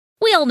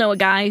all know a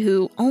guy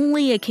who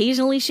only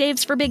occasionally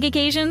shaves for big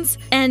occasions,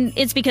 and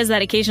it's because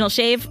that occasional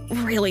shave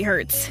really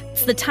hurts.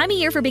 It's the time of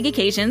year for big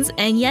occasions,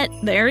 and yet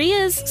there he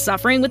is,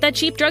 suffering with that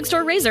cheap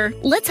drugstore razor.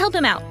 Let's help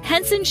him out.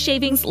 Henson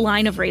Shaving's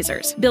line of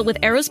razors, built with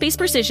aerospace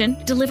precision,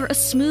 deliver a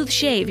smooth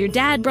shave your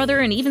dad, brother,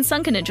 and even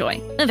son can enjoy,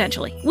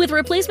 eventually. With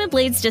replacement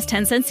blades just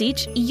 10 cents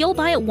each, you'll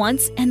buy it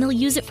once and they'll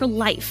use it for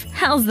life.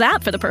 How's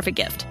that for the perfect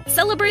gift?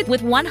 Celebrate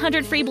with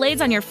 100 free blades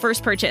on your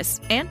first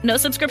purchase, and no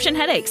subscription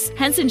headaches.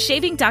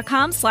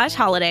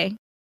 HensonShaving.com/holiday.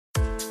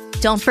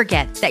 Don't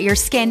forget that your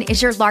skin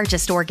is your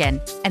largest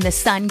organ, and the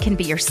sun can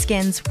be your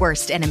skin's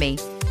worst enemy.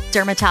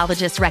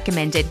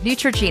 Dermatologist-recommended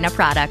Neutrogena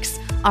products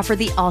offer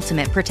the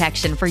ultimate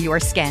protection for your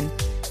skin.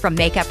 From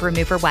makeup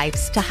remover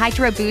wipes to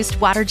Hydro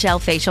Boost Water Gel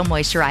Facial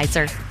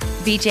Moisturizer,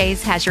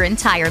 BJ's has your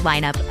entire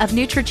lineup of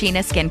Neutrogena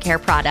skincare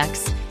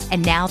products.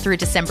 And now through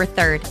December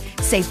 3rd,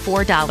 save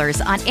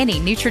 $4 on any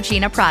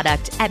Neutrogena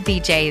product at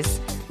BJ's.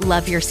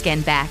 Love your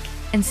skin back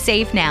and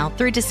save now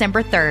through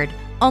December 3rd,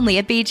 only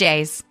at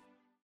BJ's.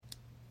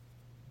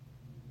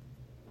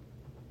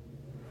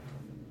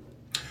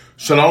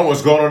 Shalom,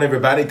 what's going on,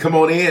 everybody? Come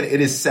on in.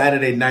 It is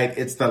Saturday night.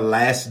 It's the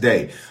last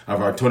day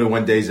of our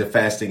 21 days of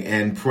fasting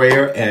and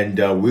prayer, and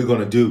we're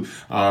going to do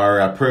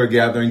our prayer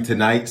gathering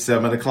tonight,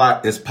 7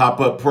 o'clock. It's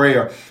pop-up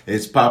prayer.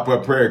 It's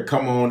pop-up prayer.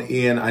 Come on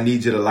in. I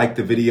need you to like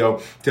the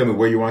video. Tell me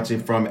where you're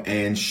watching from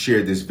and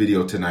share this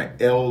video tonight.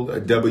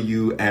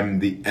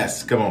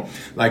 LWMDS. Come on.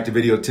 Like the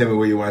video. Tell me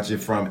where you're watching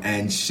from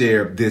and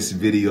share this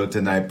video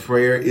tonight.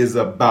 Prayer is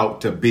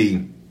about to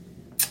be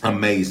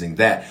amazing.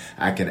 That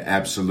I can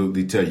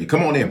absolutely tell you.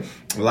 Come on in.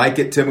 Like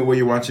it. Tell me where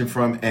you're watching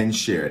from and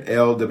share it.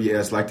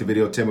 LWS. Like the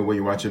video. Tell me where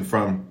you're watching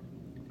from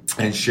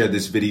and share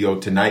this video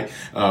tonight.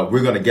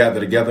 We're going to gather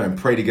together and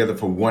pray together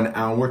for 1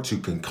 hour to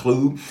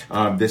conclude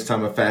this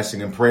time of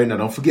fasting and prayer. Now,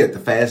 don't forget, the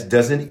fast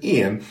doesn't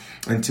end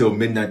until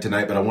midnight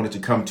tonight, but I wanted to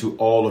come to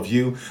all of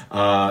you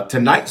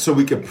tonight so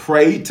we could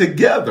pray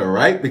together,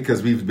 right?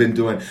 Because we've been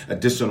doing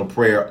additional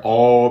prayer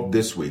all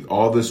this week.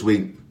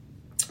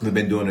 We've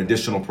been doing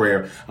additional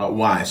prayer.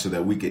 Why? So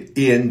that we could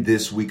end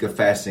this week of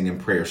fasting and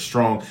prayer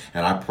strong.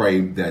 And I pray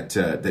that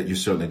you're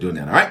certainly doing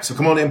that. All right. So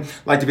come on in,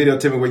 like the video,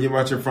 tell me where you're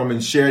watching from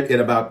and share it. In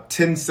about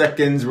 10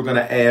 seconds, we're going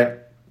to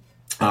add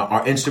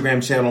our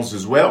Instagram channels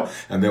as well.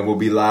 And then we'll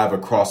be live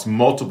across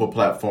multiple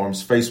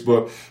platforms,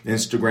 Facebook,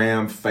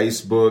 Instagram,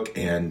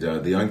 and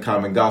the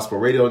Uncommon Gospel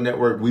Radio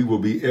Network. We will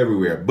be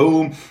everywhere.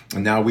 Boom.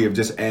 And now we have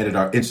just added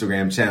our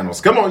Instagram channels.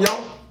 Come on,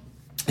 y'all.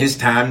 It's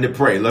time to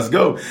pray. Let's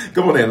go.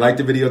 Come on in. Like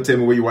the video. Tell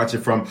me where you're watching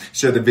from.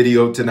 Share the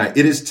video tonight.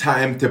 It is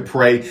time to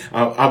pray.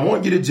 I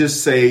want you to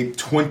just say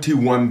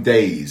 21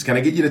 days. Can I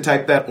get you to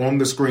type that on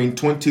the screen?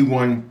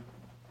 21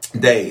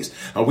 days.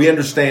 We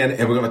understand,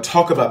 and we're going to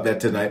talk about that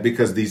tonight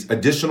because these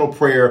additional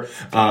prayer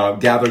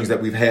gatherings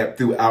that we've had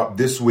throughout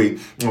this week,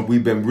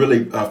 we've been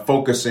really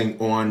focusing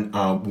on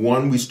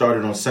one we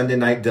started on Sunday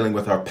night dealing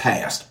with our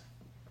past.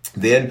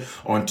 Then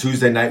on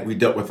Tuesday night, we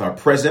dealt with our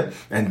present.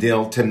 And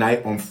then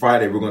tonight on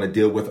Friday, we're going to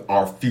deal with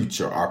our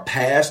future, our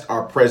past,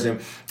 our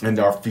present, and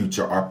our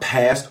future, our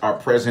past, our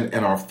present,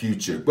 and our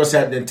future. What's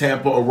happening in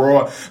Tampa,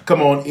 Aurora?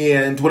 Come on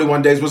in.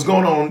 21 days. What's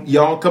going on,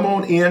 y'all? Come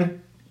on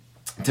in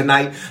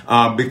tonight,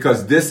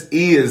 because this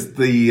is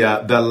the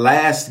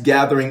last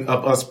gathering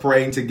of us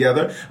praying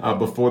together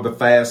before the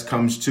fast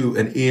comes to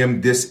an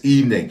end this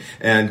evening.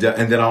 And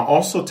then I'll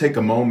also take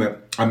a moment.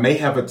 I may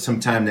have some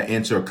time to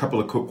answer a couple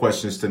of quick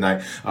questions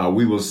tonight.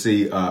 We will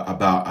see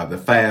about the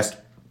fast,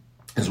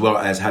 as well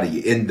as how do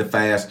you end the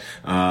fast,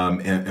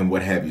 and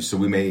what have you. So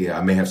I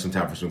may have some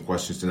time for some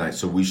questions tonight.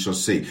 So we shall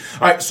see.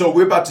 All right. So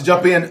we're about to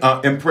jump in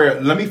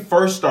prayer. Let me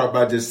first start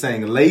by just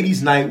saying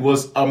Ladies' Night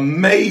was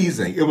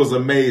amazing. It was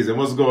amazing.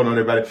 What's going on,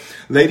 everybody?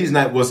 Ladies'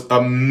 Night was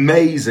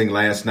amazing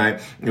last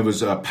night. It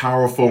was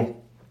powerful.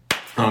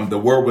 The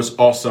word was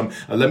awesome.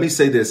 Let me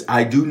say this.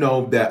 I do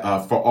know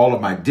that for all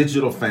of my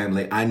digital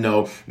family, I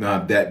know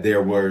that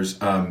there was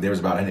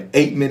about an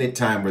 8-minute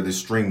time where the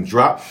stream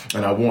dropped.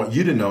 And I want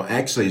you to know,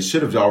 actually, it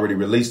should have already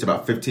released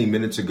about 15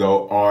 minutes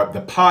ago, or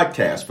the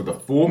podcast for the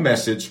full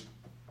message.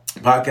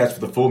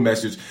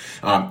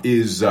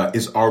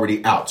 Is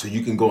already out. So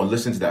you can go and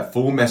listen to that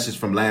full message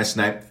from last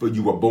night. For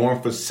You Were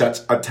Born for Such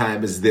a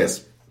Time as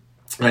This.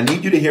 I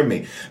need you to hear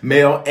me,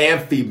 male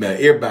and female,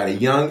 everybody,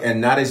 young and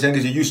not as young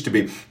as you used to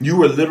be. You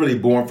were literally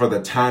born for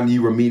the time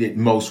you were needed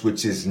most,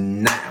 which is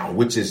now.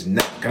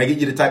 Can I get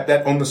you to type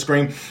that on the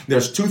screen?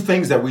 There's 2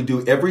 things that we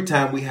do every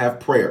time we have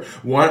prayer.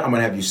 1, I'm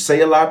going to have you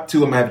say a lot.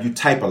 2, I'm going to have you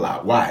type a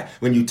lot. Why?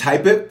 When you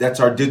type it, that's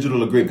our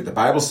digital agreement. The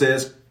Bible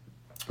says,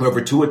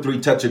 whoever 2 or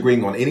 3 touch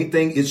agreeing on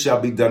anything, it shall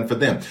be done for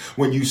them.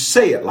 When you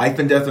say it, life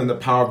and death in the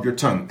power of your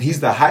tongue. He's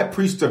the high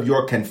priest of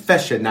your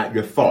confession, not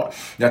your thought.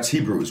 That's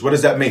Hebrews. What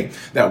does that mean?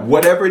 That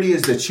whatever it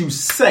is that you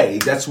say,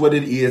 that's what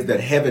it is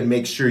that heaven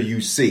makes sure you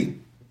see.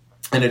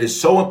 And it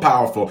is so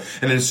powerful,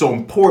 and it is so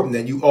important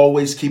that you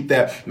always keep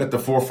that at the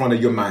forefront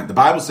of your mind. The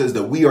Bible says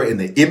that we are in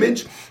the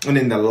image and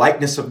in the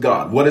likeness of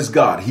God. What is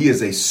God? He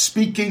is a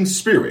speaking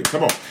spirit.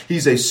 Come on.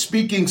 He's a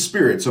speaking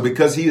spirit. So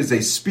because he is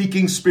a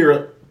speaking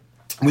spirit,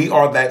 We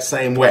are that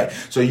same way.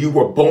 So you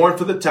were born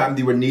for the time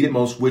you were needed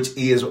most, which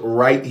is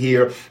right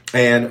here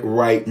and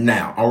right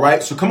now. All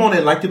right. So come on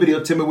in, like the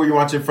video, tell me where you're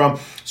watching from.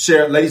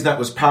 Share. Ladies Night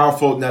was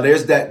powerful. Now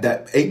there's that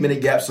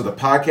 8-minute gap. So the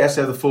podcast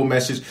has the full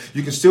message.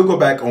 You can still go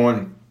back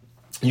on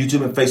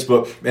YouTube and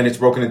Facebook, and it's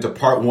broken into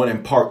part 1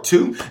 and part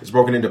 2. It's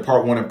broken into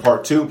part 1 and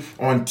part 2.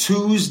 On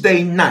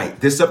Tuesday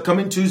night, this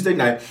upcoming Tuesday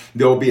night,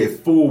 there will be a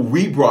full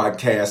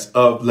rebroadcast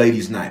of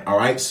Ladies Night. All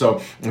right.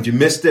 So if you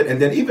missed it,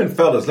 and then even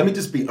fellas, let me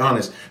just be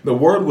honest. The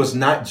word was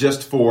not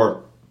just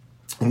for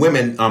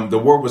women, the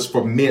word was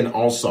for men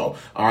also.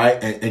 All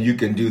right. And you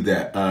can do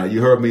that.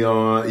 You heard me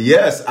on,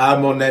 yes,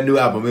 I'm on that new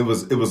album. It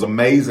was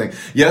amazing.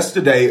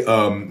 Yesterday,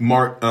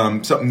 marked,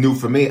 something new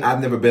for me.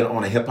 I've never been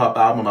on a hip hop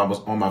album. I was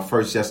on my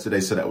first yesterday.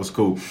 So that was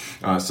cool.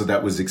 So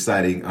that was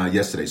exciting,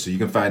 yesterday. So you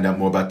can find out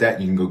more about that.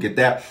 You can go get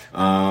that.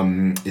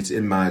 It's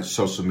in my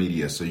social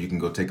media. So you can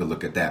go take a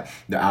look at that.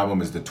 The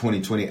album is the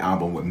 2020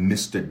 album with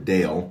Mr.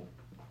 Dale.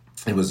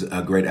 It was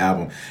a great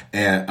album.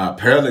 And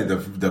apparently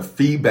the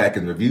feedback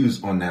and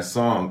reviews on that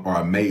song are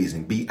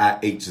amazing.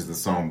 B.I.H. is the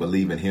song,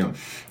 Believe in Him.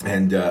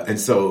 And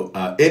so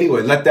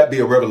anyway, let that be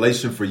a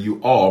revelation for you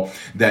all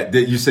that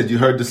you said you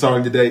heard the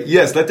song today.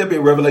 Yes, let that be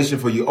a revelation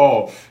for you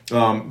all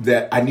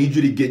that I need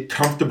you to get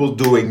comfortable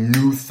doing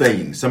new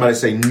things. Somebody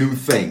say new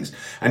things.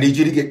 I need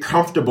you to get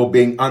comfortable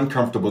being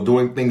uncomfortable,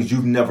 doing things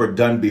you've never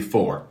done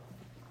before.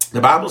 The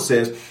Bible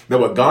says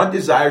that what God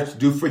desires to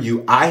do for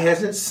you, eye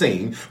hasn't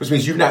seen, which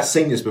means you've not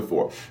seen this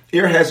before.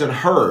 Ear hasn't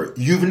heard.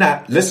 You've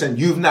not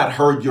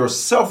heard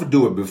yourself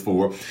do it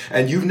before.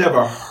 And you've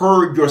never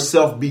heard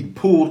yourself be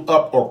pulled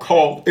up or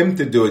called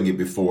into doing it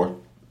before.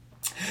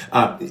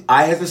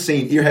 Eye hasn't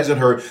seen, ear hasn't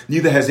heard,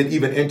 neither has it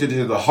even entered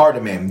into the heart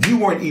of man. You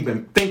weren't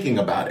even thinking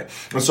about it.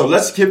 And so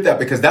let's skip that,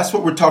 because that's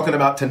what we're talking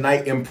about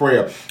tonight in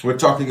prayer. We're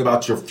talking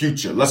about your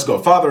future. Let's go.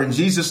 Father, in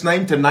Jesus'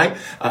 name tonight,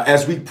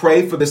 as we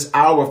pray for this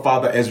hour,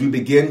 Father, as we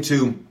begin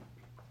to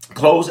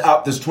close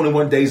out this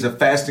 21 days of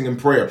fasting and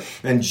prayer.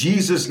 In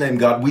Jesus' name,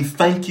 God, we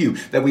thank you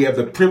that we have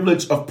the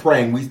privilege of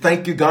praying. We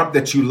thank you, God,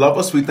 that you love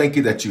us. We thank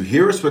you that you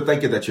hear us. We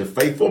thank you that you're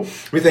faithful.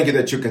 We thank you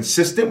that you're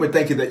consistent. We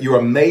thank you that you're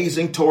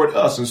amazing toward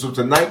us. And so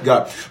tonight,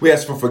 God, we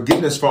ask for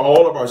forgiveness for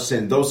all of our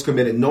sin, those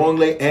committed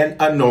knowingly and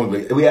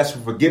unknowingly. We ask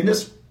for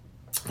forgiveness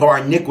for our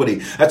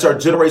iniquity. That's our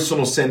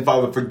generational sin.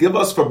 Father, forgive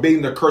us for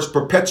being the curse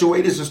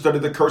perpetuators instead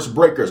of the curse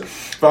breakers.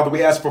 Father,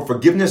 we ask for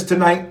forgiveness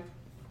tonight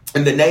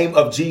in the name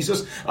of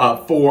Jesus,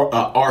 for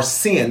our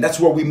sin. That's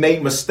where we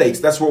made mistakes.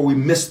 That's where we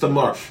missed the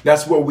mark.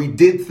 That's where we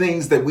did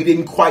things that we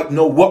didn't quite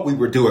know what we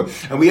were doing.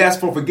 And we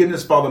ask for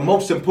forgiveness, Father,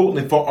 most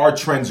importantly for our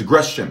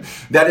transgression.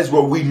 That is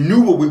where we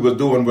knew what we were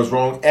doing was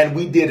wrong and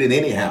we did it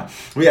anyhow.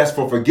 We ask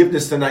for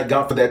forgiveness tonight,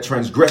 God, for that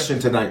transgression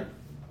tonight.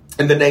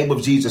 In the name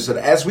of Jesus. And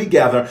as we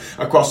gather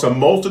across a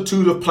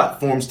multitude of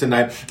platforms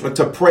tonight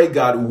to pray,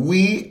 God,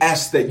 we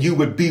ask that you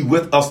would be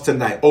with us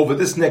tonight over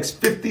this next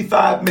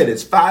 55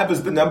 minutes. 5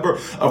 is the number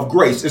of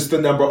grace. It's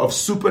the number of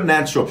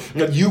supernatural.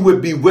 You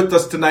would be with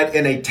us tonight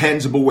in a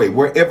tangible way,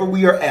 wherever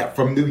we are at,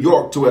 from New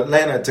York to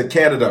Atlanta to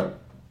Canada,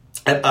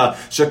 and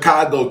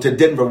Chicago to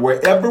Denver,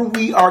 wherever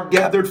we are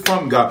gathered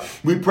from, God,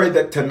 we pray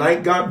that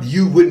tonight, God,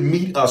 you would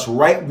meet us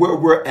right where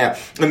we're at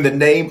in the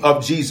name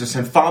of Jesus.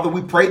 And Father,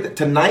 we pray that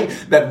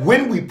tonight, that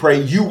when we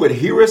pray, you would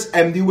hear us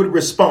and you would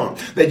respond,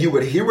 that you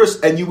would hear us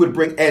and you would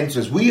bring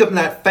answers. We have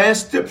not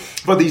fasted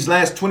for these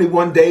last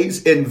 21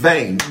 days in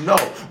vain. No,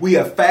 we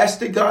have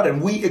fasted, God,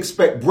 and we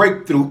expect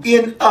breakthrough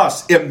in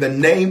us in the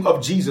name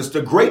of Jesus.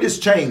 The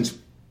greatest change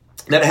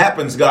that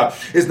happens, God,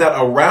 is not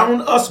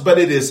around us, but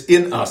it is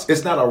in us.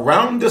 It's not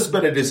around us,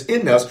 but it is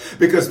in us,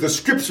 because the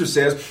scripture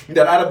says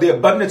that out of the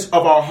abundance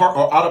of our heart,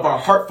 or out of our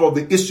heart, flow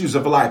the issues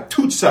of life.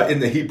 Tutsa in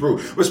the Hebrew,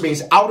 which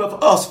means out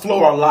of us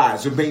flow our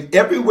lives. It means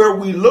everywhere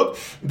we look,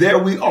 there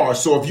we are.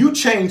 So if you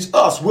change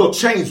us, we'll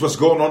change what's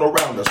going on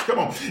around us. Come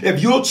on.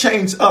 If you'll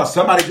change us,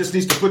 somebody just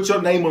needs to put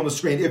your name on the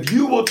screen. If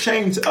you will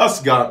change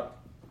us, God,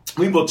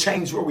 we will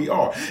change where we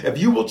are. If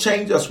you will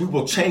change us, we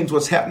will change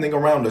what's happening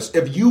around us.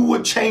 If you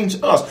would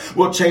change us,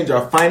 we'll change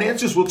our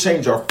finances, we'll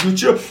change our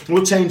future,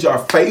 we'll change our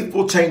faith,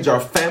 we'll change our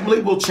family,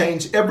 we'll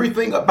change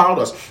everything about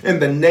us in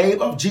the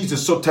name of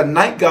Jesus. So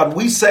tonight, God,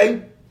 we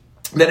say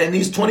that in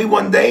these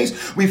 21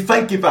 days, we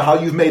thank you for how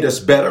you've made us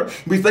better.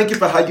 We thank you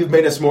for how you've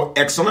made us more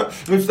excellent.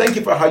 We thank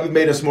you for how you've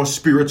made us more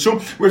spiritual.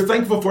 We're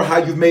thankful for how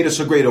you've made us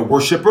a greater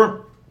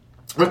worshiper.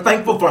 We're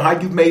thankful for how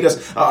you've made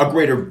us a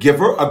greater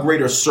giver, a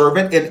greater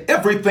servant in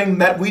everything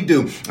that we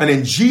do. And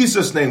in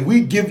Jesus' name,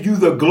 we give you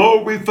the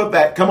glory for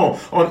that. Come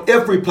on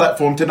every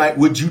platform tonight,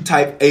 would you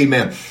type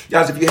amen?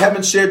 Guys, if you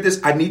haven't shared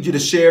this, I need you to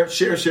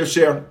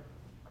share.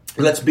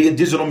 Let's be a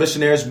digital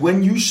missionaries.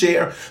 When you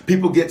share,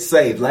 people get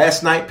saved.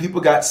 Last night, people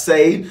got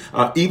saved,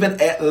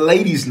 even at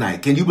Ladies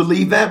Night. Can you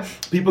believe that?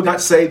 People got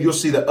saved. You'll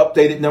see the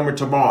updated number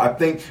tomorrow. I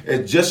think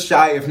it's just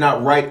shy, if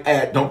not right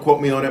at, don't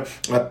quote me on it,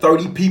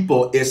 30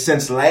 people is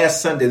since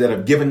last Sunday that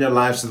have given their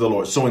lives to the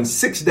Lord. So in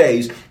 6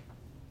 days,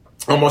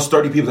 almost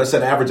 30 people, that's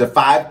an average of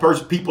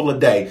 5 people a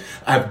day,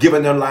 have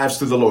given their lives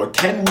to the Lord.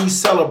 Can we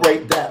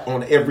celebrate that that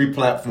on every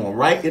platform,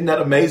 right? Isn't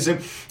that amazing?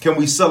 Can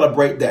we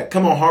celebrate that?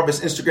 Come on,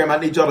 Harvest Instagram. I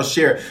need y'all to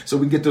share it so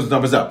we can get those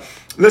numbers up.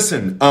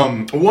 Listen,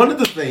 one of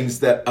the things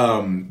that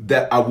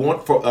I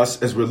want for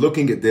us as we're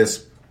looking at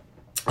this,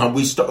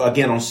 we start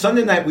again on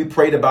Sunday night. We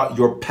prayed about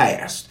your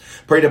past,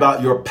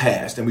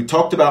 and we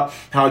talked about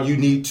how you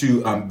need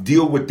to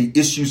deal with the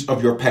issues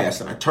of your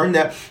past. And I turned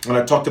that and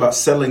I talked about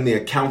settling the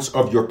accounts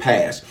of your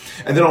past.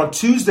 And then on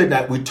Tuesday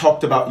night, we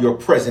talked about your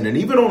present. And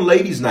even on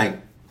Ladies' Night,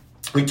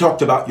 we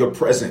talked about your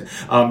present,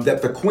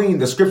 that the queen,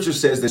 the scripture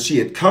says that she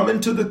had come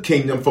into the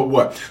kingdom for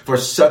what? For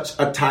such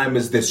a time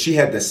as this. She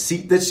had the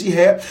seat that she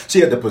had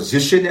the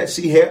position that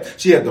she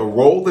had the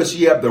role that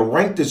she had, the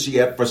rank that she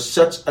had for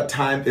such a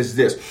time as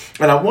this.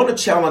 And I want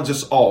to challenge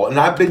us all, and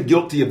I've been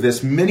guilty of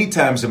this many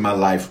times in my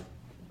life,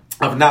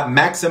 of not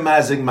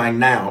maximizing my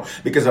now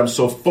because I'm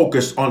so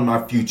focused on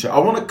my future. I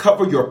want to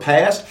cover your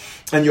past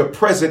and your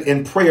present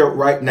in prayer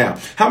right now.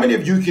 How many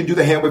of you can do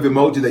the hand wave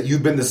emoji that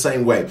you've been the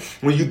same way?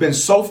 When you've been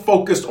so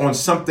focused on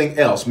something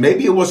else.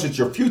 Maybe it wasn't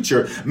your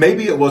future.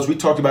 Maybe it was, we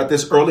talked about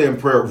this earlier in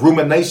prayer,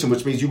 rumination,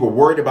 which means you were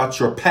worried about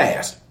your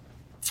past.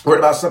 Worried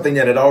about something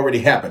that had already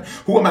happened.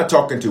 Who am I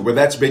talking to? Well,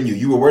 that's been you.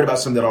 You were worried about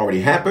something that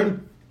already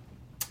happened,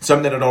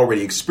 something that had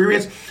already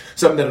experienced,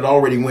 something that had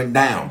already went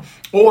down.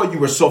 Or you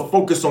were so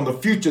focused on the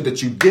future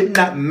that you did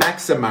not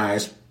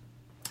maximize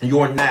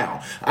your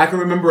now. I can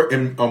remember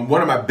in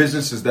one of my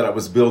businesses that I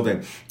was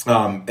building,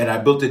 and I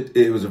built it.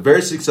 It was a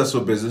very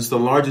successful business, the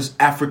largest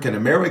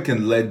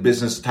African-American led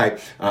business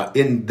type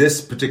in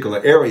this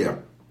particular area.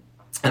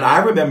 And I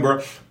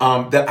remember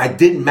that I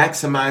didn't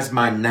maximize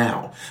my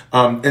now.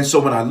 And so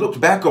when I looked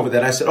back over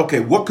that, I said,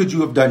 okay, what could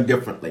you have done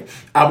differently?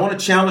 I want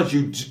to challenge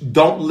you,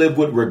 don't live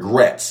with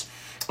regrets.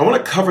 I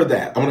want to cover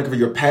that. I want to cover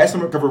your past. I'm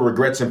going to cover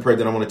regrets and prayer.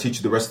 Then I want to teach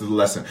you the rest of the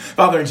lesson.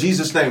 Father, in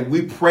Jesus' name,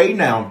 we pray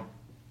now,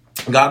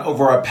 God,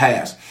 over our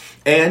past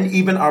and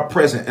even our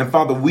present. And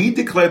Father, we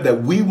declare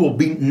that we will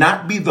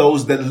not be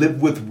those that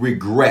live with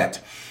regret.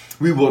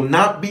 We will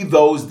not be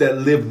those that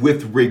live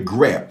with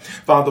regret.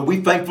 Father,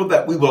 we're thankful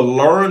that we will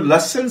learn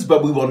lessons,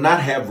 but we will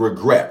not have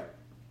regret.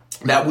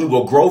 That we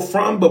will grow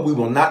from, but we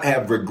will not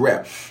have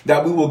regret.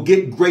 That we will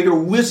get greater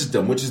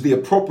wisdom, which is the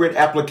appropriate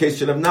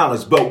application of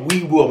knowledge, but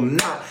we will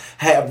not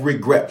have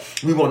regret.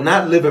 We will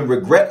not live in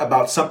regret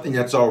about something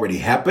that's already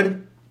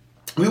happened.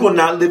 We will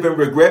not live in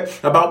regret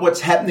about what's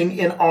happening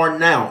in our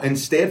now.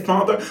 Instead,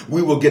 Father,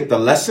 we will get the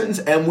lessons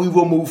and we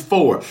will move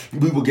forward.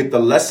 We will get the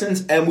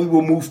lessons and we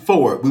will move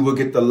forward. We will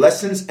get the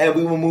lessons and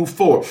we will move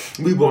forward.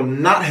 We will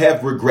not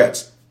have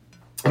regrets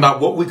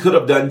about what we could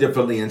have done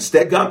differently.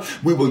 Instead, God,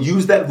 we will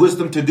use that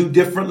wisdom to do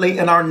differently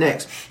in our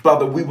next.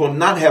 Father, we will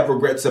not have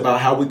regrets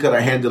about how we could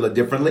have handled it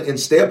differently.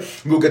 Instead,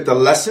 we'll get the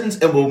lessons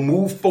and we'll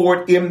move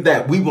forward in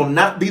that. We will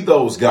not be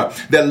those, God,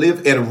 that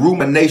live in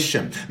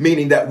rumination,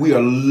 meaning that we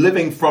are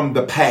living from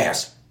the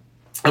past.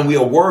 And we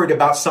are worried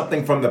about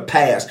something from the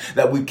past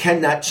that we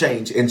cannot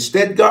change.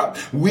 Instead, God,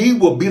 we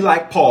will be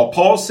like Paul.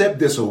 Paul said,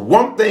 this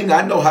one thing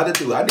I know how to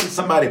do. I need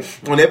somebody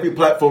on every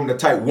platform to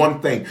type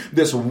one thing.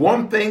 This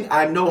one thing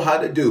I know how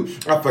to do.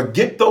 I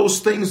forget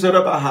those things that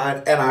are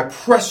behind and I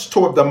press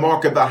toward the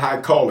mark of the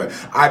high calling.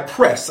 I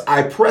press,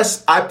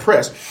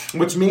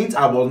 which means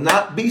I will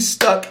not be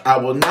stuck. I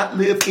will not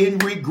live in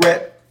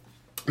regret.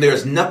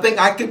 There's nothing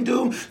I can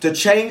do to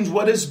change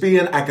what has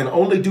been. I can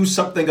only do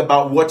something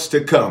about what's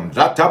to come.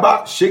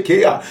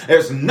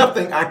 There's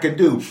nothing I can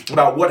do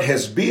about what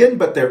has been,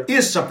 but there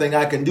is something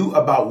I can do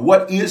about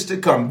what is to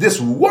come.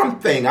 This one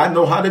thing I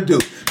know how to do.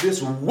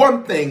 This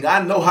one thing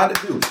I know how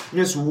to do.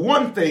 This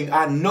one thing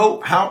I know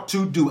how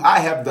to do. I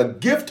have the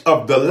gift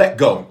of the let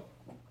go.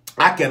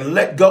 I can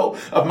let go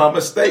of my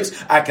mistakes.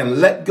 I can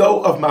let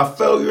go of my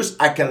failures.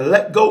 I can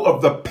let go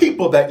of the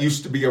people that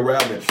used to be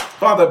around me.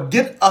 Father,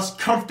 get us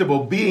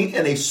comfortable being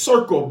in a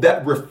circle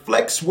that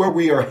reflects where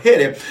we are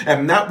headed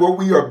and not where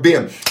we are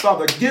been.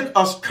 Father, get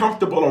us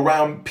comfortable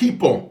around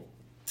people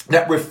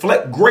that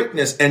reflect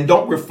greatness and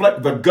don't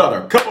reflect the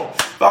gutter. Come on.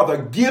 Father,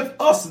 give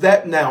us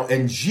that now.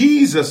 In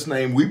Jesus'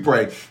 name we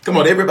pray. Come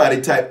on,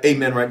 everybody type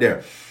amen right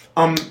there.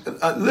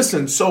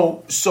 Listen,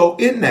 so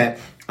in that,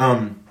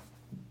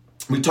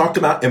 we talked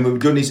about, and we were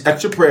doing these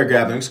extra prayer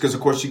gatherings because,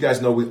 of course, you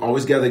guys know we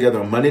always gather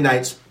together on Monday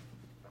nights.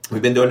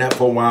 We've been doing that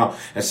for a while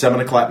at 7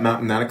 o'clock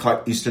Mountain, 9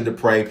 o'clock Eastern to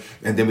pray.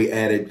 And then we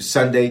added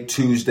Sunday,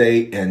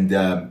 Tuesday, and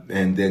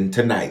then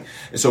tonight.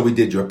 And so we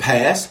did your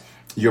past,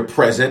 your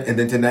present, and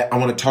then tonight I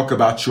want to talk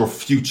about your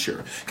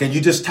future. Can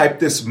you just type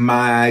this,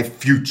 my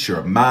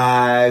future,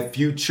 my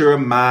future,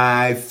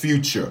 my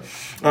future?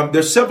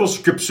 There's several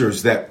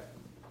scriptures that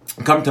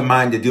come to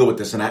mind to deal with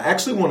this. And I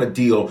actually want to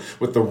deal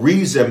with the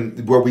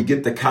reason where we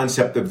get the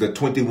concept of the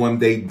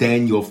 21-day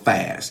Daniel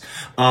fast.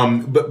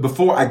 But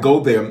before I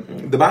go there,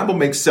 the Bible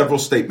makes several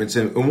statements.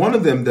 And one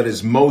of them that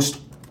is most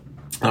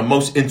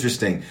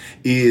interesting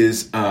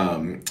is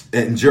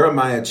in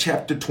Jeremiah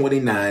chapter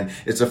 29.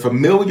 It's a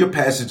familiar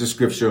passage of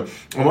scripture.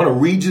 I want to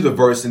read you the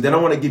verse and then I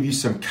want to give you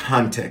some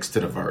context to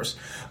the verse.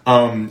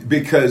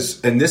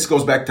 Because, and this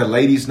goes back to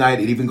Ladies' Night.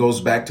 It even goes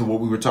back to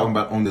what we were talking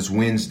about on this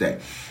Wednesday.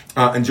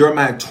 In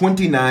Jeremiah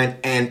 29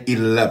 and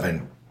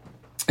 11.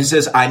 It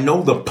says, I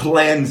know the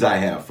plans I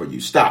have for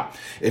you. Stop.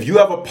 If you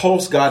have a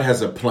pulse, God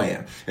has a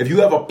plan. If you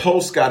have a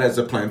pulse, God has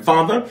a plan.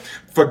 Father,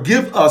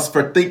 forgive us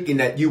for thinking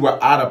that you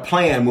were out of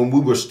plan when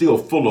we were still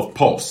full of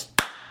pulse.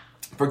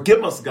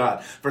 Forgive us,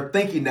 God, for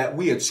thinking that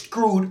we had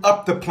screwed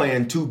up the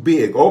plan too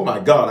big. Oh, my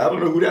God. I don't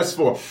know who that's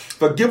for.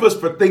 Forgive us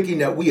for thinking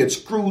that we had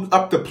screwed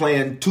up the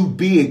plan too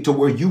big to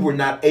where you were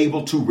not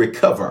able to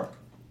recover.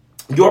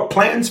 Your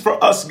plans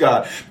for us,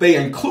 God, they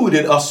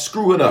included us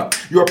screwing up.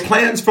 Your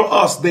plans for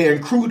us, they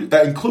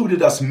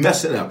included us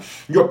messing up.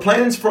 Your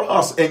plans for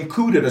us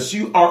included us.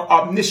 You are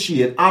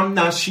omniscient,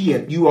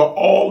 omniscient. You are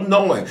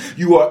all-knowing.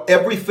 You are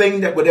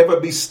everything that would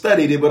ever be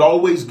studied. It would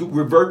always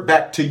revert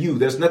back to you.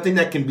 There's nothing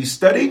that can be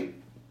studied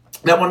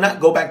that will not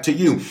go back to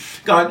you.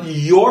 God,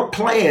 your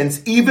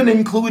plans even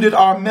included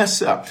our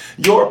mess up.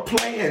 Your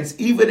plans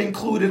even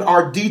included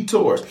our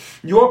detours.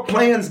 Your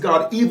plans,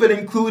 God, even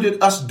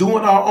included us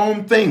doing our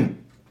own thing.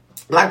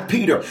 Like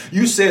Peter,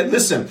 you said,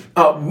 listen,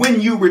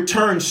 when you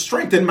return,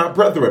 strengthen my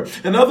brethren.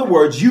 In other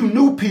words, you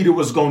knew Peter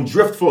was going to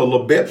drift for a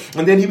little bit,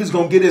 and then he was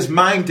going to get his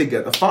mind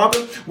together.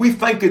 Father, we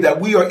thank you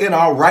that we are in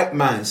our right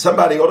mind.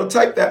 Somebody ought to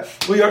type that.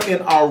 We are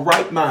in our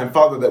right mind,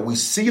 Father, that we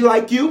see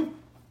like you.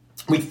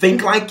 We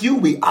think like you.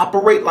 We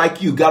operate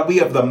like you. God, we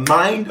have the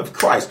mind of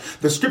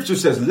Christ. The scripture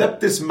says, let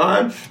this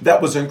mind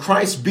that was in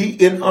Christ be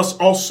in us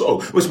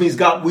also. Which means,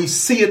 God, we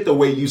see it the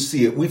way you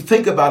see it. We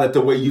think about it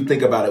the way you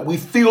think about it. We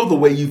feel the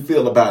way you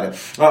feel about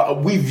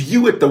it. We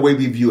view it the way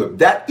we view it.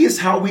 That is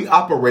how we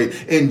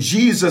operate in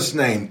Jesus'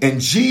 name. In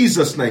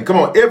Jesus' name. Come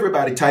on,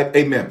 everybody type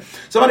amen.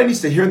 Somebody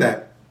needs to hear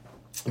that,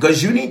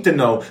 because you need to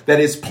know that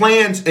his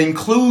plans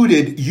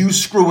included you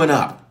screwing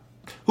up.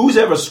 Who's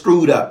ever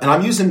screwed up? And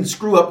I'm using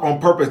screw up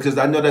on purpose because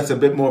I know that's a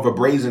bit more of a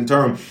brazen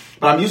term,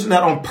 but I'm using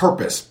that on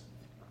purpose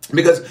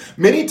because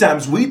many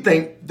times we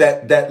think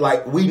that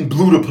like we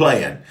blew the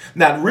plan,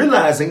 not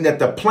realizing that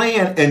the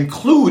plan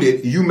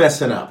included you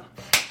messing up.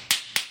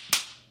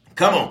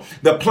 Come on.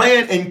 The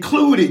plan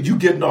included you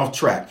getting off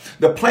track.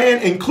 The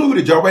plan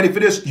included, y'all ready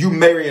for this? You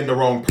marrying the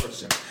wrong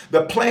person.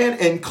 The plan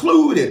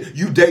included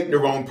you dating the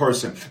wrong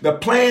person. The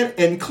plan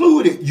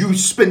included you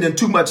spending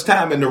too much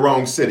time in the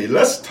wrong city.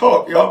 Let's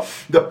talk, y'all.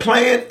 The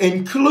plan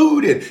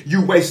included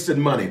you wasting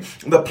money.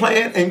 The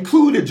plan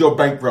included your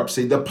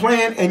bankruptcy. The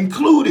plan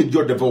included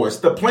your divorce.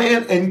 The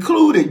plan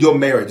included your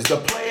marriage. The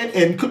plan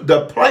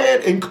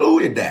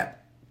included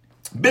that.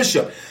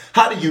 Bishop,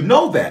 how do you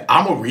know that?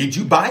 I'm going to read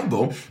you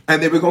Bible,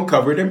 and then we're going to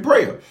cover it in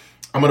prayer.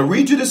 I'm going to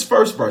read you this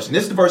first verse, and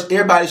this is the verse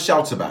everybody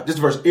shouts about. This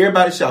is the verse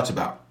everybody shouts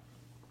about.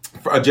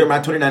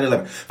 Jeremiah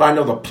 29:11. For I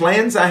know the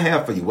plans I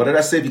have for you. What did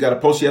I say? If you got a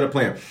post, you had a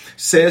plan.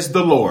 Says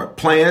the Lord.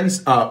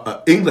 Plans,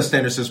 English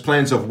Standard says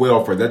plans of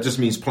welfare. That just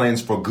means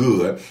plans for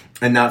good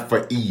and not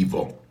for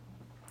evil.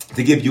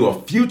 To give you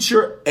a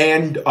future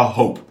and a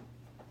hope.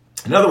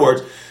 In other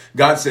words,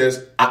 God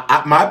says,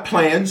 my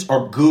plans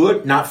are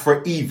good, not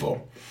for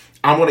evil.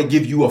 I want to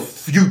give you a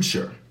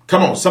future.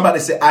 Come on, somebody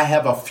say, I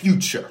have a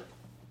future.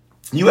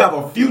 You have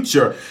a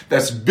future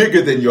that's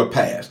bigger than your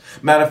past.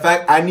 Matter of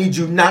fact, I need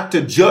you not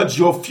to judge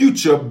your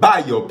future by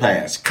your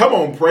past. Come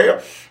on,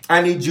 prayer.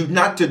 I need you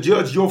not to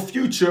judge your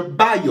future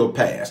by your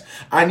past.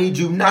 I need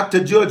you not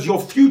to judge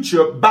your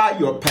future by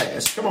your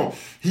past. Come on.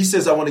 He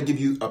says, I want to give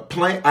you a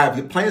plan. I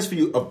have plans for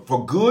you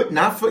for good,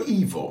 not for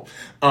evil.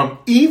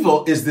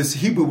 Evil is this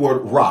Hebrew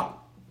word ra,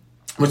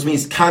 which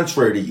means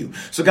contrary to you.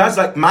 So God's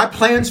like, my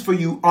plans for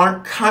you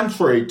aren't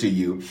contrary to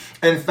you.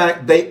 In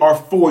fact, they are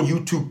for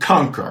you to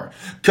conquer.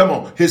 Come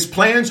on. His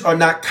plans are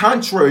not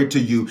contrary to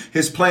you.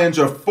 His plans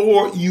are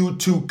for you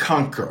to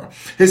conquer.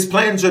 His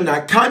plans are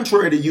not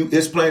contrary to you.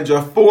 His plans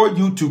are for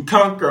you to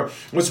conquer,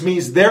 which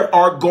means there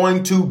are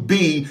going to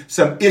be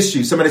some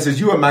issues. Somebody says,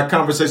 you are my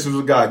conversations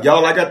with God.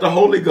 Y'all, I got the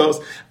Holy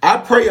Ghost. I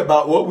pray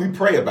about what we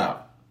pray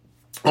about.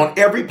 On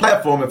every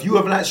platform, if you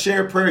have not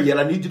shared prayer yet,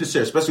 I need you to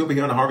share, especially over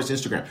here on the Harvest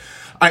Instagram.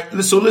 All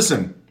right, so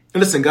listen,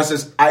 God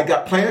says, I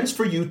got plans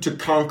for you to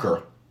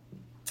conquer,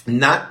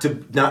 not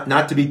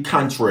to be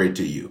contrary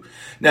to you.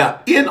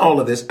 Now, in all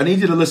of this, I need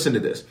you to listen to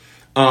this.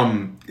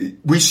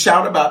 We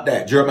shout about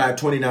that, Jeremiah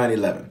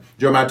 29:11.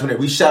 Jeremiah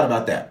 29, we shout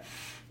about that.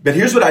 But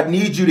here's what I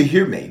need you to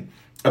hear me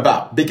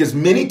about, because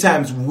many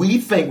times we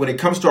think when it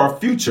comes to our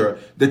future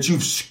that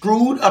you've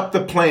screwed up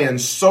the plan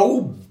so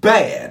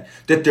bad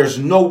that there's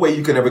no way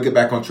you can ever get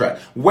back on track.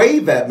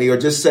 Wave at me or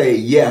just say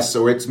yes,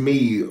 or it's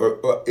me,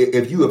 or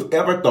if you have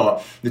ever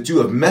thought that you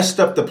have messed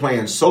up the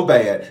plan so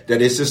bad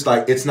that it's just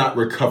like it's not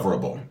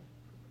recoverable,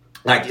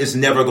 like it's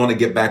never going to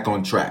get back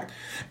on track.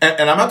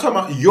 And I'm not talking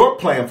about your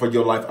plan for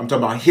your life. I'm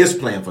talking about his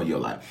plan for your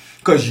life.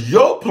 Because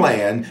your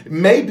plan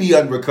may be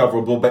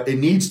unrecoverable, but it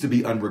needs to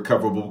be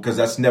unrecoverable because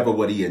that's never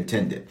what he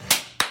intended.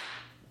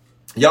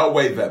 Y'all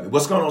wave at me.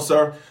 What's going on,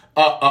 sir?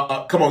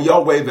 Come on,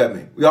 y'all wave at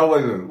me. Y'all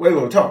wave at me.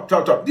 Wait, talk.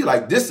 You're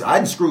like, this, I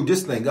didn't screw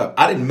this thing up.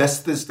 I didn't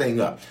mess this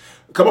thing up.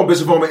 Come on,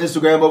 Bishop on my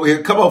Instagram over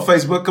here. Come on,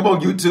 Facebook. Come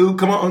on, YouTube.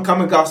 Come on,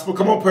 Uncommon Gospel.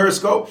 Come on,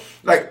 Periscope.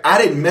 Like, I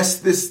didn't mess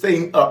this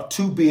thing up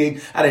too big.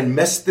 I didn't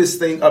mess this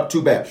thing up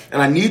too bad.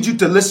 And I need you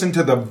to listen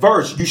to the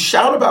verse. You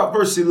shout about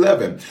verse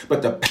 11,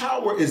 but the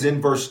power is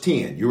in verse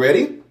 10. You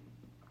ready?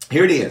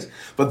 Here it is.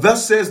 For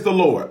thus says the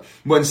Lord,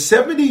 when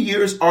 70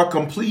 years are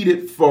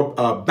completed for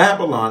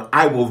Babylon,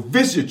 I will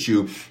visit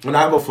you and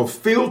I will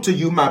fulfill to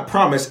you my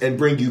promise and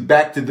bring you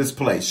back to this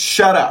place.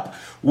 Shut up.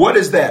 What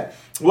is that?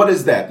 What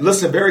is that?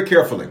 Listen very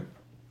carefully.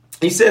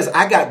 He says,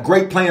 I got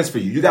great plans for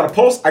you. You got a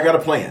pulse? I got a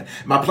plan.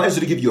 My plans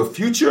are to give you a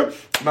future.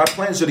 My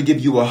plans are to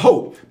give you a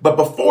hope. But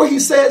before he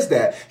says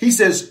that, he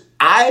says,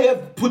 I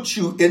have put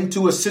you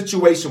into a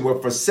situation where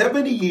for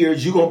 70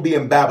 years, you're going to be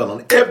in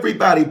Babylon.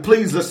 Everybody,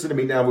 please listen to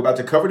me now. We're about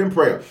to cover it in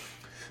prayer.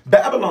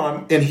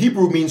 Babylon in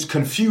Hebrew means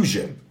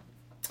confusion.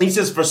 He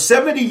says, for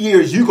 70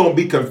 years, you're going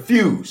to be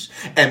confused.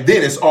 And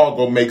then it's all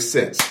going to make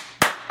sense.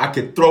 I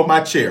could throw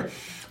my chair.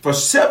 For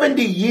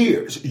 70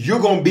 years, you're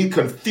going to be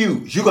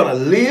confused. You're going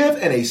to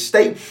live in a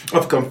state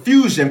of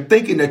confusion,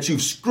 thinking that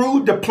you've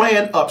screwed the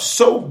plan up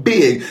so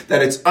big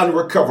that it's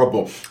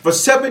unrecoverable. For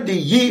 70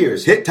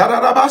 years,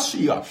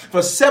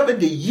 for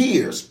 70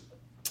 years,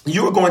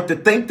 you're going to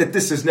think that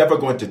this is never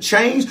going to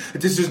change,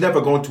 that this is never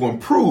going to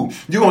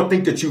improve. You're going to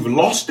think that you've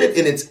lost it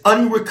and it's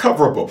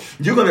unrecoverable.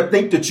 You're going to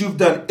think that you've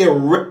done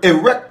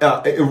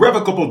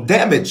irrevocable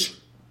damage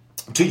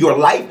to your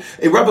life,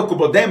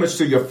 irrevocable damage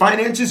to your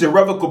finances,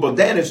 irrevocable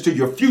damage to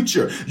your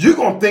future. You're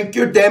going to think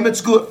you're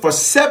damaged good for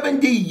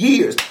 70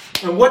 years.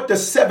 And what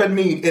does 7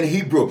 mean in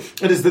Hebrew?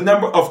 It is the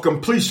number of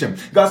completion.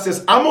 God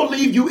says, I'm going to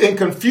leave you in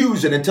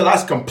confusion until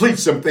I complete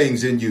some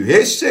things in you.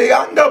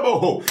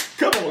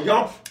 Come on,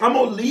 y'all. I'm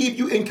going to leave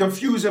you in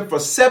confusion for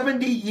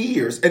 70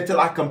 years until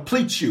I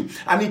complete you.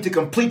 I need to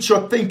complete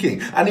your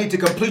thinking. I need to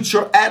complete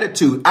your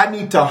attitude. I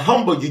need to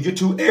humble you. You're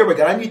too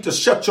arrogant. I need to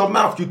shut your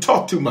mouth. You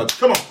talk too much.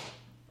 Come on.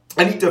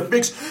 I need to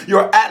fix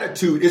your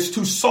attitude. It's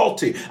too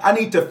salty. I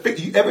need to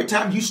fix you. Every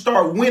time you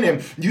start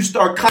winning, you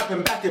start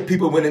clapping back at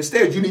people when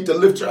instead you need to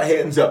lift your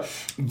hands up.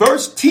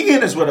 Verse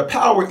 10 is where the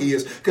power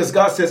is, because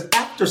God says,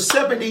 after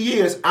 70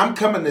 years, I'm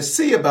coming to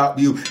see about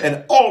you,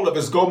 and all of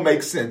it's going to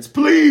make sense.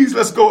 Please,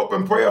 let's go up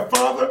in prayer.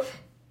 Father,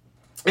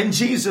 in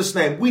Jesus'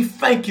 name, we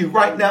thank you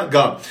right now,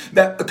 God,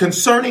 that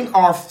concerning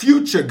our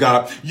future,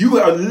 God, you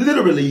are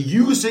literally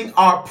using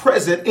our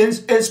present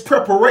as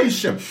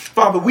preparation.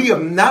 Father, we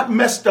have not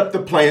messed up the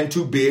plan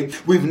too big.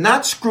 We've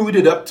not screwed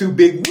it up too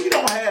big. We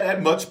don't have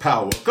that much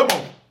power. Come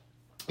on.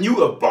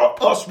 You have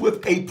bought us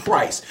with a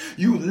price.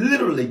 You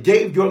literally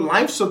gave your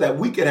life so that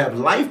we could have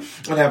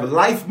life and have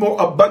life more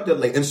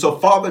abundantly. And so,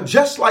 Father,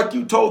 just like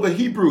you told the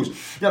Hebrews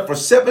that for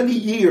 70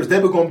 years they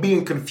were going to be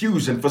in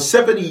confusion. For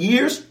 70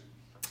 years,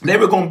 they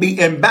were going to be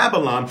in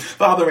Babylon.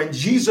 Father, in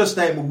Jesus'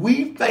 name,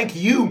 we thank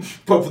you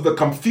for the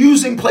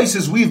confusing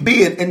places we've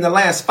been in the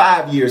last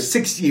 5 years,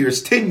 6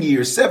 years, 10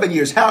 years, 7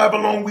 years, however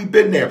long we've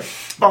been there.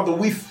 Father,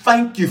 we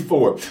thank you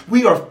for it.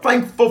 We are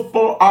thankful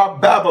for our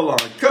Babylon.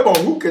 Come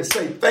on, who can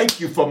say thank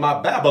you for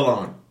my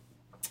Babylon?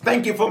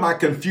 Thank you for my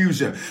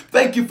confusion.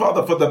 Thank you,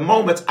 Father, for the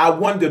moments I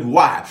wondered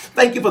why.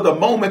 Thank you for the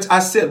moments I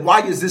said,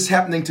 why is this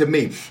happening to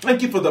me?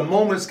 Thank you for the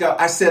moments, God,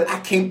 I said,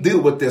 I can't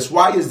deal with this.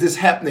 Why is this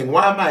happening?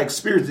 Why am I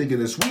experiencing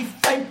this? We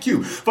thank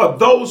you for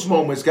those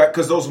moments, God,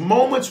 because those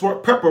moments were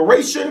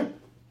preparation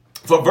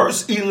for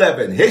verse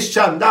 11. Those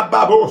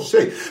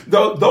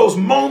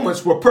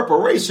moments were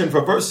preparation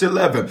for verse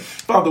 11.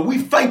 Father, we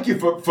thank you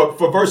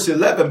for verse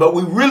 11, but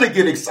we really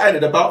get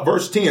excited about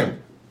verse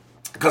 10.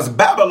 Because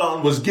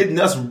Babylon was getting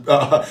us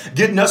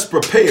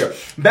prepared.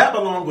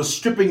 Babylon was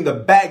stripping the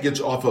baggage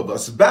off of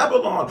us.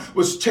 Babylon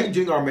was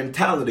changing our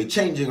mentality,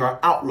 changing our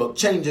outlook,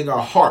 changing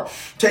our heart,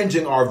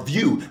 changing our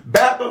view.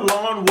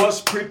 Babylon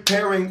was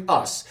preparing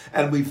us.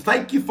 And we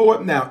thank you for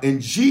it now.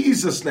 In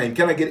Jesus' name,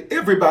 can I get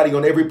everybody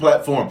on every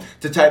platform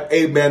to type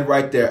amen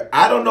right there?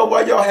 I don't know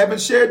why y'all haven't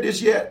shared this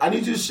yet. I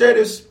need you to share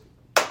this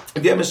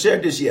if you haven't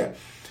shared this yet.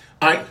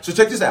 All right, so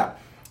check this out.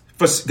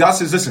 God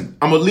says, listen,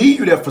 I'm going to leave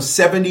you there for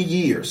 70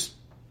 years.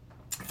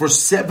 For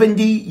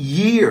 70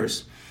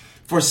 years,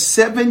 for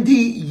 70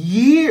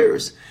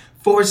 years,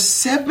 for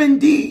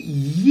 70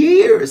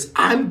 years,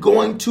 I'm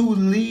going to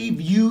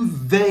leave you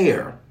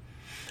there.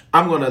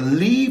 I'm going to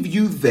leave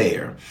you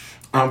there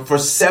for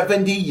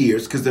 70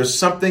 years because there's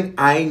something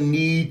I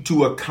need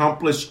to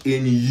accomplish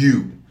in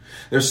you.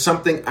 There's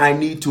something I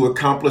need to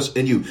accomplish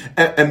in you.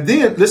 And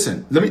then,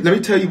 listen, let me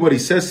tell you what he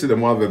says to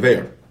them while they're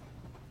there.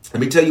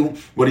 Let me tell you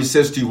what he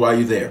says to you while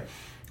you're there.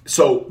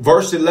 So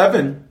verse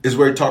 11 is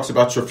where he talks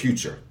about your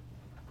future.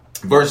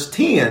 Verse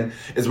 10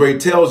 is where he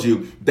tells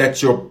you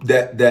that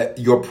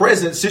your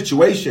present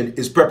situation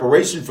is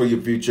preparation for your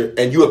future,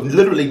 and you have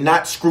literally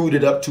not screwed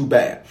it up too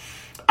bad.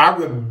 I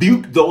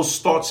rebuke those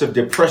thoughts of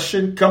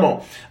depression. Come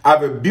on. I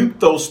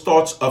rebuke those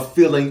thoughts of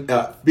being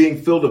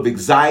filled with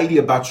anxiety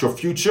about your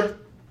future.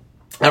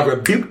 I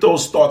rebuke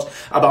those thoughts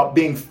about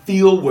being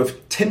filled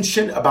with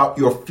tension about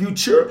your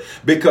future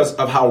because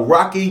of how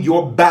rocky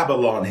your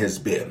Babylon has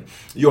been.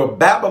 Your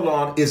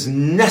Babylon is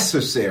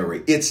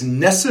necessary. It's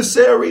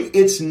necessary.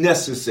 It's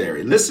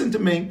necessary. Listen to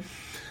me.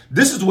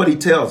 This is what he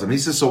tells them. He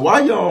says, so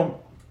while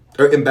y'all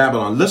are in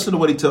Babylon, listen to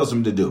what he tells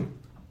them to do.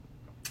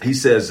 He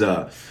says,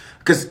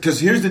 because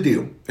here's the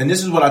deal. And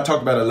this is what I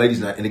talked about at Ladies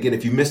Night. And again,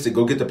 if you missed it,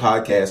 go get the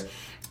podcast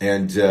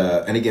And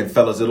again,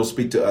 fellas, it'll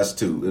speak to us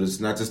too. It's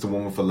not just a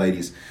word for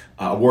ladies.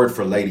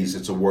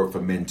 It's a word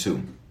for men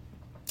too.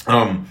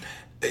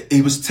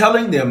 He was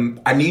telling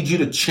them, I need you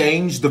to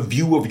change the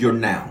view of your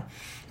now.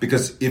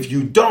 Because if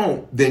you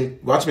don't, then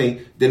watch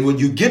me, then when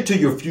you get to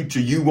your future,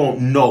 you won't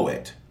know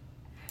it.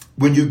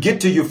 When you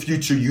get to your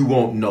future, you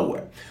won't know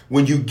it.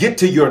 When you get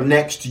to your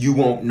next, you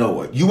won't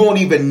know it. You won't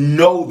even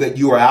know that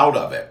you are out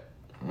of it.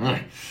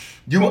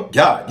 You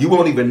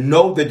won't even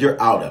know that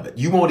you're out of it.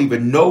 You won't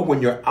even know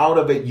when you're out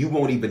of it. You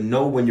won't even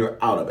know when you're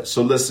out of it.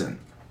 So listen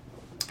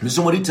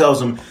what he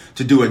tells them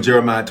to do in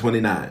Jeremiah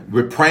 29.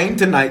 We're praying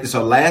tonight. It's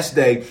our last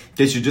day. In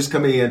case you're just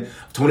coming in,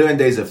 21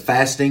 days of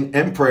fasting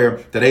and prayer.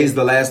 Today's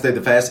the last day.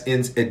 The fast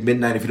ends at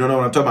midnight. If you don't know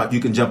what I'm talking about,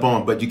 you can jump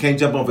on, but you can't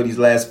jump on for these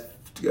last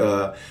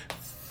 5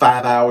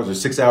 hours or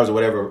 6 hours or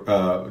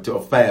whatever to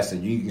a fast,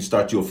 and you can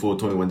start your full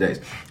 21 days.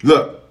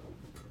 Look,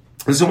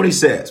 this is what he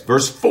says.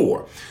 Verse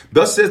 4.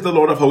 Thus says the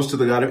Lord of hosts to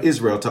the God of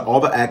Israel, to all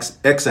the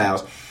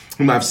exiles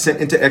whom I've sent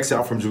into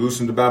exile from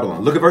Jerusalem to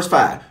Babylon. Look at verse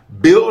 5.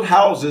 Build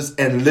houses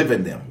and live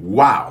in them.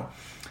 Wow.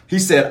 He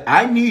said,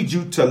 I need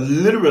you to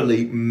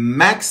literally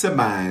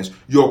maximize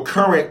your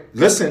current,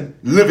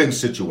 living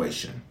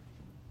situation.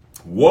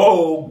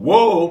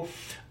 Whoa.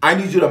 I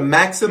need you to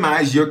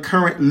maximize your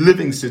current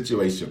living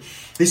situation.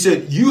 He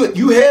said,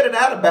 you headed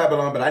out of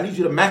Babylon, but I need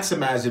you to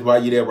maximize it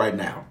while you're there right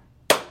now.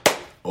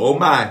 Oh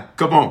my,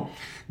 come on.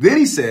 Then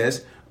he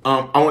says,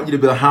 I want you to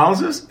build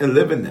houses and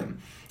live in them.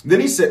 Then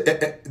he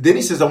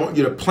says, I want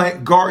you to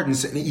plant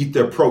gardens and eat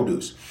their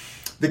produce.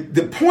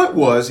 The point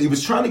was, he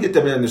was trying to get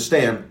them to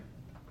understand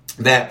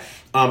that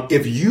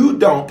if you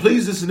don't,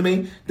 please listen to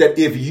me, that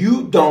if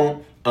you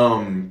don't,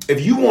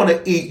 if you want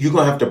to eat, you're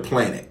going to have to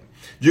plant it.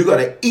 You're going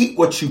to eat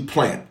what you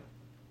plant.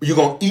 You're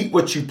going to eat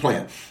what you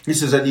plant. He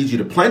says, I need you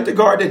to plant the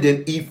garden and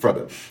then eat from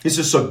it. He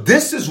says, so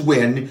this is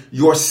when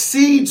your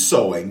seed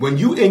sowing, when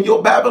you in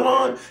your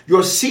Babylon,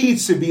 your seed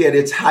should be at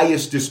its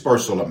highest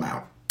dispersal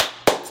amount.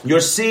 Your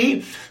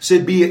seed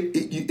should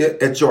be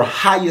at your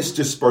highest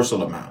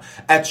dispersal amount.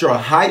 At your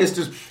highest,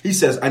 he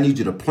says, I need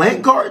you to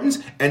plant gardens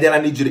and then I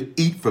need you to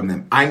eat from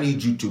them. I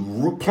need you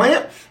to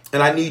plant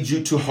and I need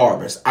you to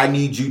harvest. I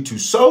need you to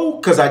sow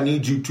because I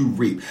need you to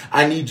reap.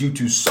 I need you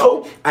to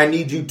sow. I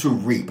need you to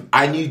reap.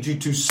 I need you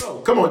to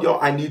sow. Come on,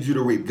 y'all. I need you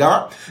to reap.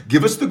 God,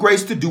 give us the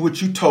grace to do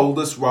what you told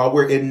us while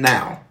we're in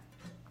now.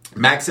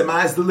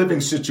 Maximize the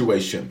living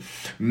situation.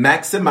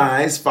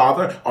 Maximize,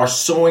 Father, our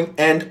sowing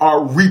and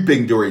our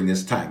reaping during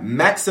this time.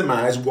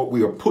 Maximize what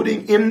we are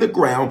putting in the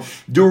ground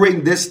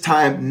during this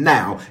time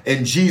now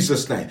in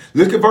Jesus' name.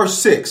 Look at verse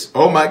 6.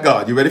 Oh my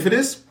God. You ready for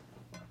this?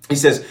 He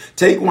says,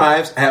 take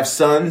wives, have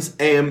sons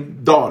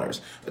and daughters.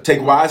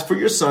 Take wives for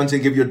your sons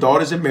and give your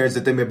daughters in marriage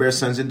that they may bear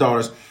sons and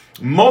daughters.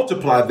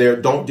 Multiply there,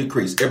 don't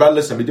decrease. Everybody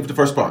listen, let me do the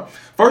first part.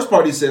 First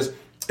part he says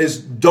is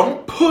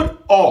don't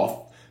put off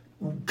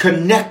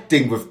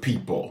connecting with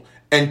people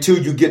until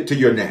you get to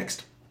your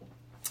next.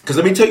 Because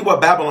let me tell you what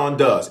Babylon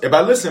does.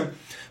 Everybody listen,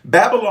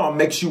 Babylon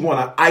makes you want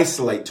to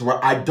isolate to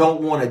where I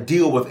don't want to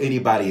deal with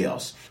anybody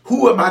else.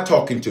 Who am I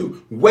talking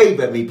to? Wave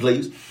at me,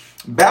 please.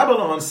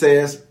 Babylon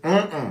says,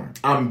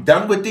 I'm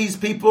done with these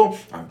people.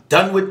 I'm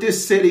done with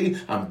this city.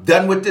 I'm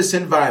done with this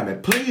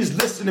environment. Please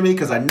listen to me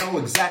because I know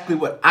exactly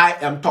what I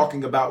am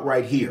talking about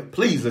right here.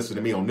 Please listen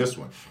to me on this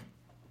one.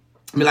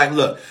 I mean, like,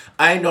 look,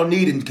 I ain't no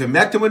need in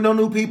connecting with no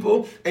new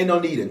people. Ain't no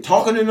need in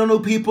talking to no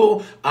new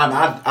people. I'm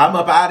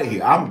up out of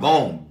here. I'm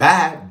gone.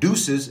 Bye.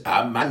 Deuces.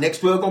 My next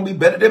 12 going to be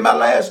better than my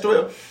last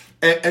 12.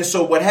 And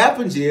so what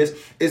happens is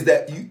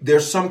that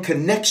there's some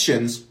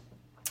connections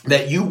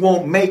that you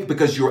won't make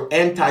because you're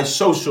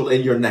antisocial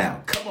in your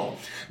now. Come on.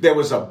 There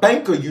was a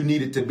banker you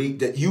needed to meet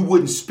that you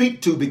wouldn't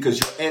speak to because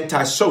you're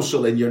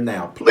antisocial in your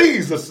now.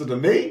 Please listen to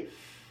me.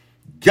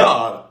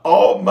 God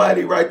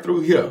Almighty right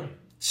through here.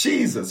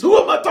 Jesus, who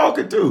am I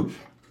talking to?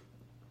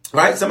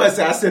 Right? Somebody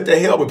say, I sent to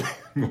hell with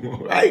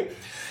people, right?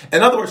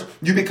 In other words,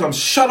 you become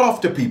shut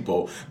off to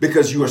people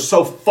because you are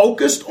so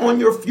focused on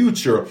your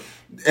future.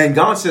 And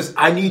God says,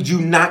 I need you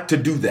not to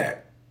do that.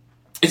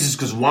 It's just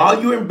because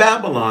while you're in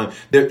Babylon,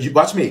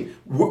 watch me,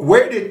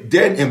 where did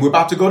Daniel, and we're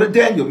about to go to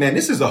Daniel. Man,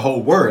 this is a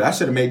whole word. I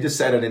should have made this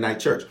Saturday night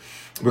church.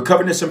 We're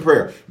covering this in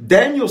prayer.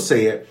 Daniel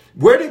said,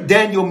 where did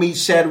Daniel meet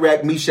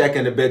Shadrach, Meshach,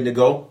 and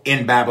Abednego?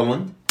 In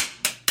Babylon.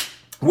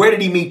 Where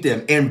did he meet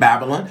them? In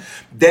Babylon.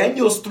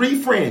 Daniel's three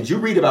friends. You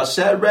read about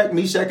Shadrach,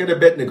 Meshach, and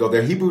Abednego.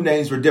 Their Hebrew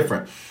names were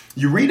different.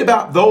 You read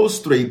about those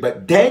three,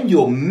 but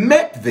Daniel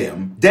met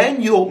them.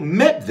 Daniel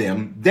met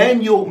them in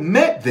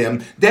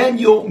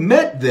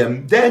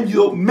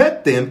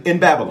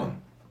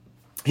Babylon.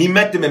 He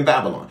met them in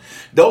Babylon.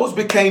 Those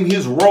became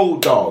his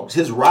road dogs,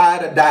 his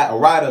ride or die, or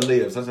ride or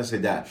lives. As I say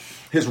die.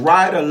 His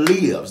rider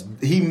lives.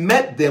 He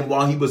met them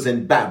while he was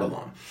in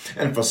Babylon.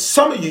 And for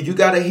some of you, you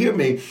got to hear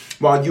me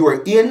while you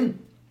are in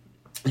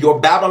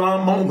your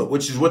Babylon moment,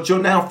 which is what your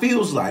now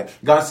feels like.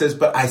 God says,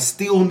 but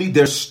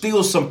there's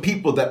still some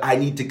people that I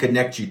need to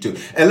connect you to.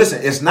 And listen,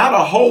 it's not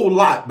a whole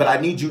lot, but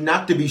I need you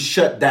not to be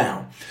shut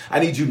down. I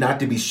need you not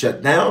to be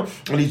shut down.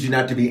 I need you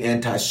not to be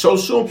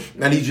antisocial.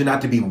 I need you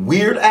not to be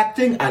weird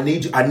acting. I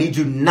need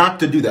you not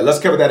to do that. Let's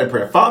cover that in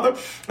prayer. Father,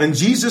 in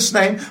Jesus'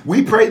 name,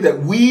 we pray that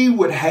we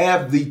would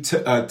have the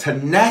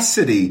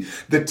tenacity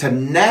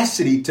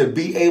to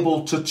be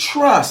able to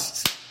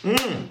trust.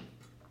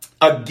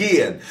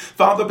 Again,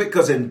 Father,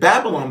 because in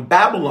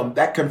Babylon,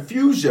 that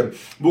confusion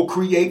will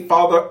create,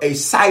 Father, a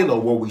silo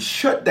where we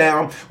shut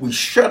down, we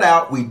shut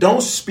out, we don't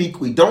speak,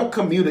 we don't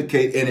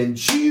communicate. And in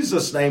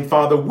Jesus' name,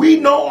 Father, we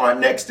know our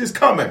next is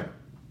coming.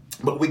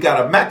 But we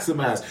got to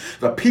maximize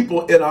the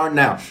people in our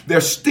now.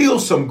 There's still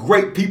some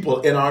great people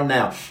in our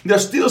now.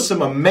 There's still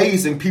some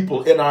amazing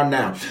people in our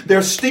now.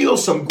 There's still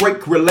some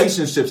great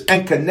relationships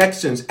and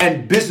connections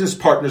and business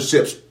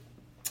partnerships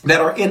that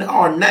are in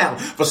our now.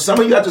 For some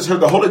of you, I just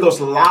heard the Holy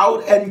Ghost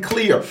loud and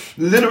clear.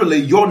 Literally,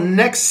 your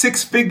next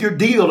 6-figure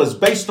deal is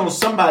based on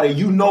somebody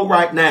you know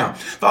right now.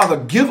 Father,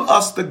 give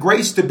us the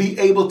grace to be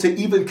able to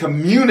even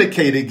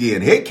communicate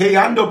again.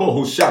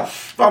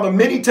 Father,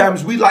 many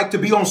times we like to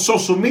be on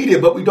social media,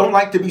 but we don't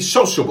like to be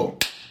sociable.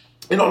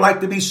 We don't like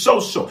to be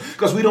social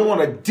because we don't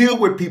want to deal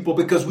with people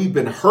because we've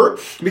been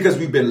hurt, because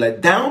we've been let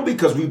down,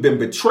 because we've been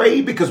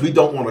betrayed, because we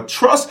don't want to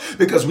trust,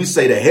 because we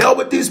say to hell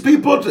with these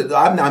people.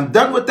 I'm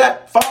done with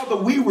that. Father,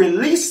 we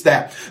release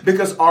that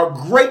because our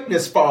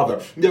greatness,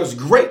 Father, there's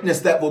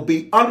greatness that will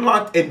be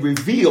unlocked and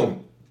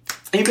revealed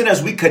even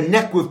as we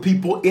connect with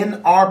people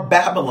in our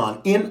Babylon,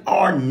 in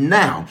our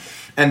now.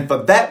 And for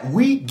that,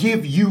 we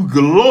give you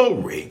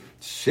glory.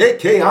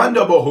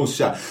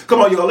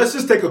 Come on, y'all. Let's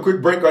just take a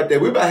quick break right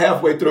there. We're about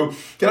halfway through.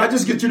 Can I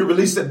just get you to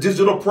release that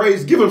digital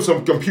praise? Give him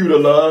some computer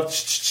love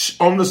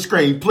on the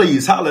screen,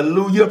 please.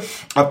 Hallelujah.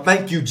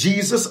 Thank you,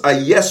 Jesus.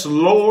 Yes,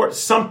 Lord.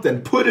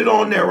 Something. Put it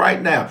on there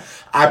right now.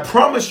 I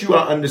promise you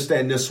I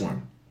understand this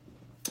one.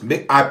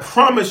 I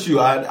promise you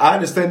I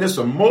understand this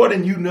one more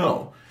than you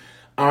know.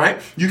 All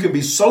right. You can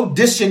be so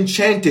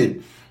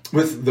disenchanted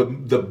with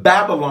the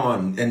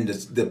Babylon and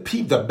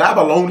the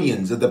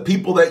Babylonians, the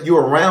people that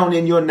you're around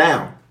in your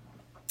now,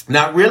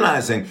 not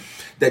realizing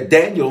that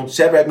Daniel,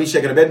 Shadrach,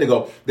 Meshach, and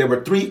Abednego, there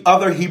were 3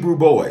 other Hebrew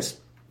boys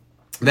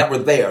that were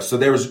there. So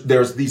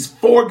there's these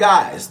 4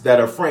 guys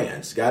that are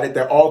friends. Got it?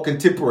 They're all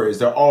contemporaries.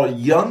 They're all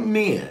young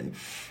men.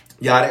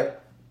 Got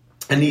it?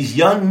 And these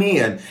young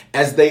men,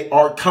 as they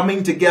are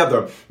coming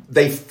together,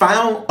 they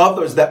found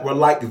others that were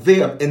like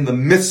them in the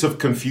midst of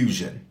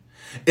confusion.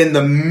 In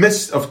the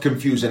midst of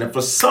confusion. And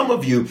for some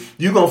of you,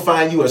 you're going to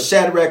find you a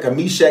Shadrach, a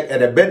Meshach,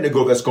 and a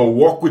Abednego that's going to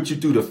walk with you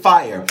through the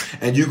fire.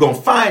 And you're going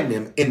to find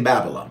them in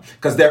Babylon.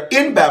 Because they're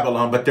in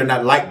Babylon, but they're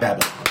not like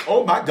Babylon.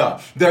 Oh my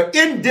God. They're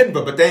in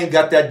Denver, but they ain't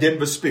got that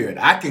Denver spirit.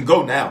 I can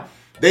go now.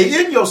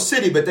 They in your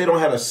city, but they don't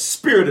have the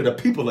spirit of the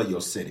people of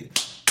your city.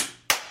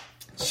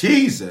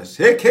 Jesus.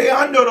 My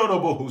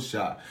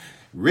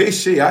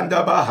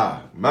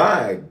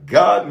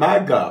God, my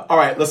God. All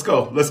right, let's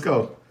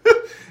go.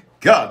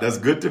 God, that's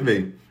good to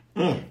me.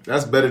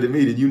 That's better to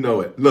me than you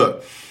know it.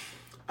 Look.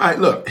 All right,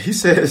 look. He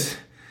says,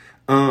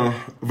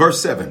 verse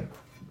 7.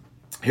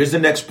 Here's the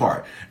next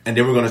part. And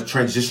then we're going to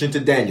transition to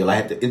Daniel. I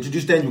had to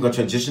introduce Daniel. We're going to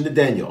transition to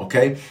Daniel,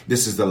 okay?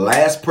 This is the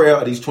last prayer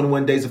of these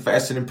 21 days of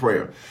fasting and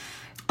prayer.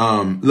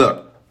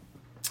 Look,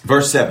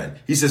 verse 7.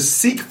 He says,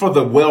 seek for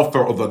the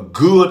welfare or the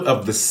good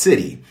of the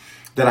city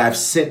that I've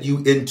sent you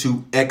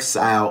into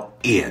exile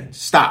in.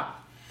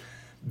 Stop.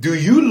 Do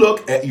you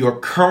look at your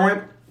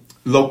current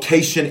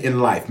location in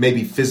life,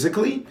 maybe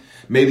physically,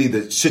 maybe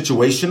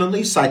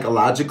situationally,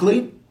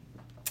 psychologically,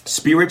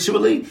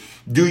 spiritually?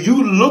 Do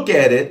you look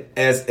at it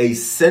as a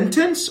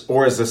sentence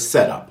or as a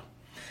setup?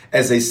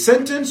 As a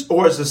sentence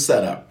or as a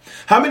setup?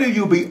 How many of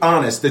you be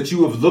honest that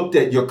you have looked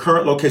at your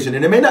current location?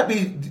 And it may not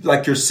be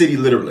like your city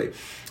literally,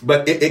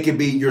 but it can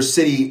be your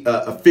city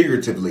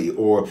figuratively,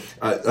 or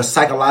a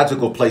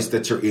psychological place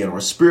that you're in, or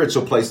a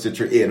spiritual place that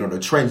you're in, or a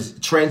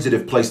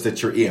transitive place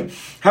that you're in.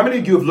 How many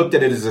of you have looked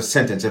at it as a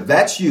sentence? If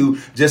that's you,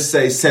 just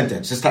say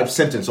sentence. Just type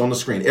sentence on the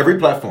screen. Every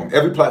platform.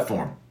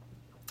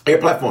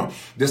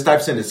 Just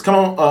type sentence. Come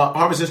on,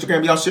 Harvest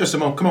Instagram. Y'all share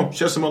some more. Come on,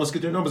 share some more. Let's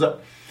get your numbers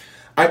up.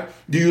 All right.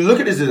 Do you look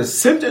at it as a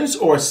sentence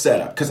or a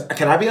setup? Because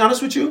can I be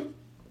honest with you?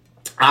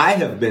 I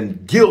have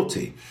been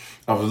guilty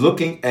of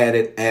looking at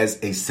it as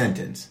a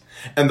sentence.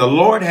 And the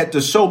Lord had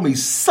to show me,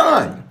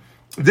 son,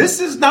 this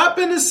has not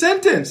been a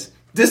sentence.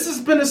 This has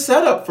been a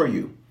setup for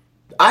you.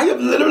 I have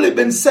literally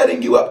been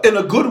setting you up in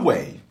a good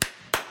way.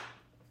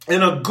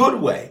 In a good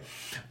way.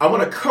 I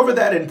want to cover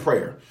that in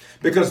prayer,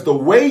 because the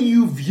way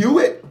you view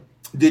it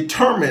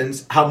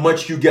determines how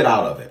much you get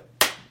out of it.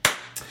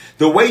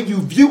 The way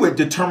you view it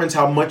determines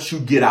how much you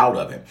get out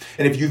of it.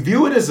 And if you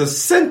view it as a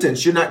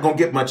sentence, you're not going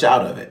to get much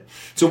out of it.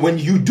 So when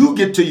you do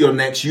get to your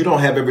next, you don't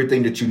have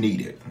everything that you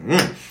needed.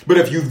 But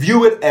if you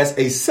view it as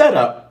a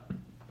setup,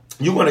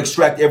 you're going to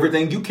extract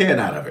everything you can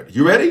out of it.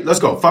 You ready? Let's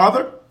go.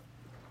 Father,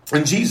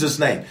 In Jesus'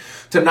 name.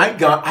 Tonight,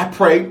 God, I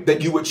pray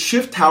that you would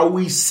shift how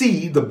we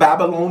see the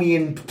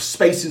Babylonian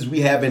spaces we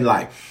have in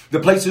life.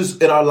 The places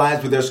in our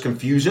lives where there's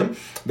confusion.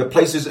 The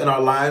places in our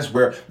lives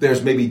where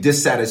there's maybe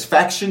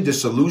dissatisfaction,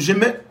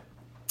 disillusionment.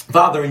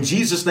 Father, in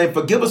Jesus' name,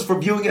 forgive us for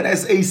viewing it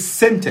as a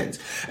sentence.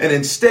 And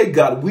instead,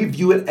 God, we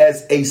view it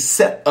as a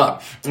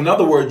setup. In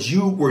other words,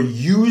 you were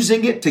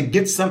using it to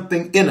get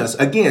something in us.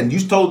 Again, you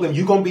told them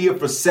you're going to be here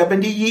for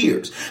 70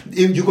 years.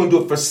 You're going to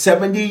do it for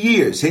 70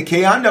 years. You're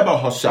going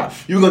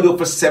to do it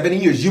for 70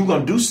 years. You're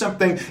going to do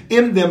something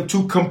in them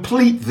to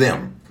complete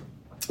them.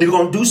 You're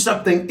going to do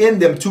something in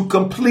them to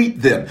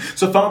complete them.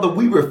 So, Father,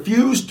 we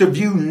refuse to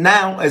view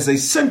now as a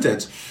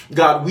sentence.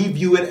 God, we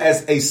view it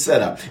as a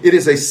setup. It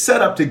is a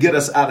setup to get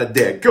us out of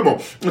debt. Come on.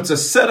 It's a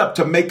setup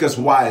to make us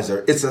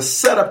wiser. It's a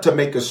setup to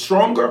make us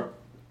stronger.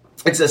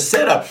 It's a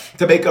setup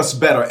to make us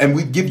better. And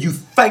we give you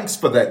thanks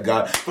for that,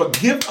 God.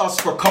 Forgive us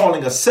for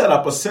calling a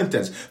setup a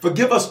sentence.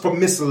 Forgive us for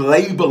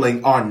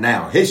mislabeling our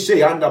now.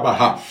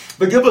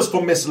 Forgive us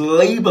for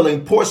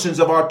mislabeling portions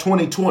of our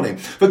 2020.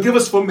 Forgive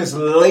us for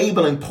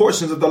mislabeling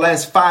portions of the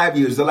last 5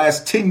 years, the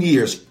last 10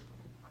 years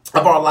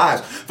of our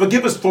lives.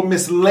 Forgive us for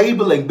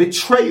mislabeling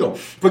betrayal.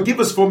 Forgive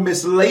us for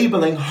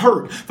mislabeling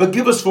hurt.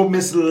 Forgive us for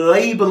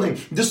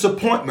mislabeling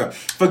disappointment.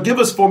 Forgive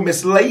us for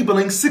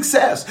mislabeling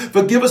success.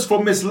 Forgive us for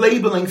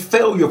mislabeling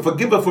failure.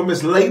 Forgive us for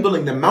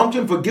mislabeling the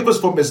mountain. Forgive us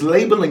for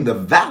mislabeling the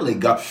valley,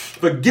 God.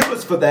 Forgive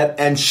us for that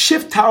and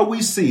shift how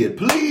we see it.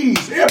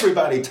 Please,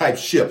 everybody type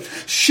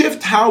shift.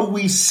 Shift how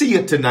we see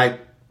it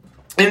tonight.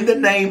 In the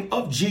name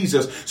of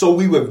Jesus. So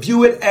we would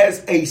view it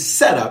as a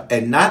setup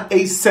and not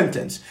a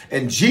sentence.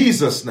 In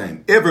Jesus'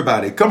 name,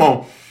 everybody, come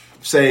on,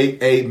 say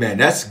amen.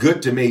 That's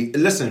good to me.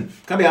 Listen,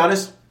 can I be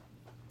honest?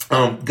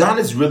 God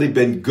has really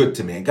been good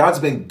to me. And God's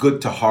been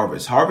good to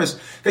Harvest. Harvest,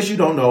 as you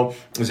don't know,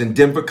 is in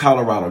Denver,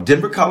 Colorado.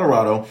 Denver,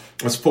 Colorado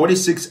was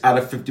 46 out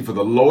of 50 for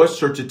the lowest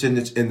church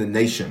attendance in the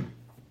nation.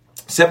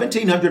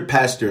 1,700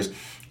 pastors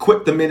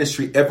quit the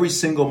ministry every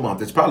single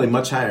month. It's probably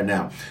much higher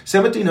now.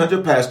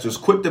 1,700 pastors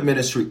quit the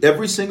ministry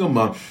every single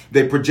month.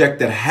 They project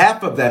that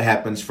half of that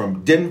happens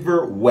from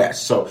Denver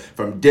west. So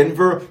from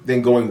Denver,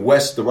 then going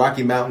west, the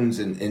Rocky Mountains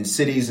and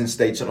cities and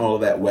states and all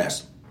of that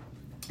west.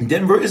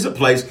 Denver is a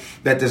place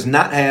that does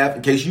not have,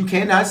 in case you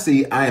cannot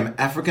see, I am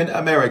African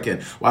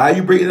American. Why are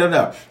you bringing it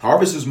up?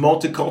 Harvest is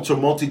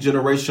multicultural,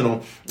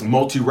 multi-generational,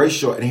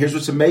 multiracial. And here's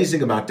what's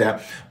amazing about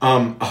that.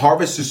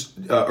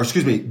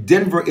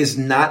 Denver is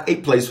not a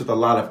place with a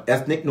lot of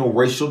ethnic nor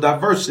racial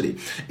diversity.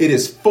 It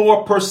is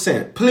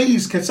 4%.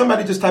 Please, can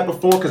somebody just type a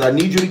 4? Because I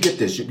need you to get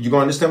this. You're going to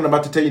understand what I'm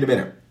about to tell you in a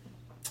minute.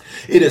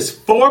 It is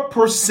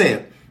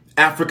 4%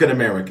 African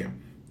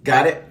American.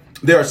 Got it?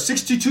 There are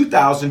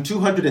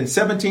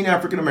 62,217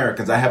 African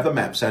Americans. I have the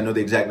map, so I know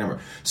the exact number.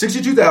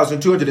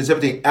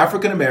 62,217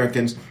 African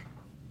Americans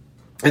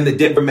in the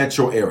Denver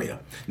metro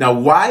area. Now,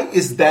 why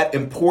is that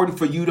important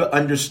for you to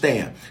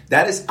understand?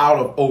 That is out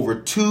of over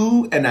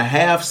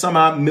 2.5 some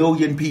odd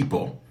million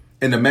people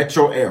in the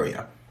metro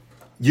area.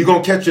 You're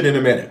going to catch it in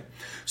a minute.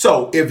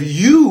 So if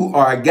you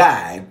are a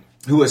guy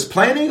who is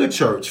planning a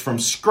church from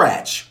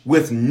scratch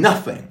with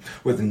nothing,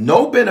 with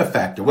no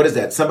benefactor, what is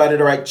that? Somebody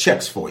to write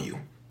checks for you.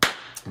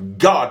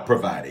 God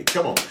provided.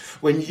 Come on.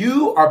 When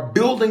you are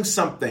building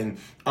something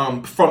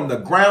from the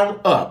ground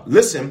up,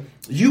 listen,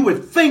 you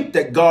would think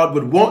that God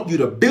would want you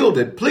to build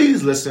it.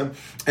 Please listen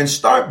and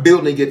start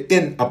building it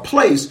in a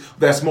place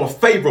that's more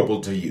favorable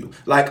to you,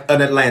 like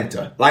an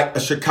Atlanta, like a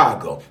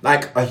Chicago,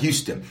 like a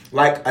Houston,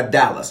 like a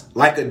Dallas,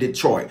 like a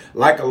Detroit,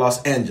 like a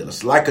Los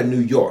Angeles, like a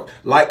New York,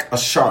 like a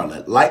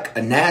Charlotte, like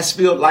a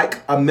Nashville,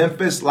 like a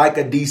Memphis, like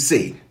a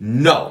DC.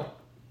 No.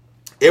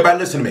 Everybody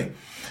listen to me.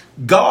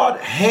 God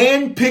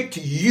handpicked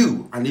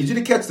you. I need you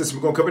to catch this.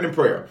 We're going to cover it in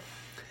prayer.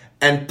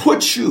 And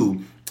put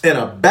you in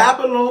a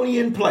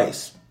Babylonian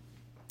place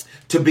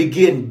to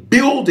begin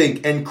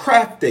building and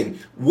crafting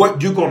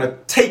what you're going to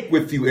take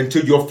with you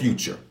into your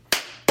future.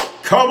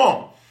 Come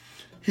on.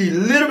 He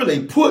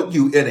literally put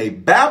you in a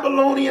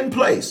Babylonian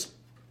place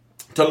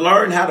to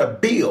learn how to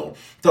build,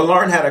 to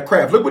learn how to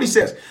craft. Look what he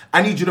says.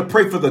 I need you to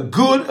pray for the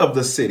good of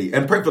the city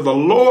and pray for the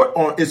Lord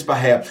on its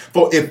behalf.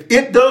 For if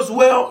it does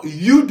well,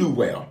 you do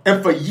well.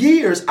 And for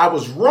years, I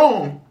was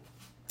wrong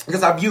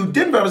because I viewed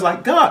Denver. I was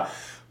like, God,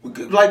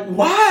 like,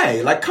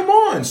 why? Like, come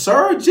on,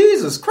 sir,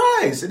 Jesus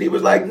Christ. And he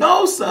was like,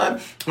 no, son,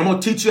 I'm going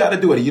to teach you how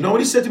to do it. And you know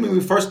what he said to me when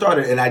we first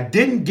started? And I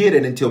didn't get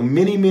it until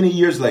many, many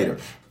years later.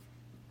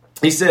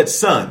 He said,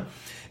 son,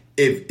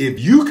 if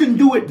you can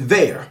do it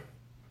there,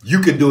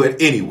 you can do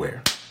it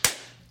anywhere.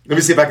 Let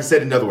me see if I can say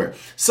it another way.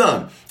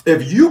 Son,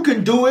 if you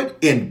can do it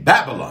in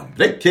Babylon,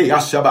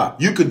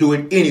 you can do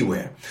it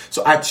anywhere.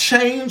 So I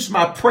changed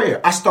my prayer.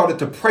 I started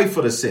to pray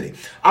for the city.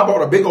 I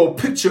bought a big old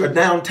picture of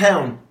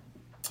downtown.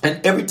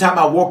 And every time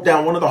I walk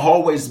down one of the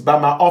hallways by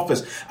my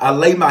office, I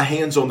lay my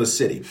hands on the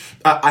city.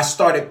 I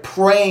started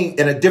praying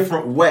in a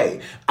different way.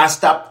 I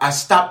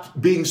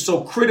stopped being so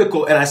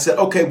critical. And I said,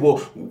 okay, well,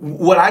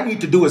 what I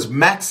need to do is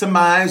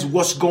maximize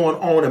what's going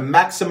on and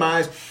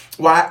maximize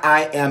why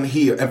I am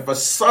here. And for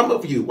some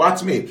of you,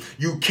 watch me,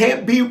 you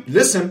can't be,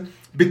 listen,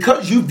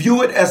 Because you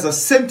view it as a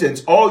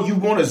sentence, all you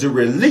want is a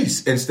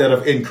release instead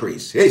of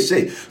increase. Hey,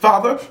 say,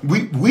 Father,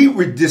 we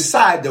would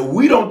decide that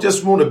we don't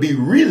just want to be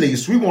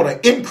released. We want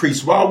to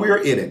increase while we are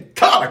in it.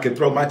 God, I can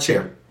throw my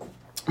chair.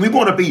 We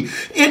want to be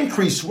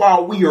increased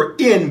while we are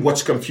in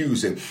what's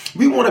confusing.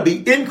 We want to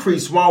be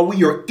increased while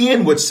we are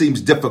in what seems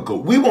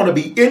difficult. We want to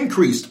be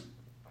increased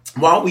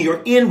while we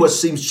are in what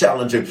seems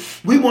challenging.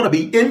 We want to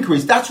be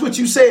increased. That's what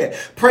you said.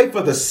 Pray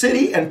for the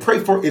city and pray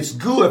for its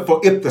good. For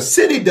if the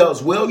city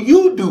does well,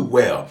 you do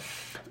well.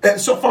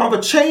 And so,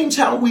 Father, change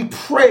how we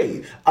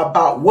pray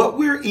about what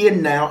we're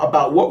in now,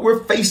 about what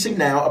we're facing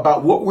now,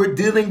 about what we're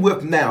dealing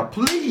with now.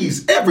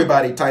 Please,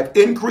 everybody type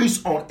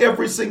increase on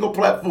every single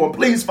platform.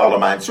 Please follow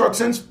my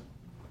instructions.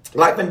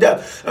 Life and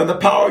death and the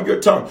power of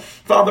your tongue.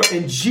 Father,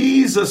 in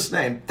Jesus'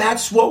 name,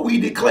 that's what we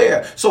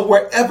declare. So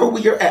wherever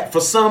we are at, for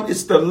some,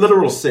 it's the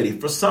literal city.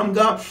 For some,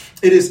 God,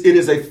 it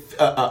is a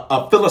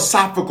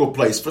philosophical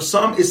place. For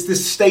some, it's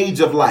this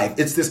stage of life.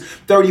 It's this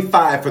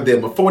 35 for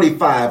them, or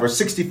 45, or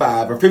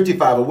 65, or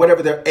 55, or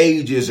whatever their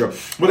age is, or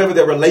whatever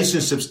their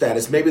relationship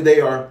status. Maybe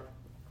they are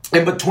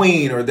in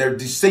between, or they're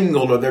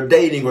single, or they're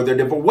dating, or they're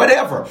different,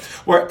 whatever.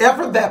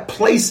 Wherever that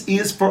place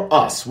is for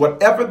us,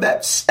 whatever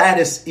that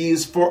status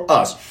is for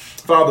us,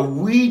 Father,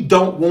 we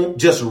don't want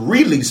just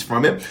release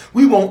from it.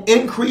 We want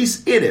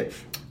increase in it.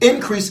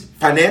 Increase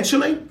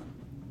financially,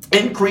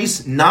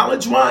 increase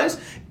knowledge-wise,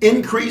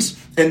 increase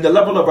in the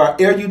level of our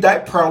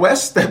erudite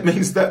prowess. That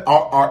means that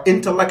our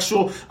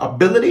intellectual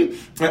ability,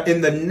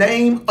 in the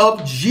name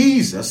of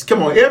Jesus.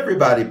 Come on,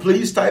 everybody,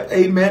 please type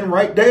amen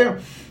right there.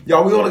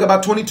 Y'all, we only got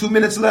about 22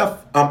 minutes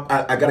left.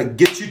 I got to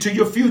get you to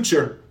your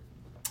future.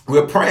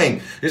 We're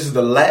praying. This is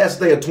the last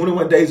day of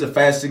 21 days of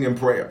fasting and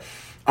prayer.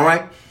 All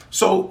right.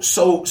 So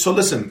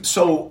listen.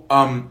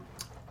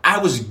 I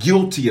was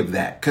guilty of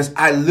that because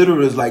I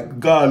literally was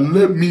like, God,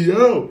 let me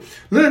out.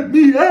 Let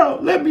me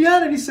out. Let me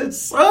out. And he said,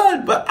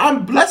 son, but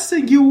I'm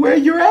blessing you where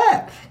you're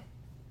at.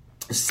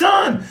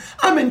 Son,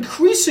 I'm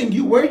increasing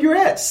you where you're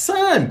at.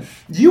 Son,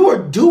 you are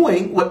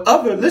doing what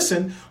others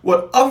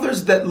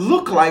that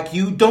look like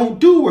you don't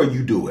do where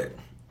you do it.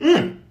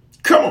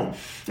 Come on.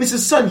 He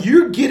says, son,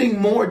 you're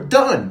getting more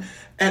done.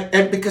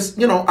 And because,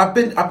 I've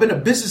been a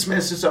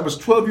businessman since I was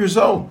 12 years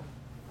old.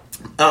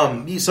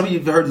 Some of you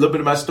have heard a little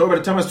bit of my story. By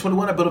the time I was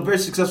 21, I built a very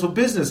successful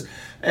business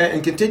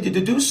and continued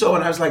to do so.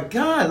 And I was like,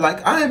 God,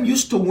 I am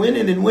used to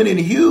winning and winning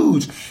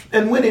huge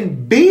and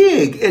winning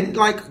big. And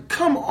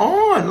come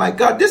on,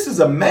 God, this is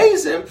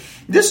amazing.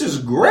 This is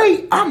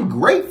great. I'm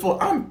grateful.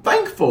 I'm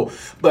thankful.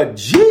 But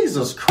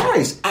Jesus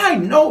Christ, I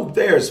know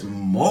there's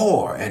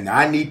more. And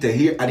I need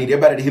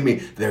everybody to hear me.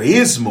 There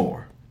is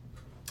more.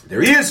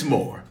 There is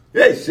more.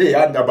 There is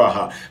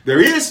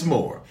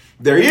more.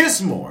 There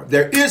is more.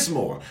 There is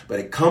more. But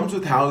it comes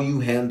with how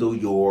you handle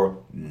your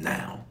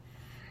now.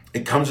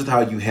 It comes with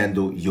how you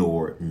handle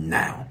your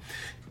now.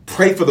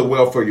 Pray for the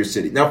welfare of your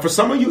city. Now, for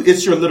some of you,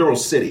 it's your literal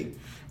city.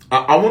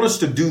 I want us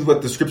to do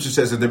what the scripture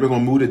says, and then we're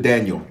going to move to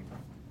Daniel,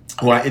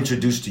 who I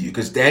introduced to you,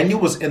 because Daniel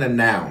was in a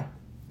now,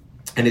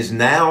 and his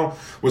now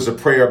was a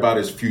prayer about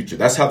his future.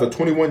 That's how the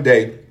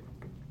 21-day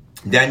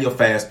Daniel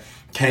fast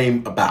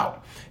came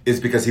about.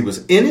 It's because he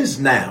was in his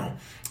now,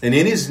 and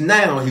in his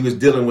now, he was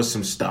dealing with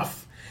some stuff.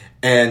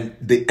 And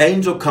the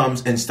angel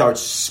comes and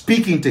starts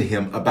speaking to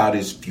him about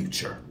his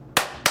future.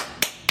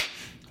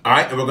 All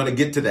right, and we're going to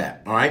get to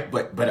that. All right,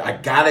 but I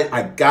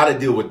gotta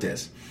deal with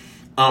this.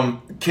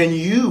 Can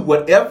you,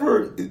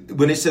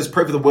 when it says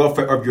pray for the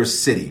welfare of your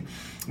city,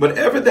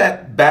 whatever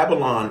that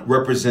Babylon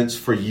represents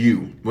for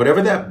you,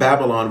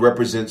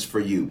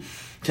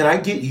 can I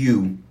get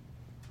you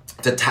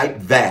to type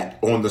that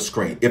on the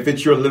screen? If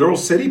it's your literal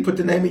city, put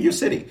the name of your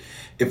city.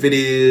 If it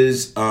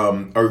is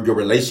or your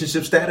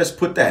relationship status,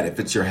 put that. If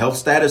it's your health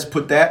status,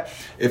 put that.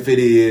 If it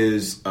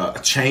is a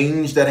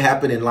change that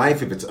happened in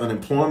life, if it's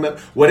unemployment,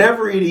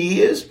 whatever it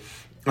is,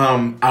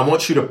 I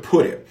want you to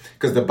put it.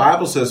 Because the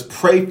Bible says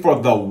pray for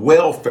the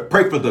welfare,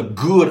 pray for the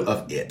good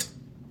of it.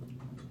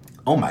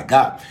 Oh my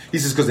God. He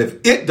says, because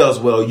if it does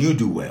well, you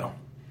do well.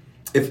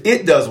 If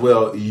it does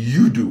well,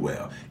 you do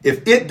well.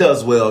 If it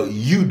does well,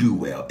 you do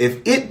well.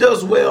 If it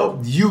does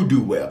well, you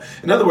do well.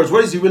 In other words,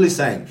 what is he really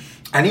saying?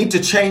 I need to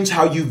change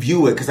how you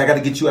view it because I got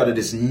to get you out of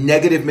this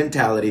negative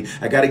mentality.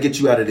 I got to get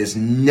you out of this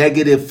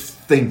negative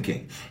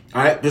thinking.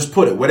 All right, just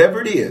put it,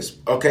 whatever it is.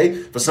 Okay,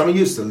 for some of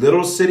you, it's the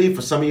little city.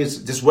 For some of you, it's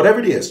just whatever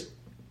it is.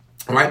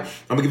 All right,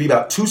 I'm gonna give you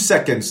about 2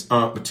 seconds.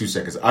 2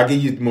 seconds. I'll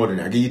give you more than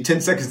that. I'll give you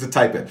 10 seconds to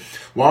type it.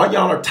 While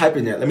y'all are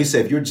typing that, let me say,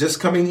 if you're just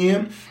coming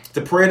in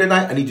to prayer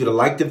tonight, I need you to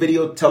like the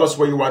video. Tell us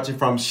where you're watching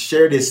from.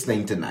 Share this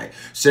thing tonight.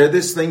 Share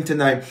this thing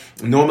tonight.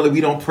 Normally,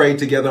 we don't pray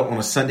together on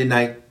a Sunday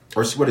night.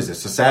 Or what is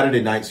this? A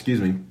Saturday night,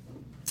 excuse me.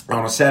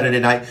 On a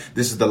Saturday night,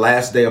 this is the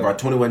last day of our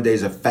 21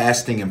 days of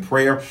fasting and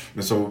prayer.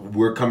 And so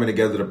we're coming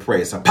together to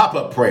pray. It's a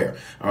pop-up prayer.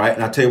 All right.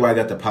 And I'll tell you why I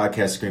got the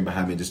podcast screen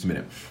behind me in just a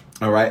minute.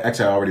 All right.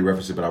 Actually, I already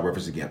referenced it, but I'll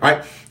reference it again. All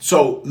right.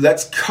 So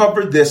let's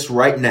cover this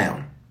right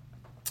now.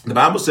 The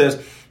Bible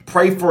says,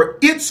 pray for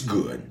its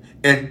good.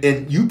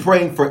 And you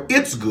praying for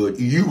its good,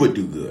 you would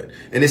do good.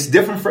 And it's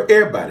different for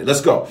everybody.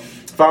 Let's go.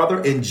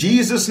 Father, in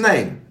Jesus'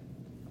 name,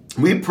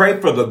 we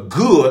pray for the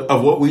good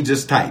of what we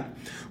just typed.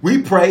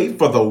 We pray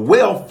for the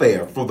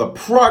welfare, for the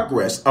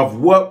progress of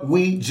what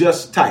we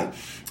just typed.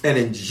 And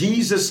in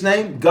Jesus'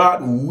 name,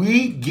 God,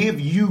 we give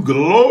you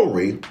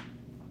glory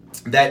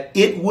that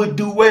it would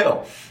do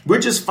well. We're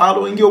just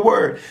following your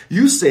word.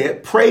 You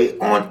said, pray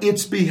on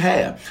its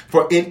behalf.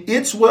 For in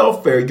its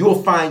welfare,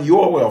 you'll find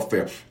your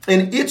welfare.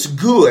 In its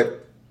good,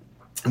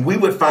 we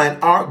would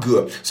find our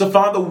good. So,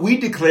 Father, we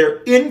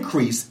declare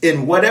increase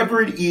in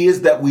whatever it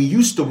is that we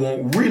used to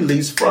want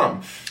release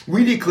from.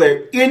 We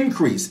declare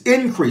increase.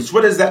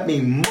 What does that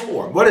mean?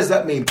 More. What does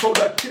that mean?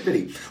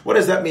 Productivity. What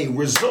does that mean?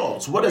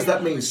 Results. What does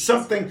that mean?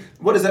 Something.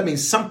 What does that mean?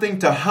 Something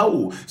to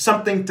hold,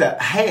 something to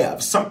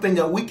have, something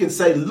that we can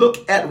say,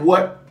 look at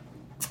what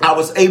I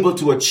was able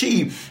to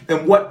achieve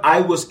and what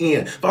I was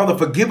in. Father,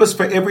 forgive us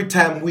for every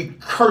time we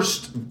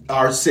cursed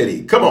our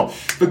city. Come on.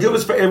 Forgive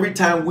us for every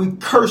time we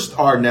cursed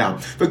our now.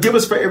 Forgive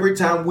us for every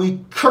time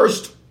we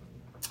cursed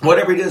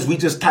whatever it is we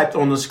just typed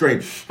on the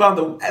screen.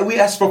 Father, we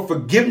ask for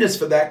forgiveness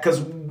for that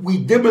because we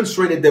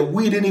demonstrated that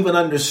we didn't even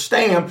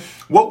understand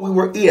what we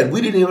were in.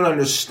 We didn't even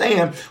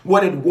understand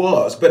what it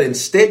was. But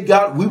instead,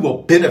 God, we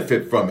will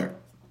benefit from it.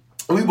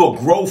 We will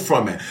grow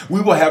from it.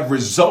 We will have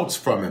results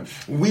from it.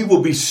 We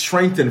will be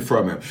strengthened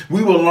from it.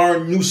 We will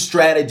learn new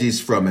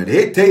strategies from it.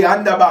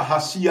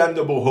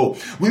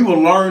 We will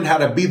learn how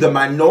to be the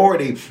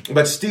minority,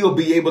 but still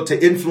be able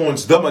to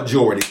influence the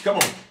majority. Come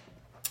on.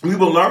 We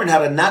will learn how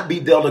to not be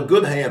dealt a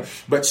good hand,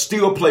 but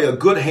still play a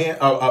good hand,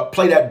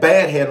 play that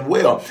bad hand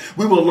well.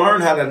 We will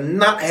learn how to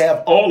not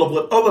have all of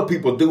what other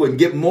people do and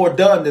get more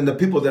done than the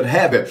people that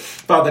have it.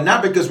 Father,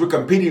 not because we're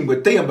competing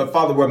with them, but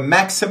Father, we're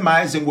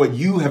maximizing what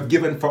you have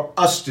given for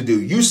us to do.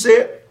 You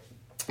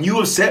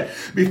have set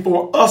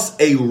before us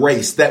a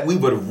race that we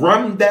would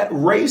run that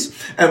race,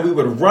 and we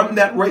would run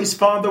that race,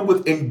 Father,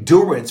 with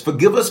endurance.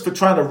 Forgive us for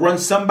trying to run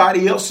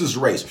somebody else's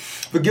race.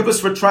 Forgive us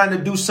for trying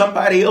to do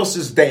somebody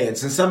else's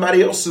dance and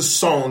somebody else's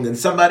song and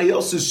somebody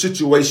else's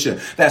situation.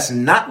 That's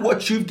not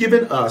what you've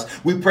given us.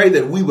 We pray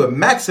that we would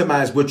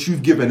maximize what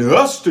you've given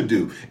us to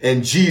do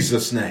in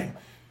Jesus' name.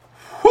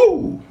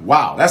 Whoo!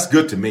 Wow, that's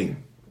good to me.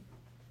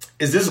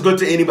 Is this good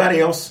to anybody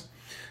else?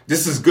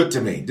 This is good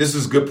to me. This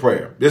is good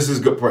prayer. This is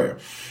good prayer.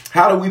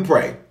 How do we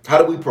pray? How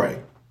do we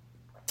pray?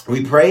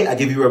 We pray, I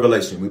give you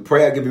revelation. We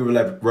pray, I give you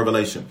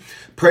revelation.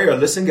 Prayer,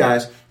 listen,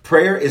 guys,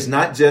 prayer is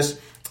not just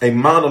a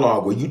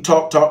monologue where you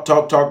talk,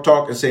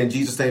 and say in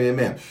Jesus' name,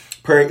 amen.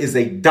 Prayer is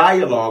a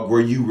dialogue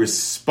where you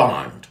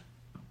respond.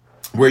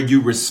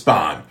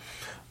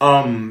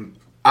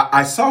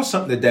 I saw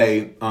something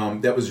today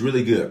that was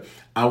really good.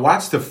 I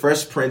watched the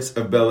Fresh Prince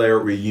of Bel-Air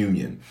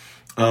reunion.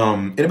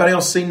 Anybody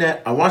else seen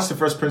that? I watched the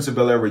Fresh Prince of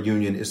Bel-Air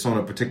reunion. It's on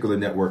a particular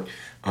network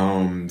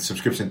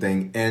subscription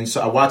thing. And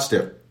so I watched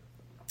it.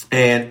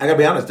 And I gotta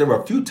be honest, there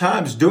were a few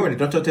times during it,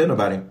 don't tell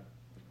nobody,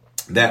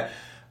 that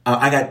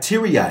I got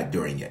teary-eyed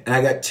during it. And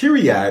I got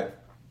teary-eyed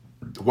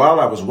while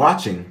I was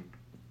watching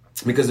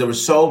because there were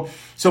so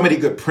many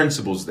good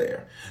principles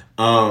there.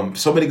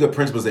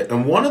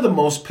 And one of the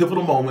most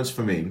pivotal moments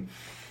for me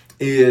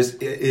is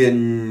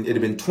it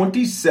had been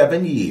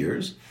 27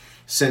 years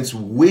since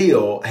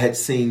Will had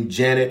seen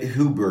Janet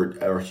Hubert,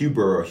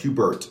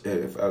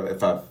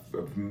 if I'm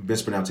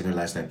mispronouncing her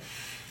last name.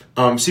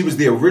 She was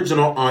the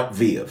original Aunt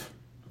Viv.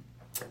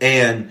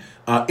 And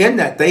in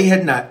that, they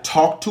had not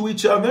talked to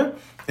each other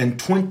in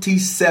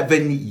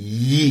 27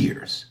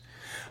 years.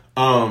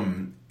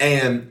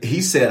 And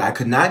he said, I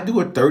could not do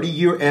a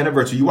 30-year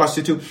anniversary. You watched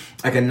it too.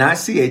 I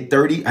cannot do a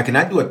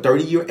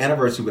 30-year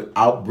anniversary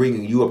without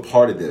bringing you a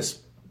part of this,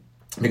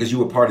 because you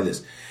were part of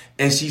this.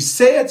 And she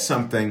said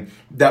something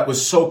that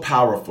was so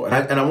powerful.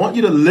 And I want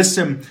you to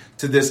listen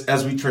to this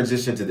as we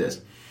transition to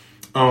this.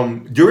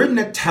 During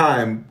that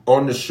time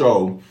on the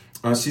show,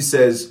 she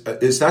says,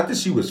 it's not that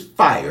she was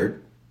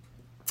fired.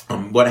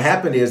 What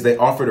happened is they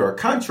offered her a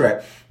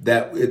contract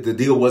that the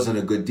deal wasn't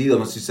a good deal.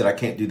 And she said, I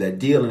can't do that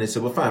deal. And they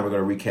said, well, fine, we're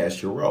going to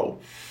recast your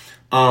role.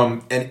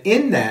 And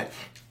in that,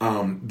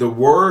 the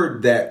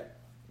word that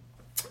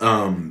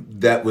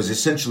was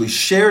essentially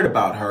shared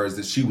about her is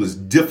that she was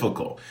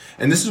difficult.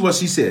 And this is what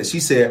she said. She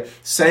said,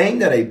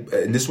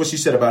 and this is what she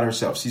said about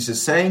herself. She said,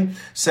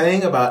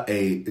 saying about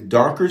a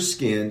darker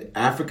skinned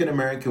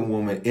African-American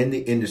woman in the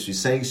industry,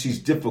 saying she's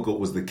difficult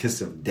was the kiss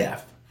of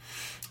death.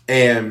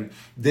 And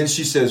then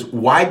she says,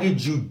 why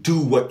did you do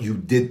what you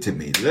did to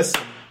me?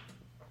 Listen.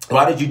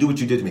 Why did you do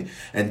what you did to me?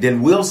 And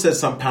then Will said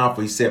something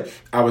powerful. He said,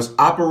 I was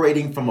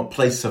operating from a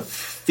place of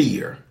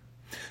fear.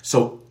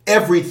 So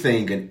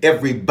everything and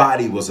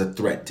everybody was a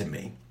threat to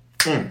me.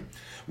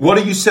 What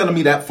are you telling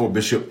me that for,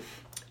 Bishop?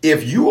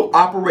 If you are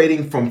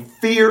operating from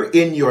fear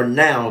in your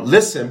now,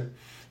 listen,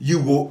 you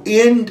will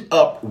end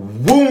up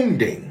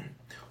wounding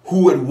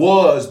who it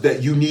was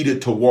that you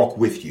needed to walk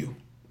with you.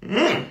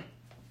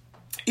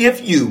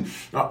 If you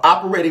are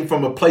operating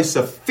from a place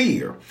of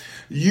fear,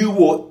 you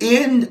will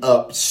end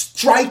up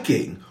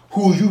striking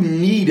who you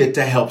needed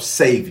to help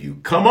save you.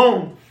 Come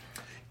on.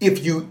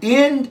 If you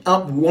end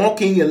up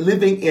walking and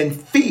living in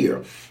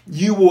fear,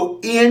 you will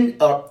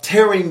end up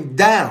tearing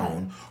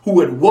down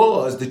who it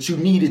was that you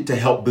needed to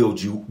help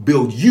build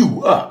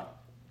you up.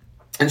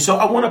 And so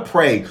I want to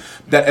pray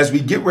that as we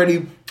get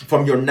ready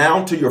from your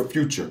now to your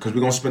future, because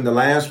we're going to spend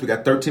we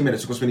got 13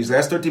 minutes. We're going to spend these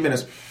last 13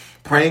 minutes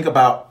praying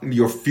about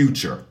your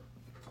future.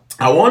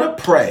 I want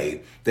to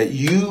pray that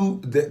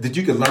you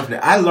can learn from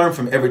that. I learn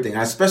from everything.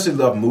 I especially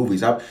love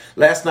movies.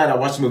 Last night I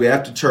watched a movie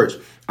after church.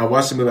 I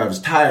watched the movie. I was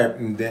tired,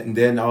 and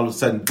then all of a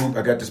sudden, boom,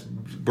 I got this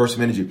burst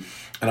of energy.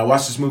 And I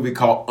watched this movie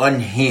called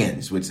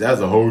Unhinged, which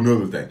that's a whole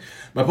nother thing.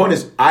 My point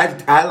is,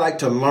 I like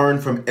to learn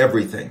from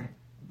everything.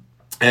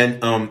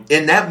 And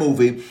in that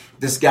movie,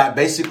 this guy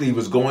basically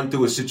was going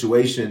through a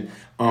situation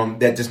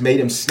that just made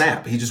him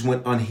snap. He just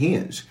went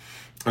unhinged.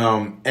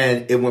 And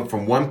it went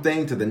from one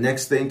thing to the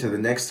next thing, to the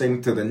next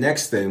thing, to the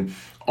next thing.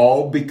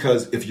 All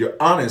because, if you're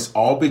honest,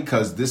 all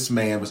because this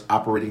man was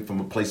operating from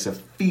a place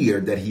of fear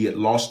that he had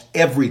lost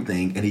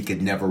everything and he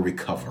could never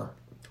recover.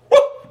 Woo!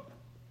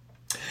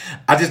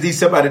 I just need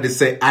somebody to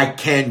say, I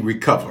can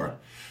recover.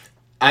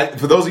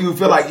 For those of you who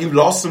feel like you've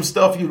lost some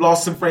stuff, you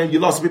lost some friends, you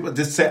lost some people,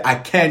 just say, I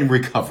can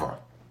recover.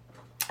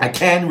 I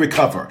can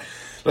recover.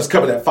 Let's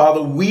cover that.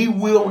 Father, we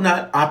will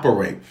not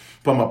operate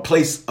from a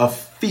place of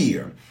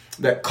fear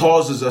that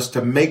causes us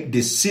to make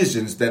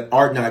decisions that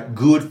are not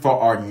good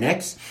for our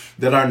next,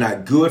 that are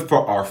not good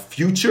for our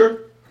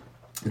future,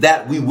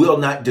 that we will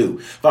not do.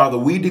 Father,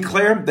 we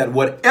declare that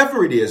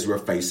whatever it is we're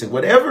facing,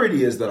 whatever it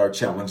is that our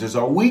challenges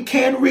are, we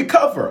can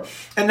recover.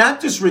 And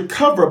not just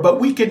recover, but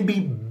we can be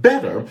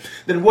better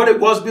than what it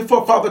was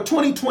before. Father,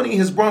 2020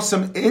 has brought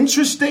some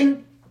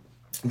interesting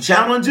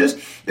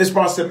challenges. It's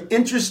brought some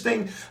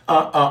interesting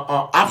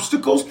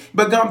obstacles.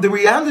 But God, the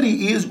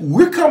reality is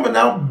we're coming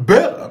out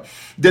better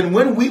than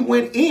when we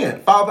went in.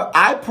 Father,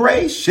 I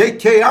pray,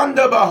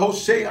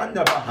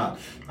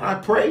 I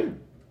pray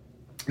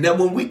that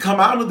when we come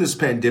out of this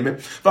pandemic,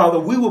 Father,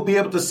 we will be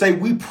able to say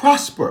we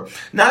prosper,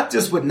 not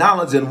just with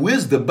knowledge and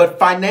wisdom, but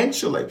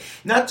financially,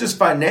 not just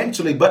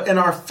financially, but in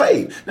our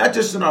faith, not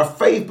just in our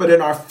faith, but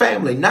in our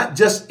family, not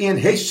just in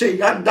not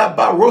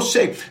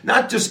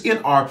just in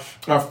our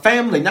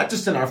family, not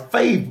just in our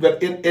faith,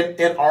 but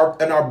in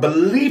our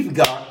belief,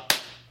 God,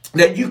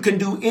 that you can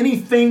do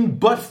anything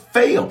but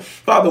fail.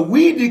 Father,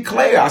 we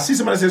declare, I see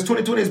somebody says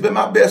 2020 has been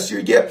my best year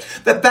yet,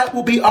 that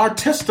will be our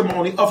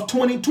testimony of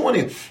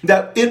 2020,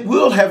 that it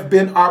will have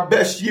been our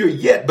best year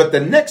yet, but the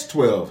next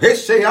 12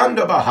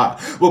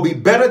 will be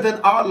better than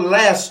our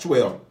last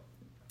 12.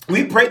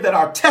 We pray that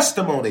our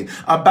testimony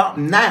about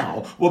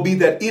now will be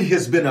that it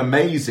has been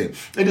amazing.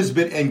 It has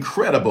been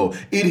incredible.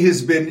 It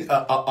has been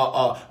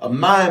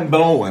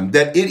mind-blowing,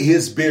 that it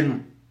has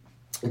been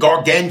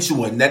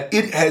gargantuan, that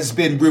it has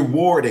been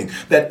rewarding,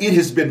 that it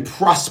has been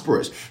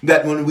prosperous,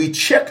 that when we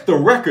check the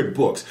record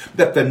books,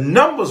 that the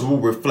numbers will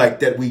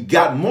reflect that we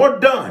got more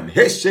done,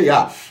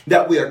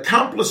 that we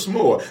accomplished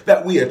more,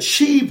 that we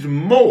achieved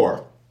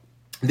more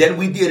than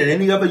we did in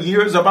any other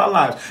years of our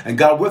lives. And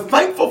God, we're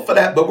thankful for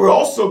that, but we're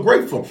also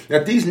grateful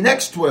that these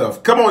next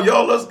 12, come on,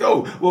 y'all, let's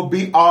go, will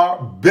be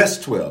our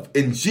best 12.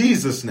 In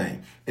Jesus'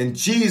 name, in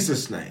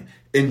Jesus' name,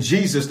 in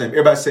Jesus' name.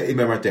 Everybody say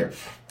amen right there.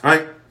 All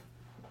right.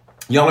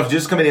 Y'all, if you're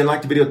just coming in,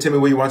 like the video, tell me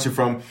where you're watching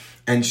from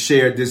and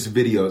share this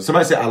video.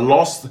 Somebody said, I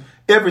lost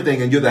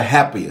everything and you're the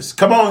happiest.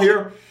 Come on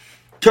here.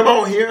 Come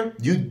on here.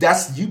 You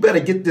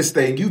better get this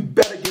thing. You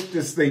better get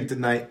this thing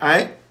tonight. All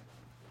right.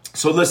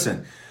 So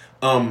listen,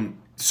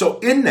 so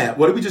in that,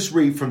 what did we just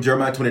read from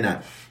Jeremiah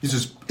 29?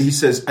 He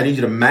says, I need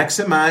you to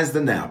maximize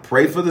the now.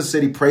 Pray for the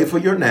city. Pray for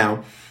your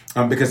now,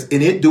 because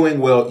in it doing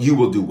well, you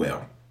will do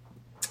well.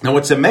 Now,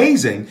 what's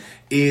amazing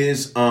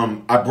is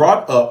I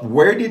brought up,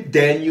 where did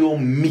Daniel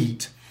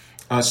meet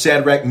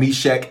Shadrach,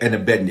 Meshach, and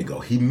Abednego?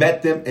 He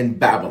met them in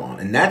Babylon,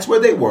 and that's where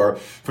they were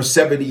for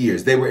 70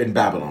 years. They were in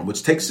Babylon,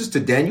 which takes us to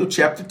Daniel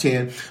chapter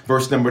 10,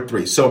 verse number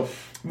 3. So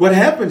what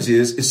happens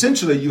is,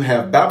 essentially, you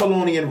have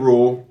Babylonian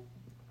rule,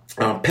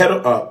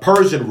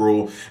 Persian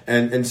rule,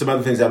 and some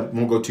other things I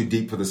won't go too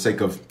deep for the sake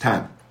of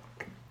time.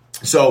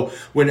 So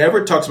whenever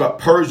it talks about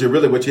Persia,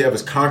 really what you have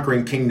is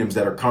conquering kingdoms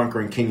that are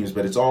conquering kingdoms,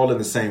 but it's all in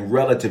the same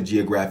relative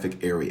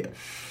geographic area.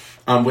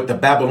 What the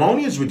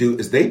Babylonians would do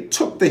is they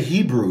took the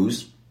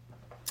Hebrews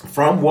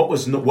from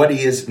what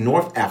is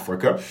North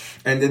Africa,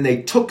 and then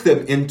they took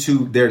them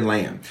into their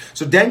land.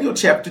 So Daniel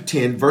chapter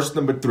 10, verse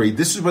number 3,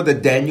 this is where the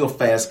Daniel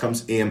fast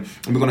comes in.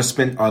 And we're going to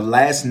spend our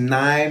last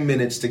 9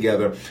 minutes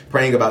together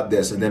praying about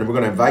this. And then we're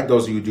going to invite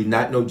those of you who do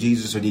not know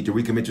Jesus or need to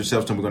recommit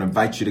yourselves to him. We're going to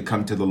invite you to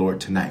come to the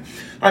Lord tonight.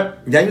 All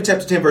right, Daniel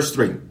chapter 10, verse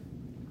 3.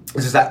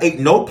 It says, I ate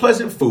no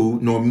pleasant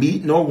food, nor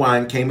meat, nor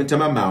wine came into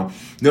my mouth,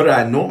 nor did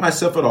I anoint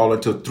myself at all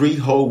until 3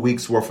 whole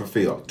weeks were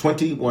fulfilled.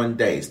 21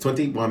 days,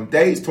 21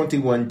 days,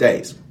 21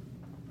 days.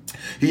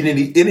 He didn't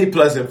eat any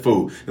pleasant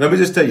food. And let me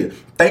just tell you,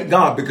 thank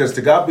God, because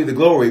to God be the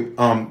glory,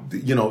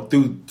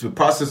 through the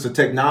process of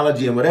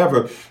technology and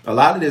whatever, a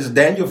lot of this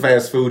Daniel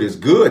fast food is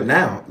good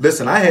now.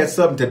 Listen, I had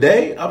something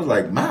today. I was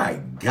like,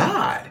 my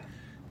God,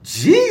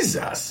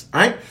 Jesus. All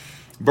right.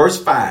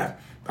 Verse 5.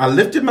 I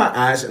lifted my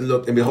eyes and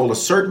looked, and behold, a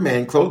certain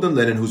man clothed in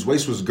linen, whose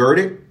waist was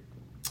girded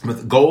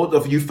with gold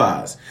of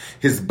Uphaz.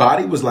 His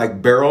body was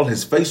like beryl.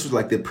 His face was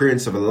like the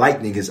appearance of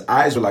lightning. His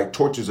eyes were like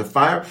torches of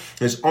fire.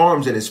 His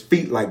arms and his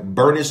feet like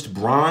burnished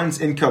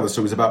bronze in color.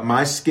 So he's about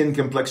my skin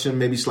complexion,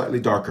 maybe slightly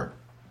darker.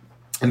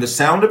 And the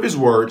sound of his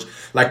words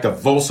like the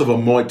voice of a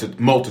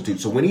multitude.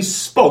 So when he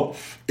spoke,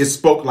 it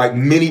spoke like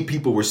many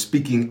people were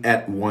speaking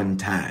at one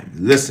time.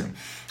 Listen,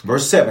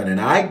 verse 7, and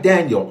I,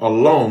 Daniel,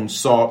 alone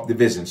saw the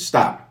vision.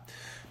 Stop.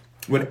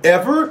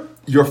 Whenever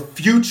your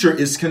future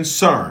is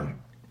concerned,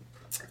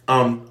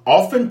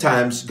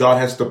 oftentimes God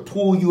has to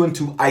pull you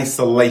into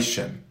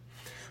isolation.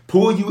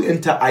 Pull you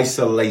into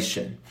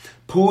isolation.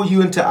 Pull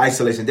you into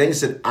isolation. Daniel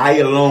said, I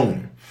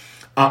alone.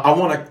 I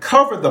want to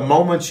cover the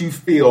moments you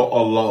feel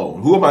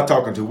alone. Who am I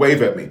talking to?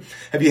 Wave at me.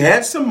 Have you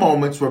had some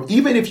moments where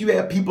even if you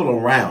had people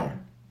around,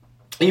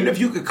 even if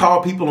you could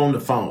call people on the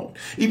phone,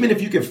 even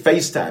if you could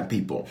FaceTime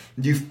people,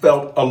 you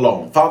felt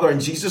alone? Father, in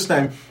Jesus'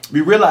 name,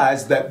 we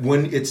realize that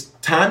when it's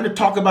time to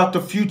talk about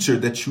the future,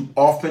 that you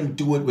often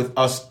do it with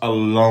us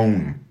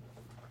alone.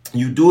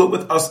 You do it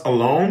with us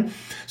alone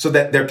so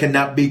that there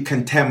cannot be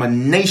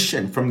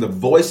contamination from the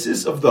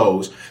voices of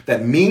those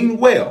that mean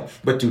well,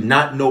 but do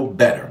not know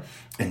better.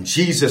 In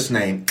Jesus'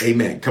 name,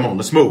 amen. Come on,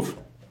 let's move.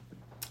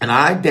 And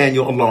I,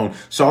 Daniel, alone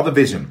saw the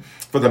vision.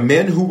 For the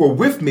men who were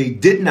with me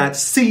did not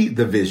see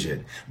the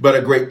vision, but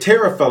a great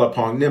terror fell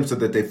upon them so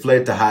that they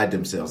fled to hide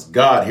themselves.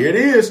 God, here it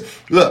is.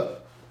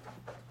 Look,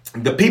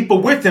 the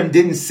people with him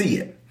didn't see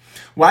it.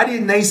 Why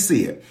didn't they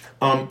see it?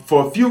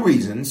 For a few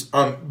reasons.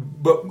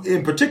 But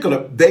in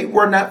particular, they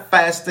were not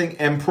fasting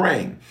and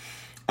praying.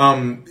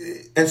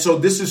 And so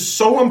this is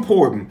so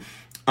important.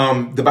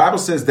 The Bible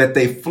says that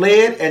they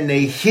fled and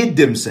they hid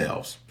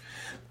themselves.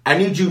 I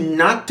need you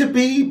not to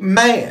be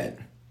mad.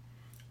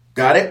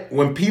 Got it?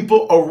 When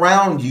people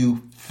around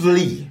you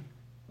flee.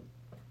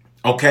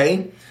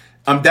 Okay?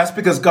 That's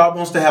because God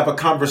wants to have a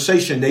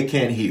conversation they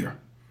can't hear.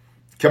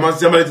 Come on,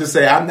 somebody just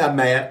say, I'm not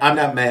mad. I'm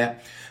not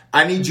mad.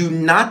 I need you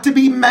not to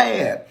be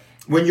mad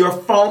when your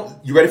phone,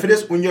 you ready for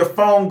this? When your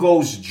phone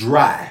goes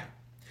dry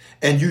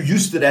and you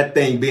used to that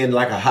thing being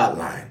like a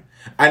hotline.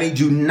 I need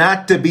you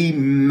not to be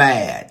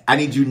mad. I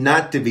need you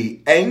not to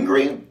be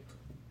angry.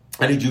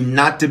 I need you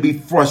not to be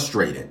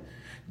frustrated.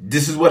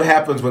 This is what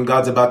happens when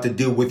God's about to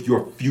deal with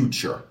your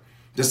future.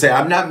 Just say,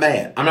 I'm not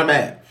mad. I'm not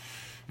mad.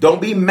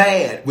 Don't be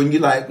mad when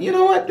you're like, you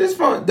know what, this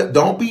phone,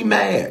 don't be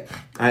mad.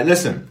 All right,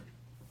 listen.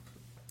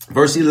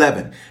 Verse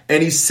 11,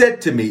 and he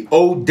said to me,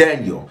 O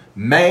Daniel,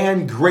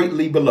 man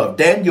greatly beloved.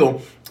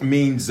 Daniel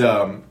means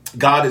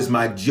God is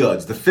my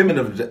judge. The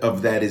feminine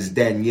of that is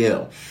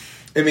Danielle.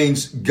 It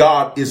means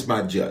God is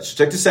my judge.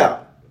 Check this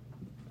out.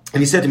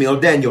 And he said to me, O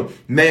Daniel,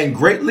 man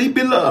greatly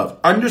beloved,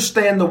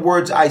 understand the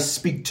words I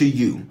speak to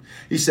you.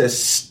 He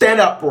says, stand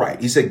upright.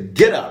 He said,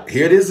 get up.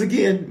 Here it is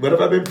again. What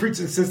have I been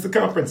preaching since the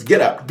conference?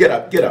 Get up, get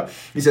up, get up.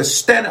 He says,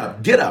 stand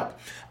up, get up.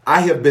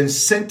 I have been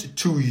sent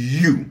to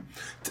you.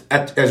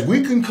 As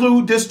we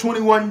conclude this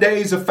 21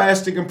 days of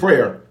fasting and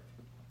prayer,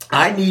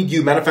 I need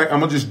you. Matter of fact, I'm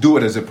going to just do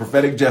it as a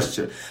prophetic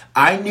gesture.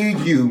 I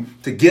need you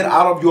to get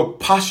out of your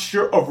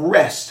posture of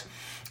rest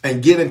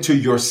and get into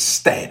your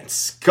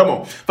stance. Come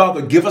on.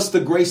 Father, give us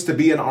the grace to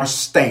be in our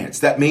stance.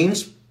 That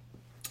means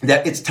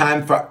that it's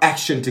time for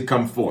action to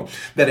come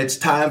forth, that it's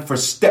time for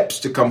steps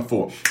to come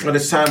forth, that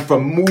it's time for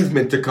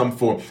movement to come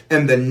forth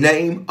in the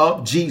name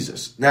of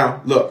Jesus.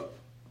 Now, look.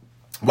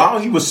 While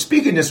he was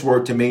speaking this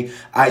word to me,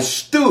 I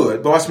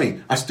stood, but watch me,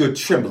 I stood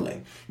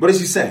trembling. What is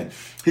he saying?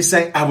 He's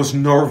saying, I was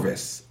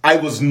nervous. I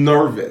was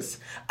nervous.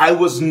 I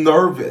was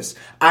nervous.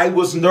 I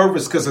was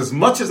nervous because as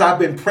much as I've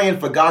been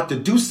praying for God to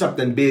do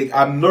something big,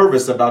 I'm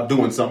nervous about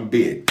doing something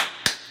big.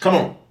 Come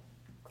on.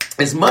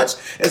 As much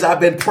as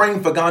I've been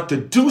praying for God to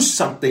do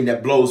something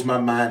that blows my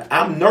mind,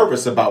 I'm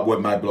nervous about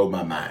what might blow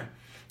my mind.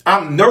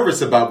 I'm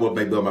nervous about what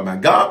may blow my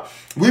mind. God,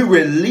 we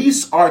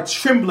release our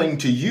trembling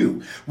to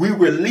you. We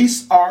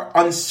release our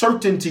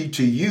uncertainty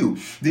to you.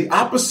 The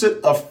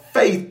opposite of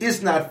faith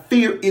is not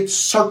fear, it's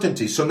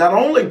certainty. So not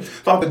only,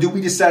 Father, do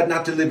we decide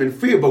not to live in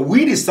fear, but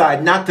we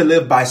decide not to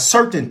live by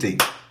certainty.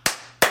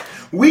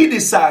 We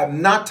decide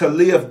not to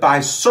live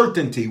by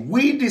certainty.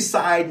 We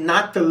decide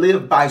not to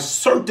live by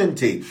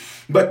certainty,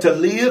 but to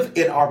live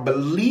in our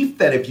belief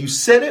that if you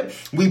said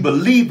it, we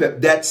believe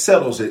it, that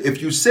settles it.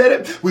 If you said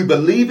it, we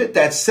believe it,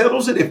 that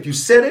settles it. If you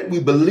said it,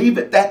 we believe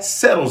it, that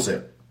settles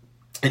it.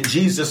 In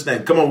Jesus'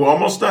 name. Come on, we're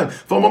almost done.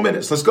 4 more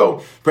minutes. Let's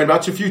go. Pray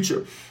about your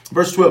future.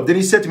 Verse 12. Then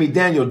he said to me,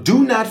 Daniel,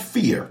 do not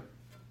fear.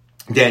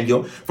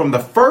 Daniel, from the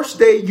first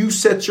day you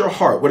set your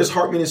heart. What does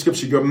heart mean in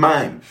scripture? Your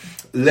mind.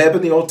 Leb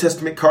in the Old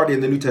Testament, cardia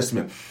in the New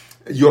Testament.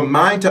 Your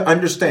mind to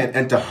understand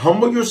and to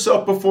humble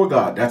yourself before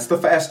God. That's the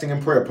fasting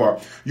and prayer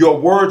part. Your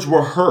words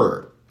were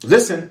heard.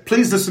 Listen,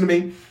 please listen to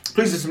me.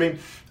 Please listen to me.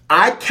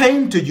 I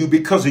came to you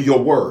because of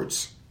your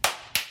words.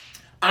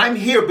 I'm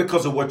here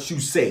because of what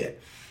you said.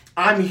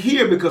 I'm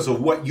here because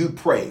of what you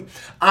prayed.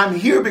 I'm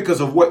here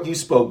because of what you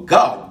spoke.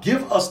 God,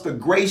 give us the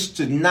grace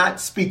to not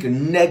speak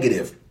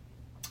negative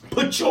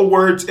Put your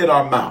words in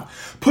our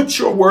mouth. Put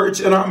your words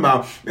in our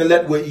mouth and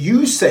let what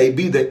you say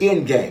be the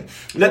end game.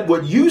 Let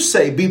what you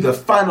say be the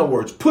final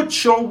words.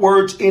 Put your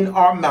words in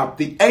our mouth.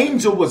 The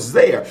angel was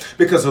there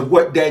because of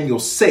what Daniel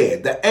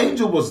said. The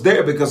angel was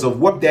there because of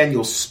what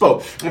Daniel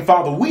spoke. And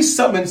Father, we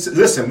summon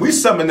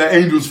the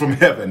angels from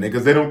heaven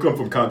because they don't come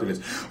from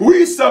continents.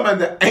 We summon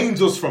the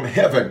angels from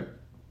heaven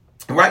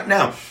right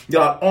now,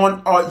 God,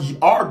 on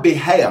our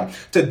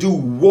behalf to do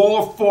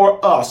war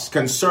for us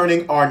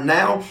concerning our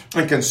now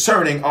and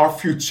concerning our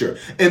future.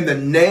 In the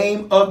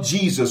name of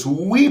Jesus,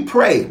 we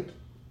pray,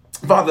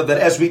 Father, that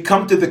as we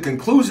come to the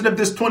conclusion of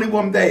this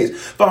 21 days,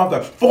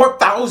 Father,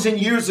 4,000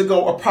 years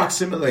ago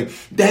approximately,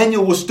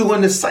 Daniel was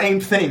doing the same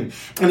thing.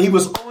 And he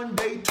was on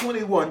day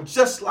 21,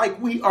 just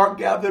like we are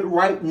gathered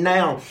right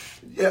now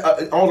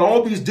on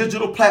all these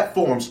digital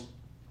platforms.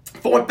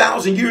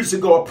 4,000 years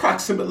ago,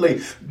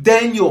 approximately,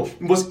 Daniel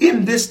was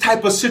in this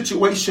type of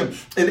situation.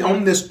 And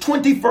on this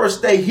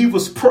 21st day, he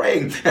was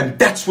praying. And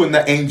that's when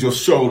the angel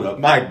showed up.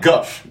 My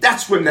God,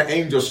 that's when the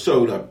angel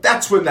showed up.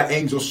 That's when the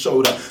angel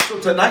showed up. So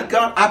tonight,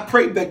 God, I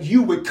pray that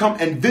you would come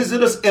and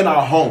visit us in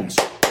our homes.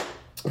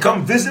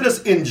 Come visit us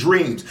in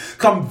dreams.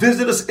 Come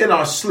visit us in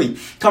our sleep.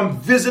 Come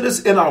visit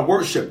us in our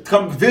worship.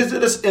 Come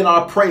visit us in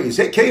our praise.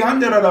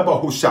 Come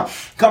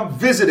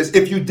visit us.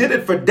 If you did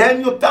it for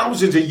Daniel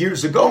thousands of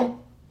years ago,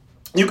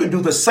 you can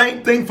do the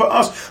same thing for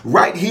us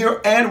right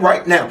here and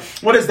right now.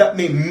 What does that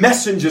mean?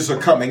 Messengers are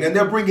coming and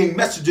they're bringing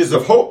messages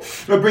of hope.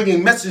 They're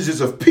bringing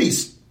messages of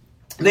peace.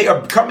 They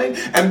are coming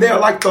and they are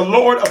like the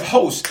Lord of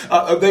hosts.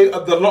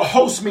 The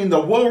hosts mean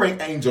the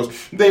warring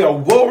angels. They are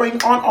warring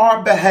on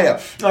our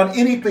behalf on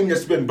anything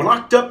that's been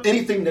blocked up,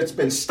 anything that's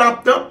been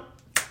stopped up.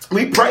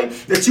 We pray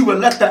that you will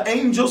let the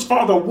angels,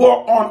 Father,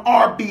 war on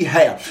our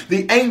behalf.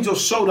 The angels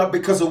showed up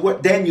because of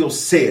what Daniel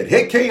said.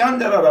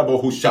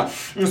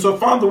 And so,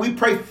 Father, we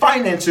pray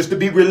finances to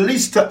be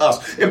released to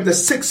us in the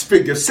 6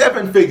 figures,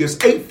 7 figures,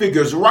 8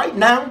 figures right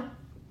now.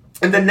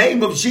 In the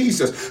name of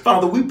Jesus,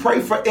 Father, we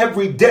pray for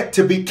every debt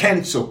to be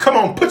canceled. Come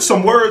on, put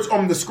some words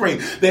on the screen.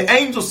 The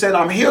angel said,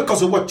 I'm here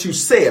because of what you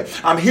said.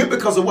 I'm here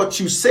because of what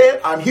you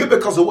said. I'm here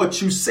because of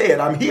what you said.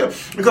 I'm here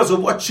because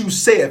of what you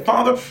said.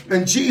 Father,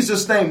 in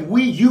Jesus' name,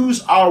 we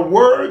use our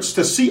words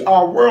to see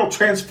our world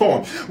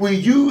transform. We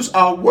use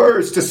our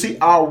words to see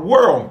our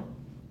world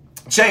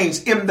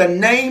change in the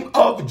name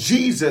of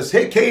Jesus.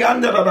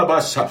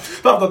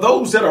 Father,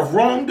 those that have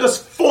wronged us,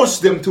 force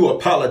them to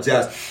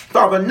apologize.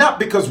 Father, not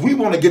because we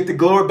want to get the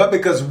glory, but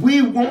because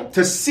we want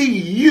to see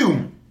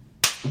you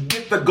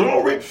get the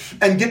glory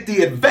and get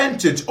the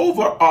advantage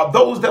over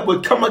those that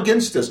would come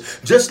against us.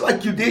 Just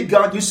like you did,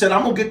 God, you said,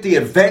 I'm going to get the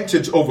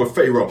advantage over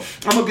Pharaoh.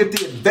 I'm going to get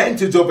the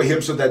advantage over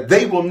him so that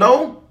they will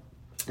know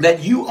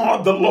that you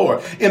are the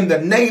Lord. In the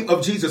name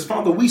of Jesus,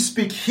 Father, we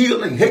speak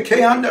healing.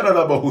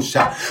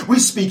 We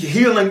speak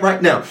healing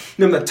right now.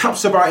 In the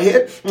tops of our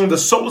head, in the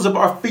soles of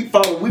our feet,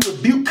 Father, we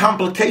rebuke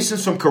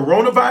complications from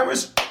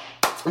coronavirus.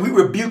 We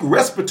rebuke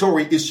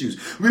respiratory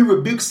issues. We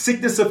rebuke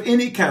sickness of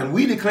any kind.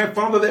 We declare,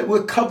 Father, that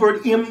we're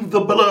covered in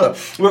the blood.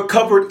 We're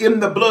covered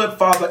in the blood,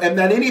 Father, and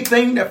that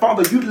anything that,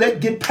 Father, you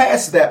let get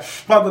past that,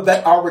 Father,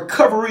 that our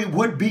recovery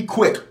would be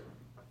quick.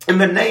 In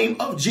the name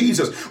of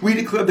Jesus, we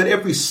declare that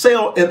every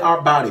cell in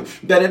our body,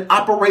 that it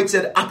operates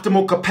at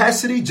optimal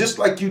capacity, just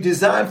like you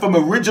designed from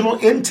original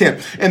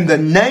intent. In the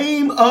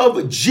name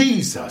of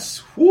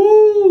Jesus.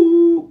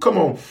 Woo! Come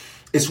on.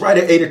 It's right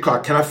at 8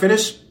 o'clock. Can I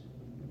finish?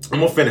 I'm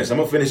going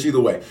to finish either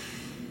way.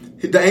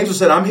 The angel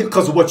said, I'm here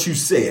because of what you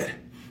said.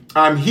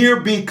 I'm here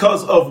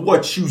because of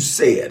what you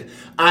said.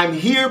 I'm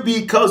here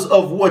because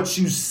of what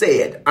you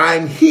said.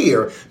 I'm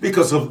here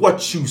because of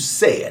what you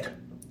said.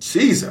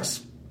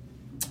 Jesus.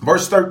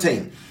 Verse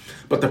 13,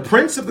 but the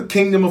prince of the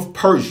kingdom of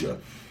Persia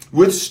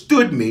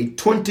withstood me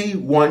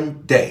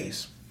 21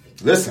 days.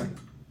 Listen.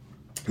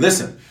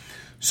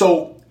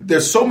 So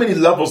there's so many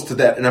levels to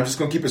that, and I'm just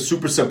going to keep it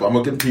super simple. I'm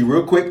going to give it to you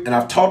real quick, and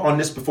I've taught on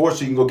this before,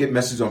 so you can go get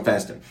messages on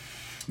fasting.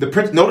 The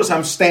prince, notice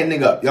I'm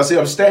standing up. Y'all see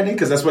I'm standing?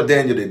 Because that's what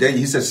Daniel did.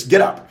 He says, get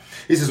up.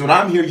 He says, when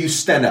I'm here, you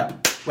stand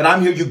up. When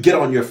I'm here, you get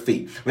on your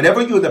feet. Whenever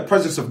you're in the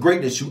presence of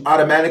greatness, you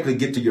automatically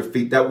get to your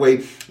feet. That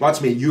way, watch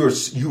me, you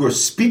are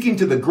speaking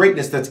to the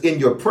greatness that's in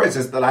your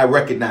presence, that I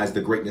recognize the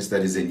greatness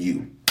that is in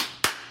you.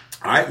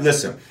 All right,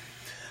 listen.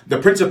 The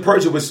prince of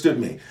Persia withstood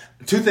me.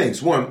 2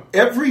 things. 1,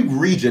 every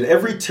region,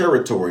 every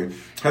territory,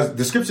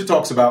 the scripture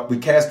talks about we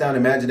cast down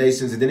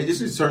imaginations, and then it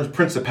just turns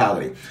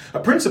principality. A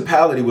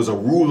principality was a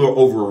ruler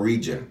over a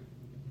region.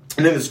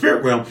 And in the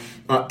spirit realm,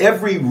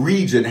 every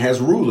region has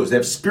rulers. They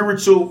have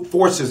spiritual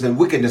forces and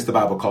wickedness, the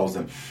Bible calls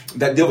them,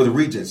 that deal with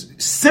regions.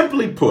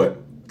 Simply put,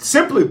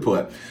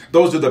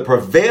 those are the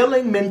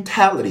prevailing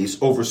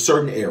mentalities over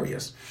certain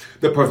areas.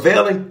 The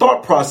prevailing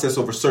thought process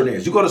over certain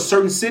areas. You go to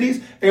certain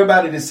cities,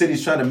 everybody in the city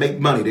is trying to make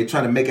money. They're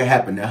trying to make it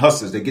happen. They're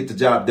hustlers. They get the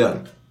job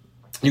done.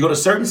 You go to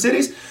certain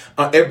cities,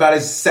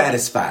 everybody's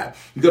satisfied.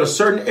 You go to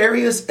certain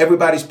areas,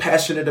 everybody's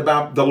passionate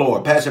about the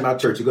Lord, passionate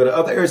about church. You go to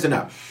other areas, they're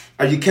not.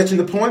 Are you catching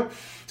the point?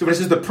 So when it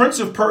says the prince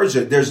of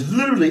Persia, there's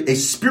literally a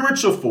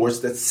spiritual force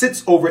that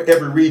sits over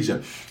every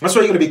region. That's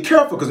why you're going to be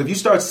careful, because if you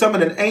start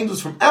summoning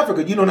angels from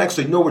Africa, you don't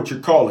actually know what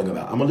you're calling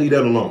about. I'm going to leave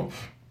that alone.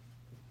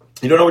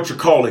 You don't know what you're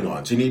calling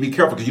on. So you need to be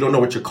careful, because you don't know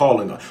what you're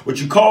calling on. What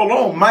you call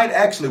on might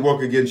actually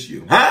work against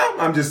you. Huh?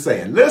 I'm just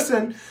saying.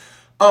 Listen.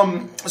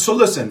 So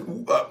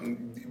listen.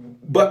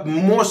 But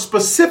more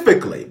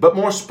specifically,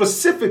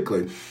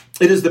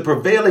 it is the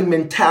prevailing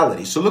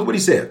mentality. So look what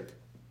he said.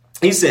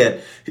 He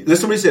said,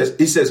 listen what he says.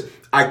 He says,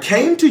 I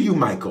came to you,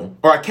 Michael,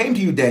 or I came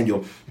to you,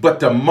 Daniel, but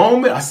the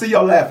moment, I see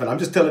y'all laughing, I'm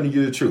just telling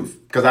you the truth,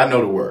 because I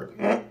know the word.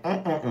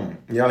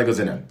 Y'all goes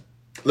in there.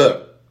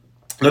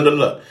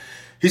 Look.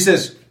 He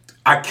says,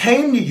 I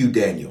came to you,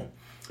 Daniel,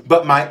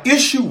 but my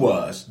issue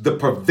was the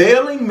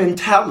prevailing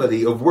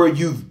mentality of where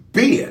you've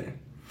been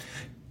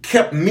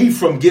kept me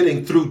from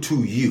getting through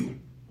to you.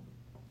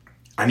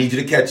 I need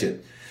you to catch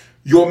it.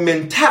 Your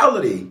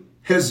mentality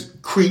has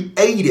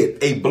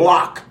created a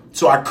block,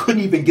 so I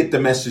couldn't even get the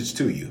message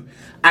to you.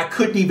 I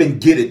couldn't even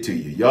get it to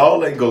you.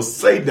 Y'all ain't gonna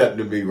say nothing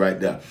to me right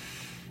now.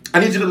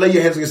 I need you to lay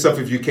your hands on yourself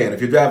if you can. If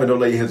you're driving, don't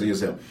lay your hands on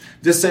yourself.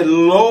 Just say,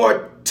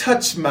 Lord,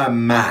 touch my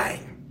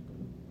mind.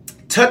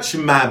 Touch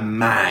my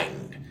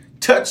mind.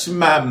 Touch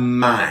my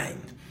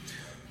mind.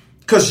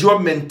 Because your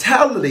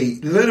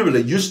mentality,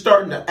 literally, you're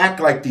starting to act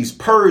like these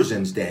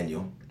Persians,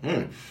 Daniel.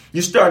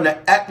 You're starting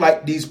to act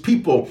like these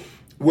people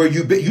where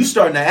you're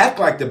starting to act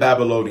like the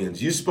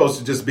Babylonians. You're supposed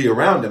to just be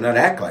around them, not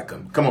act like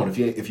them. Come on,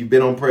 if you've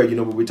been on prayer, you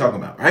know what we're talking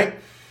about, right?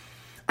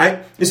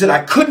 He said,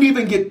 I couldn't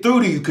even get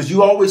through to you because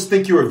you always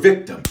think you're a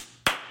victim.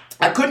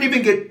 I couldn't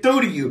even get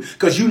through to you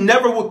because you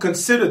never would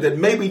consider that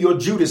maybe your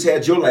Judas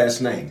had your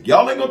last name.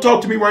 Y'all ain't gonna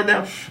talk to me right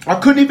now. I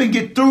couldn't even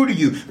get through to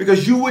you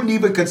because you wouldn't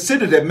even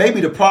consider that maybe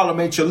the problem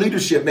ain't your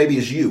leadership, maybe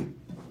it's you.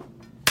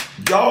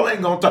 Y'all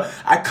ain't gonna talk.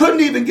 I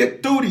couldn't even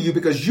get through to you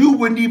because you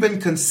wouldn't even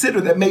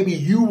consider that maybe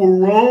you were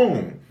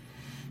wrong.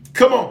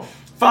 Come on.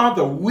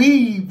 Father,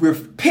 we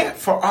repent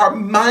for our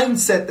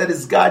mindset that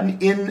has gotten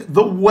in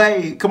the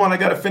way. Come on, I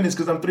got to finish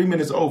because I'm 3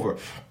 minutes over.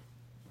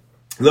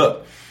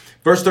 Look,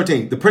 verse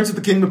 13, the prince of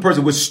the kingdom of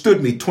Persia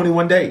withstood me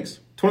 21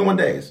 days. 21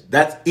 days.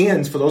 That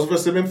ends, for those of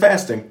us that have been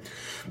fasting,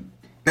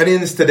 that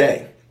ends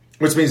today,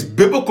 which means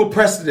biblical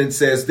precedent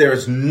says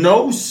there's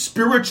no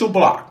spiritual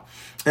block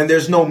and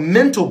there's no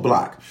mental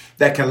block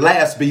that can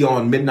last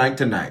beyond midnight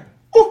tonight.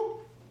 Ooh.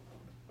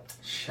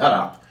 Shut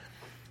up.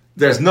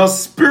 There's no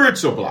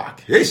spiritual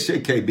block. There's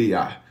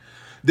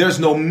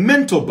no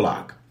mental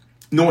block,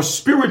 nor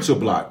spiritual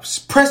block.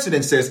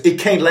 Precedent says it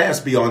can't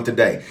last beyond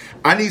today.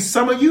 I need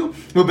some of you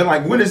who have been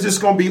like, when is this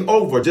going to be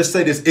over? Just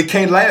say this. It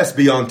can't last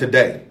beyond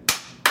today.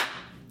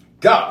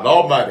 God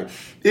Almighty.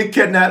 It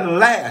cannot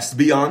last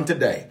beyond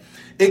today.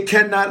 It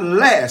cannot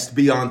last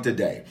beyond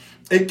today.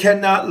 It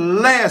cannot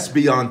last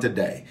beyond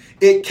today.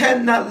 It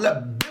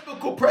cannot.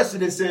 Biblical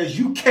precedent says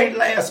you can't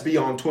last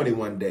beyond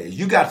 21 days.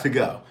 You got to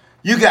go.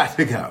 You got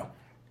to go.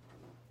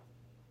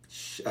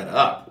 Shut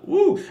up.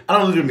 Woo. I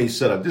don't literally mean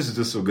shut up. This is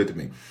just so good to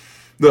me.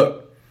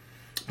 Look,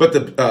 but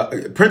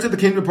the prince of the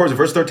kingdom of Persia,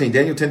 verse 13,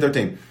 Daniel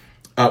 10:13,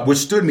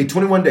 withstood me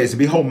 21 days. And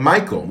behold,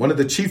 Michael, one of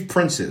the chief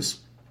princes.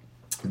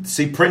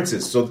 See,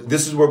 princes. So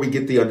this is where we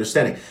get the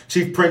understanding.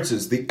 Chief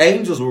princes. The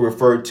angels were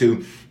referred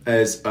to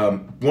as,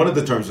 one of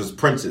the terms was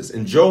princes.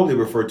 And Job, they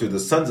referred to the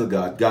sons of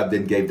God. God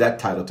then gave that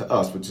title to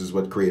us, which is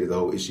what created the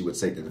whole issue with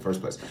Satan in the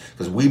first place.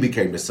 Because we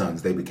became the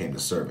sons, they became the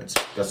servants.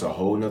 That's a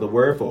whole nother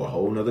word for a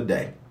whole nother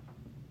day.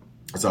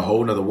 It's a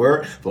whole nother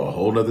word for a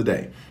whole nother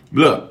day.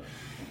 Look,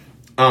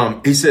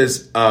 he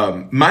says,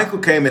 Michael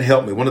came and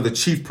helped me, one of the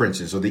chief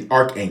princes or the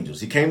archangels.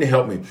 He came to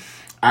help me.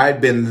 I had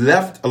been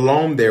left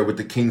alone there with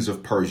the kings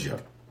of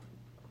Persia.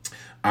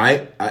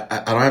 I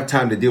don't have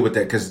time to deal with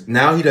that because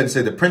now he doesn't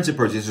say the prince of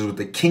Persia, he says with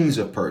the kings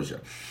of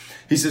Persia.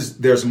 He says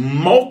there's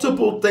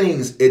multiple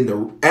things in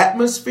the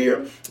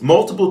atmosphere,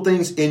 multiple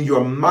things in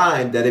your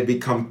mind that have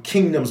become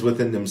kingdoms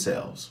within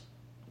themselves.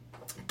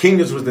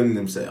 Kingdoms within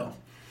themselves.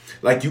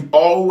 Like you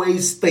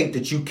always think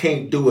that you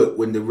can't do it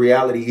when the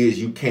reality is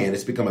you can.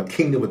 It's become a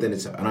kingdom within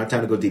itself. I don't have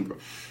time to go deeper.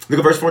 Look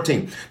at verse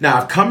 14. Now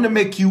I've come to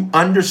make you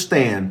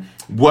understand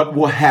what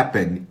will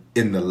happen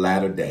in the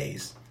latter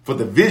days. For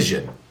the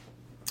vision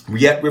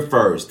yet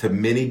refers to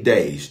many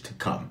days to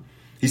come.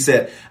 He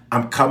said,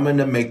 I'm coming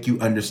to make you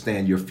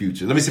understand your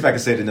future. Let me see if I can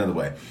say it another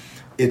way.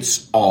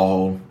 It's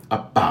all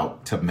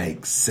about to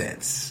make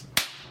sense.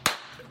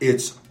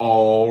 It's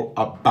all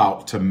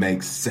about to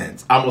make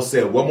sense. I'm going to say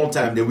it one more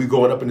time. Then we're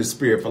going up in the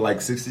spirit for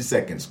like 60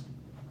 seconds.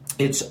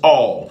 It's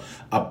all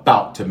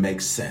about to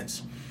make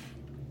sense.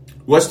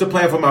 What's the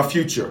plan for my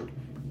future?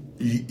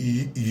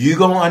 You're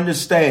going to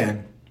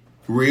understand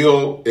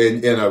real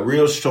in a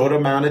real short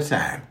amount of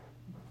time.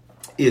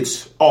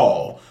 It's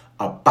all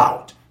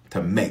about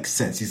to make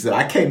sense. He said,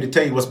 I came to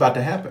tell you what's about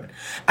to happen.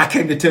 I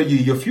came to tell you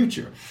your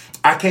future.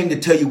 I came to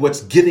tell you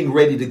what's getting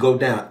ready to go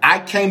down. I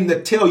came to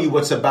tell you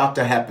what's about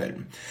to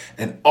happen.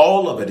 And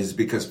all of it is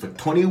because for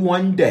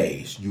 21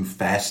 days you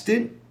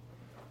fasted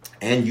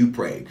and you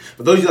prayed.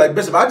 For those of you like,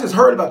 Bishop, I just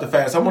heard about the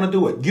fast. I want to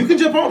do it. You can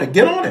jump on it.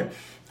 Get on it.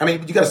 I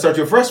mean, you got to start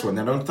your fresh one.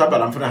 Now, don't talk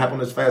about, I'm going to hop on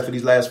this fast for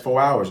these last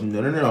 4 hours.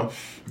 No.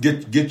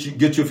 Get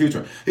your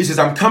future. He says,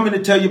 I'm coming to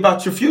tell you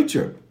about your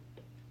future.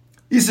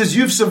 He says,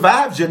 you've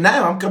survived your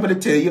now. I'm coming to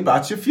tell you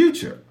about your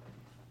future.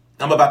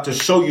 I'm about to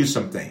show you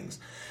some things.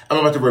 I'm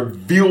about to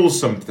reveal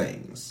some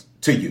things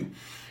to you.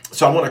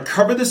 So I want to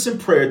cover this in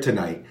prayer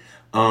tonight.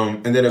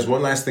 And then there's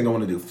one last thing I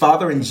want to do.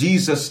 Father, in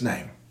Jesus'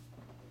 name,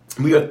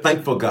 we are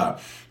thankful,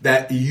 God,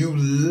 that you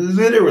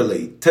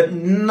literally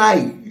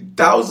tonight,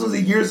 thousands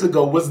of years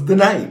ago, was the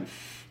night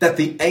that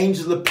the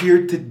angel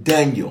appeared to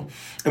Daniel.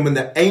 And when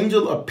the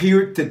angel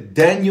appeared to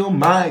Daniel,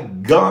 my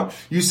God,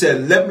 you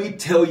said, let me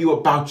tell you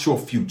about your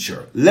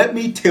future. Let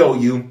me tell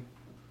you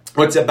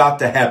what's about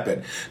to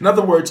happen. In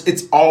other words,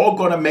 it's all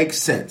going to make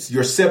sense.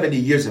 Your 70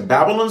 years in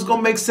Babylon is going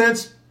to make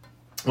sense.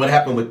 What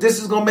happened with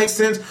this is going to make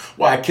sense.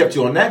 Why I kept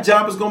you on that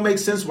job is going to make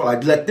sense. Why I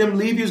let them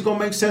leave you is going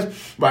to make sense.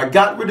 Why I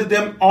got rid of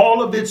them,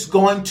 all of it's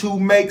going to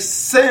make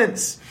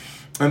sense.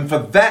 And for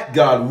that,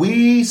 God,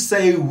 we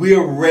say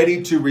we're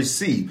ready to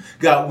receive.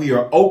 God, we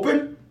are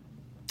open.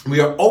 We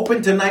are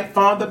open tonight,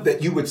 Father,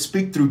 that you would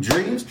speak through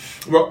dreams.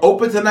 We're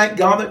open tonight,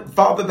 God,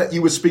 Father, that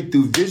you would speak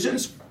through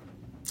visions.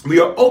 We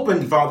are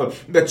open, Father,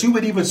 that you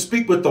would even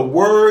speak with the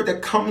word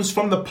that comes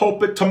from the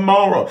pulpit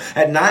tomorrow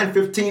at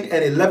 9:15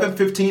 and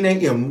 11:15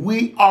 a.m.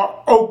 We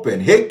are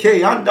open.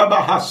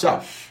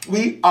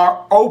 We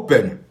are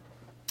open.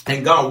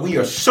 And God, we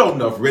are sure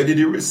enough ready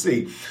to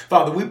receive.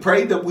 Father, we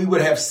pray that we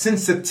would have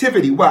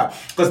sensitivity. Why?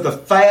 Because the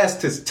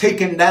fast has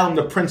taken down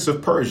the prince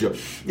of Persia.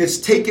 It's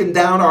taken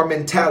down our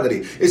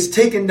mentality. It's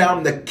taken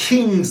down the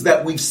kings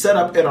that we've set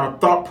up in our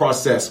thought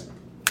process.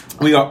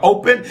 We are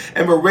open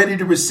and we're ready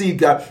to receive,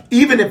 God,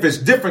 even if it's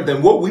different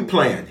than what we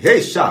planned. Hey,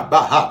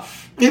 Shabbat.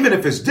 Even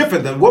if it's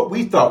different than what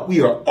we thought,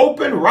 we are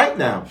open right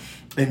now.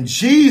 In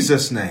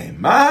Jesus' name,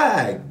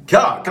 my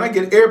God. Can I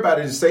get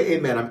everybody to say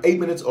amen? I'm 8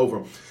 minutes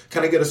over.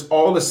 Can I get us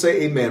all to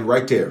say amen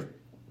right there?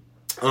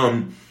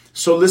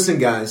 So listen,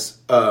 guys.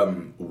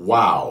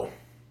 Wow.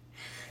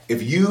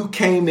 If you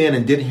came in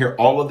and didn't hear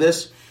all of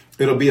this,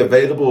 it'll be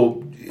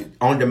available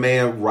on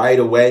demand right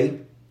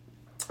away.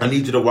 I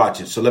need you to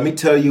watch it. So let me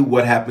tell you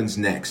what happens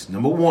next.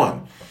 Number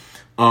one,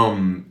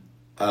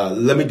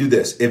 let me do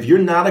this. If you're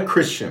not a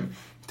Christian,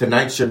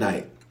 tonight's your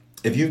night.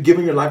 If you've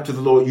given your life to the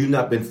Lord, you've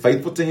not been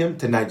faithful to him,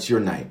 tonight's your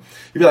night.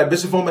 You'd be like,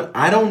 Bishop Foreman,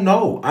 I don't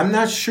know. I'm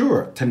not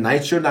sure.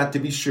 Tonight's your night to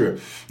be sure.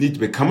 You need to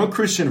become a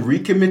Christian,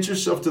 recommit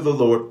yourself to the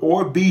Lord,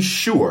 or be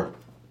sure.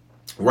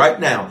 Right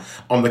now,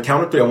 on the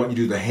count of three, I want you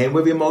to do the hand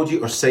wave emoji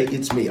or say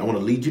it's me. I want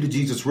to lead you to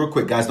Jesus real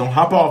quick. Guys, don't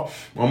hop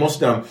off. We're almost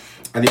done.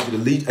 I need to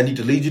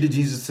lead you to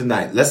Jesus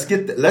tonight.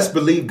 Let's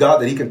believe God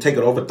that he can take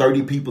it over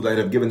 30 people that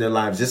have given their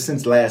lives just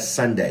since last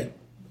Sunday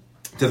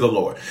to the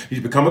Lord.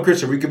 You become a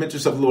Christian, recommit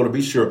yourself to the Lord, to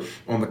be sure.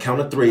 On the count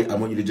of three, I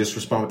want you to just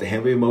respond with the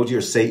hand wave emoji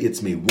or say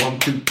it's me. 1,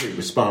 2, 3.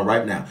 Respond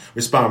right now.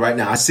 Respond right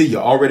now. I see you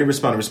already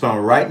responding.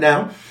 Respond right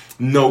now.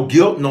 No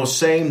guilt, no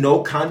shame,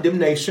 no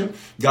condemnation.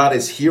 God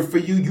is here for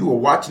you. You are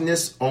watching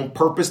this on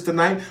purpose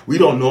tonight. We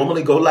don't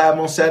normally go live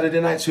on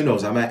Saturday nights. Who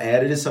knows? I might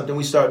add it as something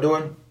we start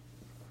doing.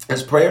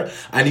 As prayer,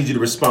 I need you to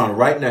respond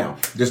right now.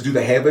 Just do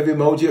the hand wave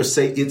emoji or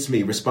say it's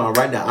me. Respond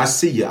right now. I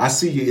see you. I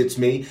see you. It's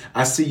me.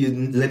 I see you,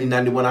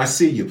 Lenny91. I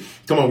see you.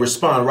 Come on,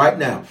 respond right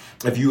now.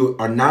 If you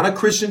are not a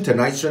Christian,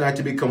 tonight's your night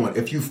to become one.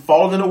 If you've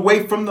fallen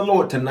away from the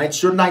Lord,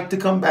 tonight's your night to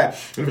come back.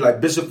 And be like,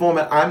 Bishop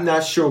Foreman, I'm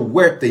not sure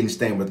where things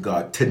stand with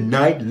God.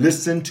 Tonight,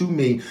 listen to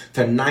me.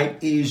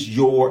 Tonight is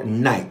your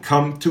night.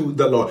 Come to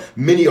the Lord.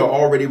 Many are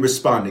already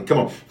responding. Come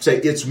on, say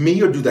it's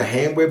me or do the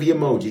hand wave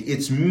emoji.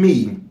 It's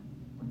me.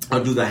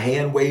 I'll do the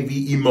hand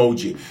wavy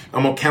emoji.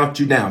 I'm going to count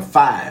you down.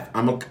 5.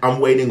 I'm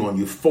waiting on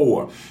you.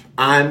 4.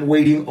 I'm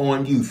waiting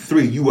on you.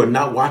 3. You are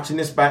not watching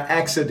this by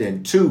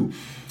accident. 2.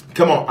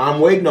 Come on. I'm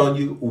waiting on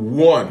you.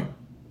 1.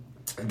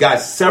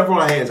 Guys,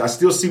 several hands. I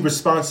still see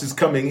responses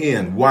coming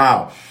in.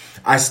 Wow.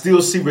 I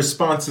still see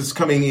responses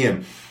coming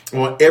in. I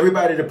want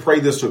everybody to pray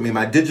this with me.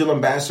 My digital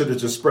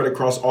ambassadors are spread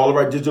across all of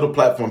our digital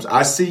platforms.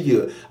 I see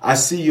you. I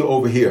see you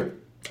over here.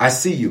 I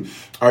see you.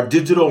 Our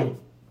digital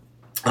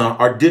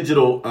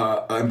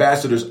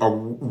ambassadors are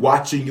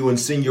watching you and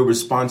seeing your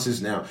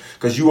responses now,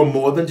 because you are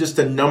more than just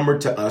a number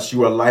to us.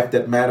 You are a life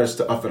that matters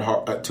to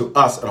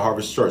us at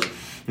Harvest Church.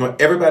 I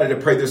want everybody to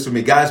pray this with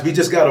me. Guys, we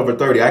just got over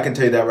 30. I can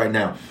tell you that right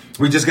now.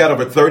 We just got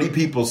over 30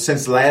 people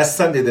since last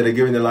Sunday that are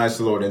giving their lives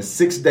to the Lord. In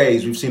 6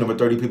 days, we've seen over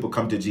 30 people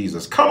come to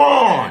Jesus. Come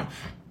on.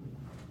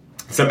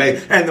 It's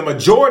amazing. And the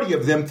majority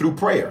of them through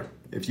prayer.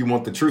 If you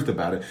want the truth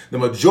about it, the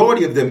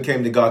majority of them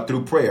came to God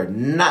through prayer,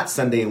 not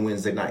Sunday and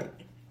Wednesday night.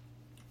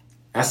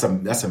 That's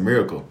a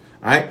miracle.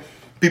 All right.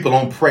 People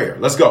on prayer.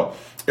 Let's go.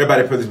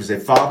 Everybody pray this. We say,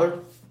 Father,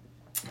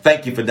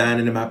 thank you for dying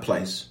in my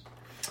place.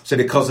 So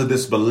because of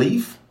this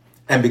belief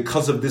and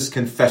because of this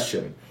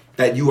confession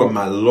that you are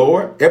my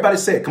Lord. Everybody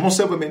say it. Come on,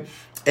 say it with me.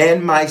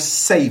 And my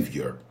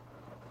Savior.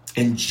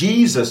 In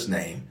Jesus'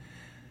 name,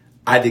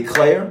 I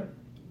declare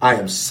I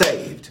am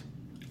saved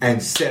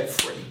and set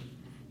free.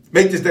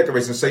 Make this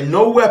declaration. Say,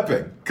 no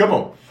weapon, come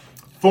on,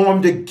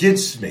 formed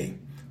against me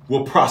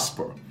will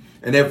prosper.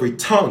 And every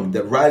tongue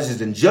that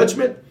rises in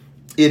judgment,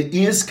 It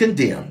is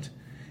condemned.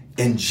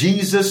 In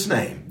Jesus'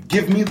 name,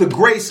 give me the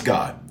grace,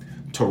 God,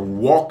 to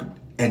walk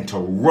and to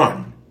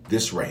run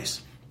this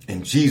race.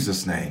 In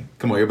Jesus' name.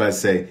 Come on, everybody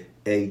say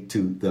A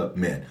to the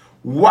men.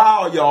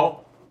 Wow,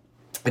 y'all.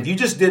 If you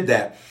just did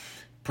that,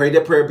 prayed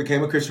that prayer,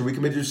 became a Christian,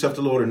 recommitted yourself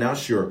to the Lord, and now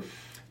sure,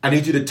 I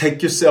need you to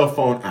take your cell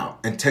phone out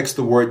and text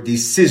the word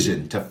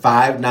decision to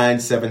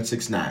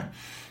 59769.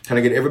 Can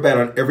I get everybody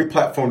on every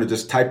platform to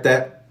just type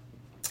that?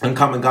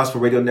 Uncommon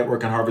Gospel Radio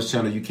Network and Harvest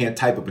Channel. You can't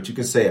type it, but you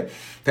can say it.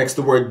 Text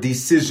the word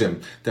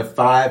decision to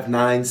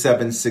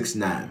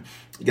 59769.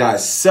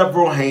 Guys,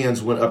 several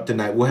hands went up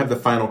tonight. We'll have the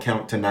final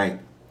count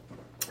tonight.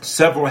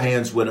 Several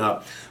hands went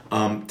up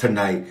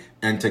tonight,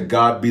 and to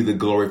God be the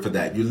glory for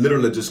that. You're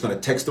literally just going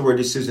to text the word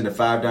decision to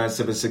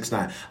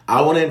 59769.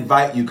 I want to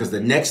invite you, because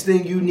the next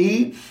thing you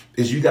need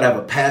is you got to have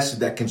a pastor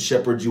that can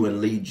shepherd you and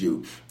lead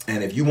you.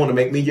 And if you want to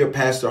make me your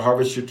pastor,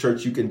 Harvest Your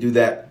Church, you can do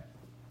that.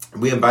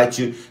 We invite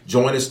you,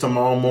 join us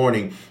tomorrow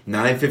morning,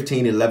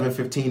 9:15,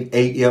 11:15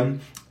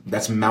 a.m.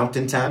 That's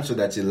Mountain Time, so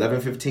that's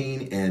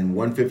 11:15 and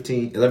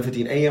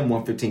 11:15 a.m.,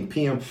 1:15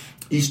 p.m.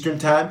 Eastern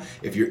Time.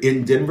 If you're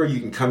in Denver, you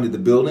can come to the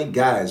building.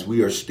 Guys,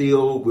 we're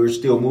still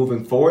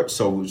moving forward,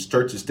 so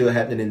church is still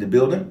happening in the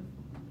building.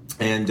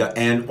 And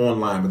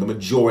online, but the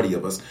majority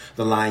of us,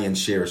 the lion's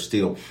share, is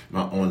still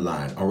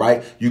online. All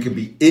right, you can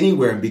be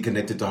anywhere and be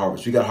connected to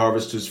Harvest. We got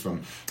harvesters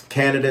from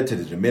Canada to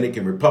the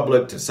Dominican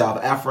Republic to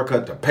South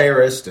Africa to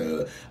Paris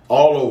to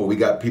all over. We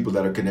got people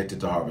that are connected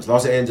to Harvest,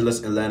 Los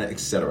Angeles, Atlanta,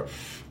 etc.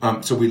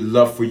 So we'd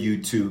love for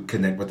you to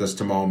connect with us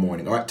tomorrow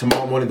morning. All right,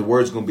 tomorrow morning the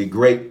word's going to be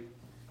great.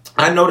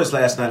 I noticed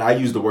last night I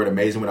used the word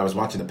amazing when I was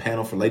watching the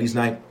panel for Ladies'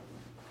 Night.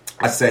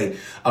 I say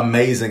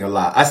amazing a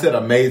lot. I said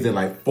amazing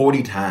like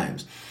 40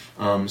 times.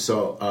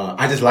 So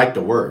I just like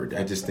the word.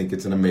 I just think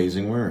it's an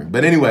amazing word.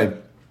 But anyway,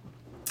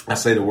 I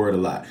say the word a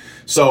lot.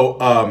 So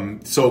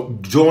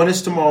join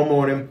us tomorrow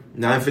morning,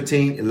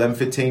 9:15,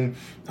 11:15.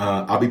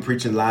 I'll be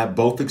preaching live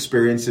both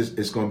experiences.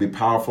 It's going to be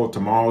powerful.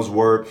 Tomorrow's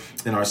word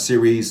in our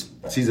series,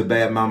 She's a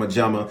Bad Mama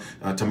Jama.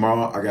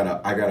 Tomorrow I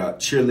got a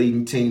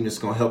cheerleading team that's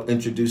going to help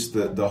introduce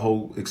the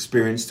whole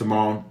experience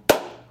tomorrow.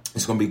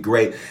 It's going to be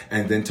great.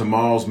 And then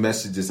tomorrow's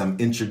message is I'm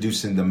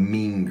introducing the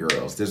mean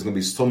girls. There's going to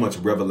be so much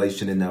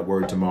revelation in that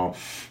word tomorrow.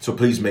 So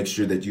please make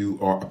sure that you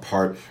are a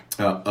part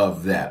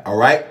of that. All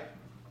right.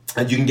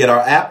 And you can get our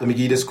app. Let me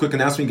give you this quick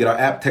announcement. You can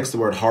get our app. Text the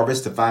word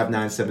harvest to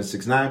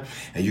 59769.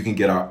 And you can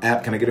get our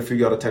app. Can I get a few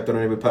of y'all to type that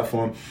on every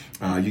platform?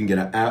 You can get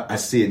our app. I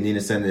see it. Nina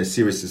saying the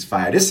series is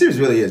fire. This series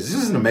really is.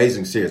 This is an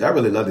amazing series. I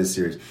really love this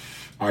series.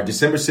 Our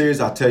December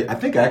series, I'll tell you. I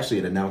think actually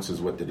it announces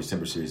what the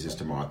December series is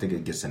tomorrow. I think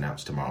it gets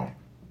announced tomorrow.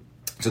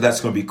 So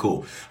that's going to be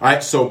cool. All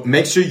right. So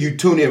make sure you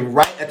tune in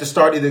right at the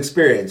start of the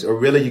experience, or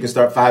really you can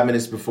start 5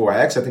 minutes before.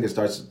 Actually, I think it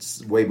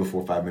starts way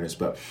before 5 minutes,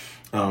 but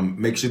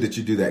make sure that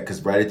you do that,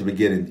 because right at the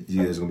beginning,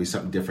 there's going to be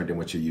something different than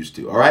what you're used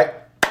to. All right.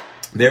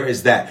 There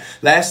is that.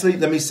 Lastly,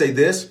 let me say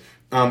this.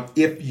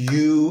 If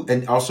you,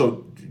 and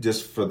also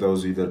just for those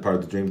of you that are part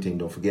of the Dream Team,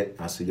 don't forget,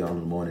 I'll see y'all in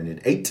the morning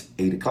at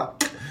 8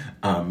 o'clock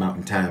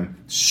Mountain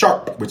Time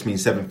sharp, which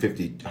means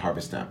 7:50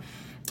 Harvest Time.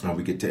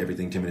 We get to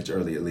everything 10 minutes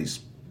early at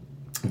least.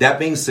 That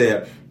being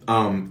said,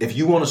 if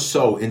you want to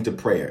sow into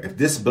prayer, if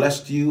this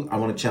blessed you, I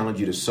want to challenge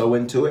you to sow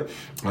into it.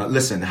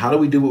 Listen, how do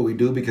we do what we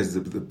do? Because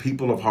the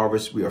people of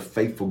Harvest, we are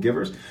faithful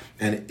givers.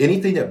 And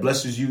anything that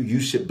blesses you, you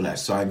should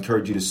bless. So I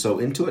encourage you to sow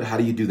into it. How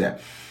do you do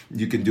that?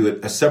 You can do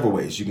it several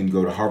ways. You can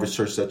go to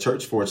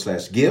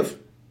harvestchurch.church/give.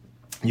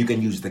 You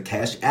can use the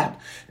Cash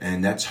App,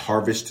 and that's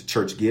Harvest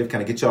Church Give.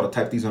 Can I get y'all to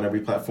type these on every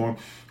platform?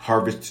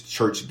 Harvest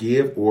Church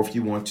Give. Or if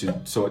you want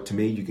to sow it to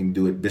me, you can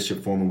do it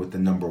Bishop Foreman with the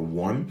number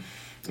 1.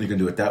 You can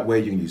do it that way.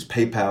 You can use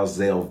PayPal,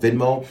 Zelle,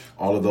 Venmo.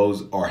 All of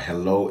those are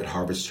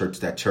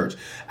hello@harvestchurch.church.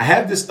 I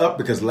have this up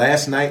because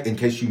last night, in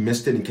case you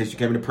missed it, in case you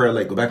came into prayer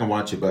late, go back and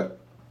watch it. But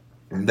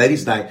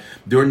Ladies' Night,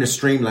 during the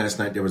stream last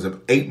night, there was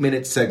an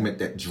 8-minute segment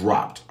that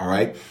dropped. All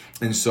right.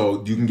 And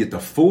so you can get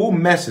the full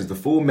message. The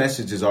full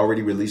message is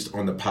already released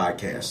on the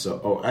podcast.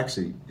 So,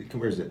 actually,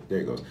 where is it? There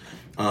it goes.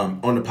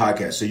 On the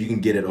podcast. So you can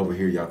get it over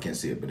here. Y'all can't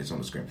see it, but it's on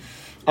the screen.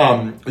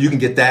 You can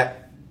get that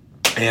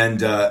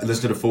and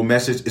listen to the full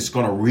message. It's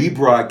going to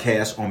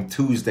rebroadcast on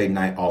Tuesday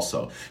night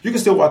also. You can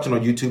still watch it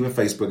on YouTube and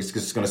Facebook. It's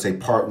just going to say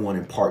part 1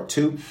 and part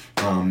 2.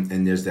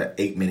 And there's that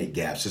 8-minute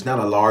gap. So it's not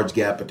a large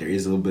gap, but there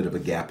is a little bit of a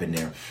gap in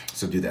there.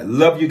 So do that.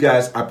 Love you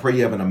guys. I pray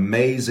you have an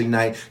amazing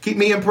night. Keep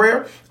me in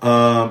prayer.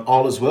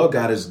 All is well.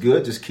 God is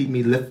good. Just keep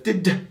me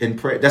lifted in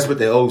prayer. That's what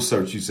the old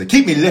church used to say.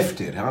 Keep me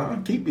lifted, huh?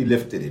 Keep me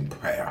lifted in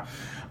prayer.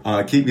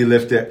 Keep me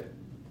lifted.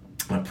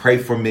 Pray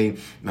for me.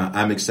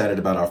 I'm excited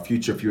about our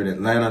future. If you're in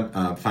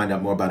Atlanta, find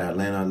out more about our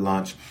Atlanta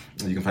launch.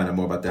 You can find out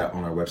more about that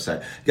on our website.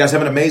 You guys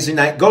have an amazing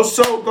night. Go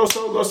sow, go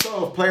sow, go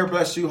sow. If player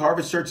bless you,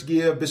 Harvest Church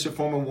Give, Bishop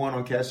Foreman 1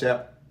 on Cash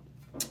App.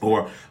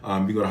 Or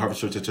you go to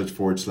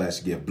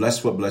harvestchurch.church/give.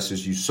 Bless what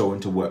blesses you. Sow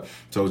into what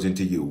sows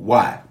into you.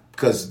 Why?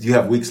 Because you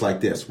have weeks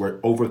like this where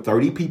over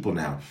 30 people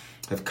now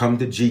have come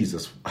to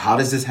Jesus. How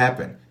does this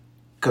happen?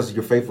 Because of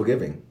your faithful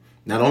giving.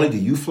 Not only do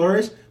you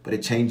flourish, but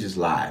it changes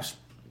lives.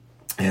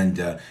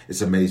 And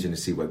it's amazing to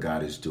see what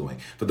God is doing.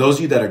 For those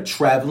of you that are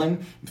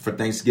traveling for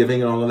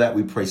Thanksgiving and all of that,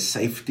 we pray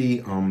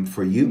safety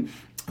for you.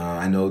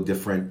 I know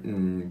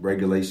different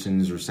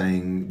regulations are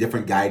saying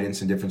different guidance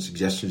and different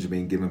suggestions are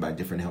being given by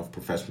different health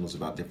professionals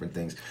about different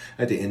things.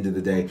 At the end of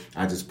the day,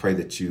 I just pray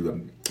that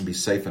you be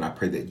safe, and I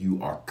pray that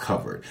you are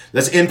covered.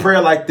 Let's end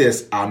prayer like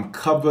this. I'm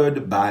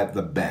covered by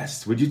the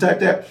best. Would you type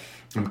that?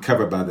 I'm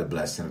covered by the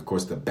best. And of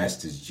course, the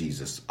best is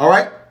Jesus. All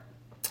right.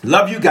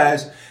 Love you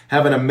guys.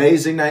 Have an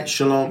amazing night.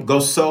 Shalom.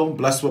 Go sow.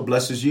 Bless what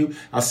blesses you.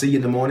 I'll see you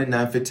in the morning,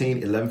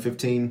 9:15,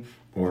 11:15,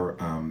 or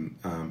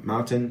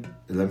Mountain,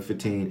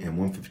 11:15 and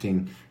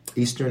 1:15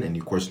 Eastern. And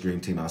of course, Dream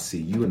Team, I'll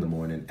see you in the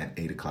morning at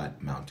 8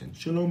 o'clock Mountain.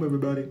 Shalom,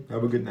 everybody.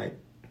 Have a good night.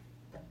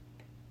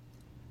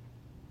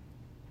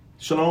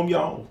 Shalom,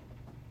 y'all.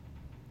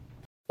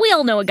 We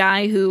all know a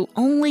guy who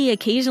only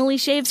occasionally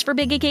shaves for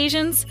big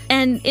occasions,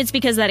 and it's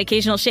because that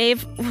occasional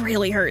shave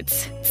really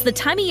hurts. It's the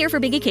time of year for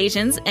big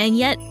occasions, and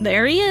yet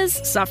there he is,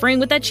 suffering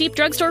with that cheap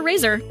drugstore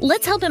razor.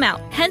 Let's help him out.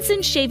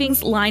 Henson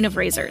Shaving's line of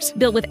razors,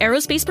 built with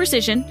aerospace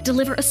precision,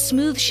 deliver a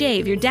smooth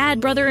shave your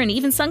dad, brother, and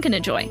even son can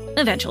enjoy,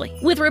 eventually.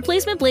 With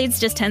replacement blades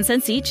just 10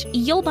 cents each,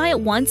 you'll buy it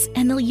once,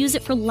 and they'll use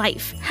it for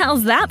life.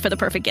 How's that for the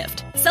perfect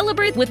gift?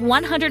 Celebrate with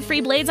 100 free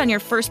blades on your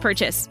first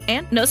purchase,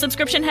 and no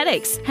subscription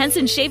headaches.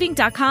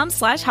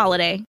 HensonShaving.com/holiday.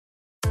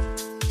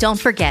 Don't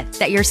forget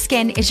that your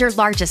skin is your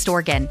largest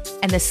organ,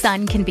 and the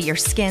sun can be your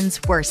skin's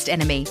worst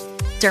enemy.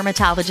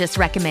 Dermatologist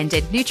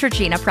recommended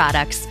Neutrogena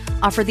products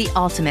offer the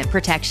ultimate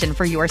protection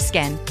for your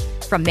skin.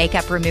 From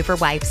makeup remover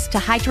wipes to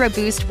Hydro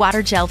Boost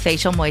Water Gel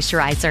Facial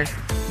Moisturizer,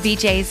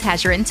 BJ's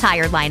has your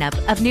entire lineup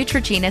of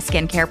Neutrogena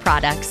skincare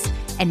products.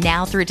 And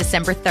now through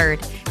December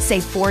 3rd,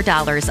 save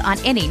 $4 on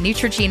any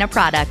Neutrogena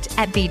product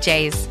at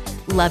BJ's.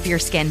 Love your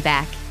skin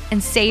back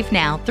and save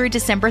now through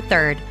December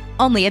 3rd,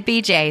 only at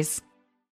BJ's.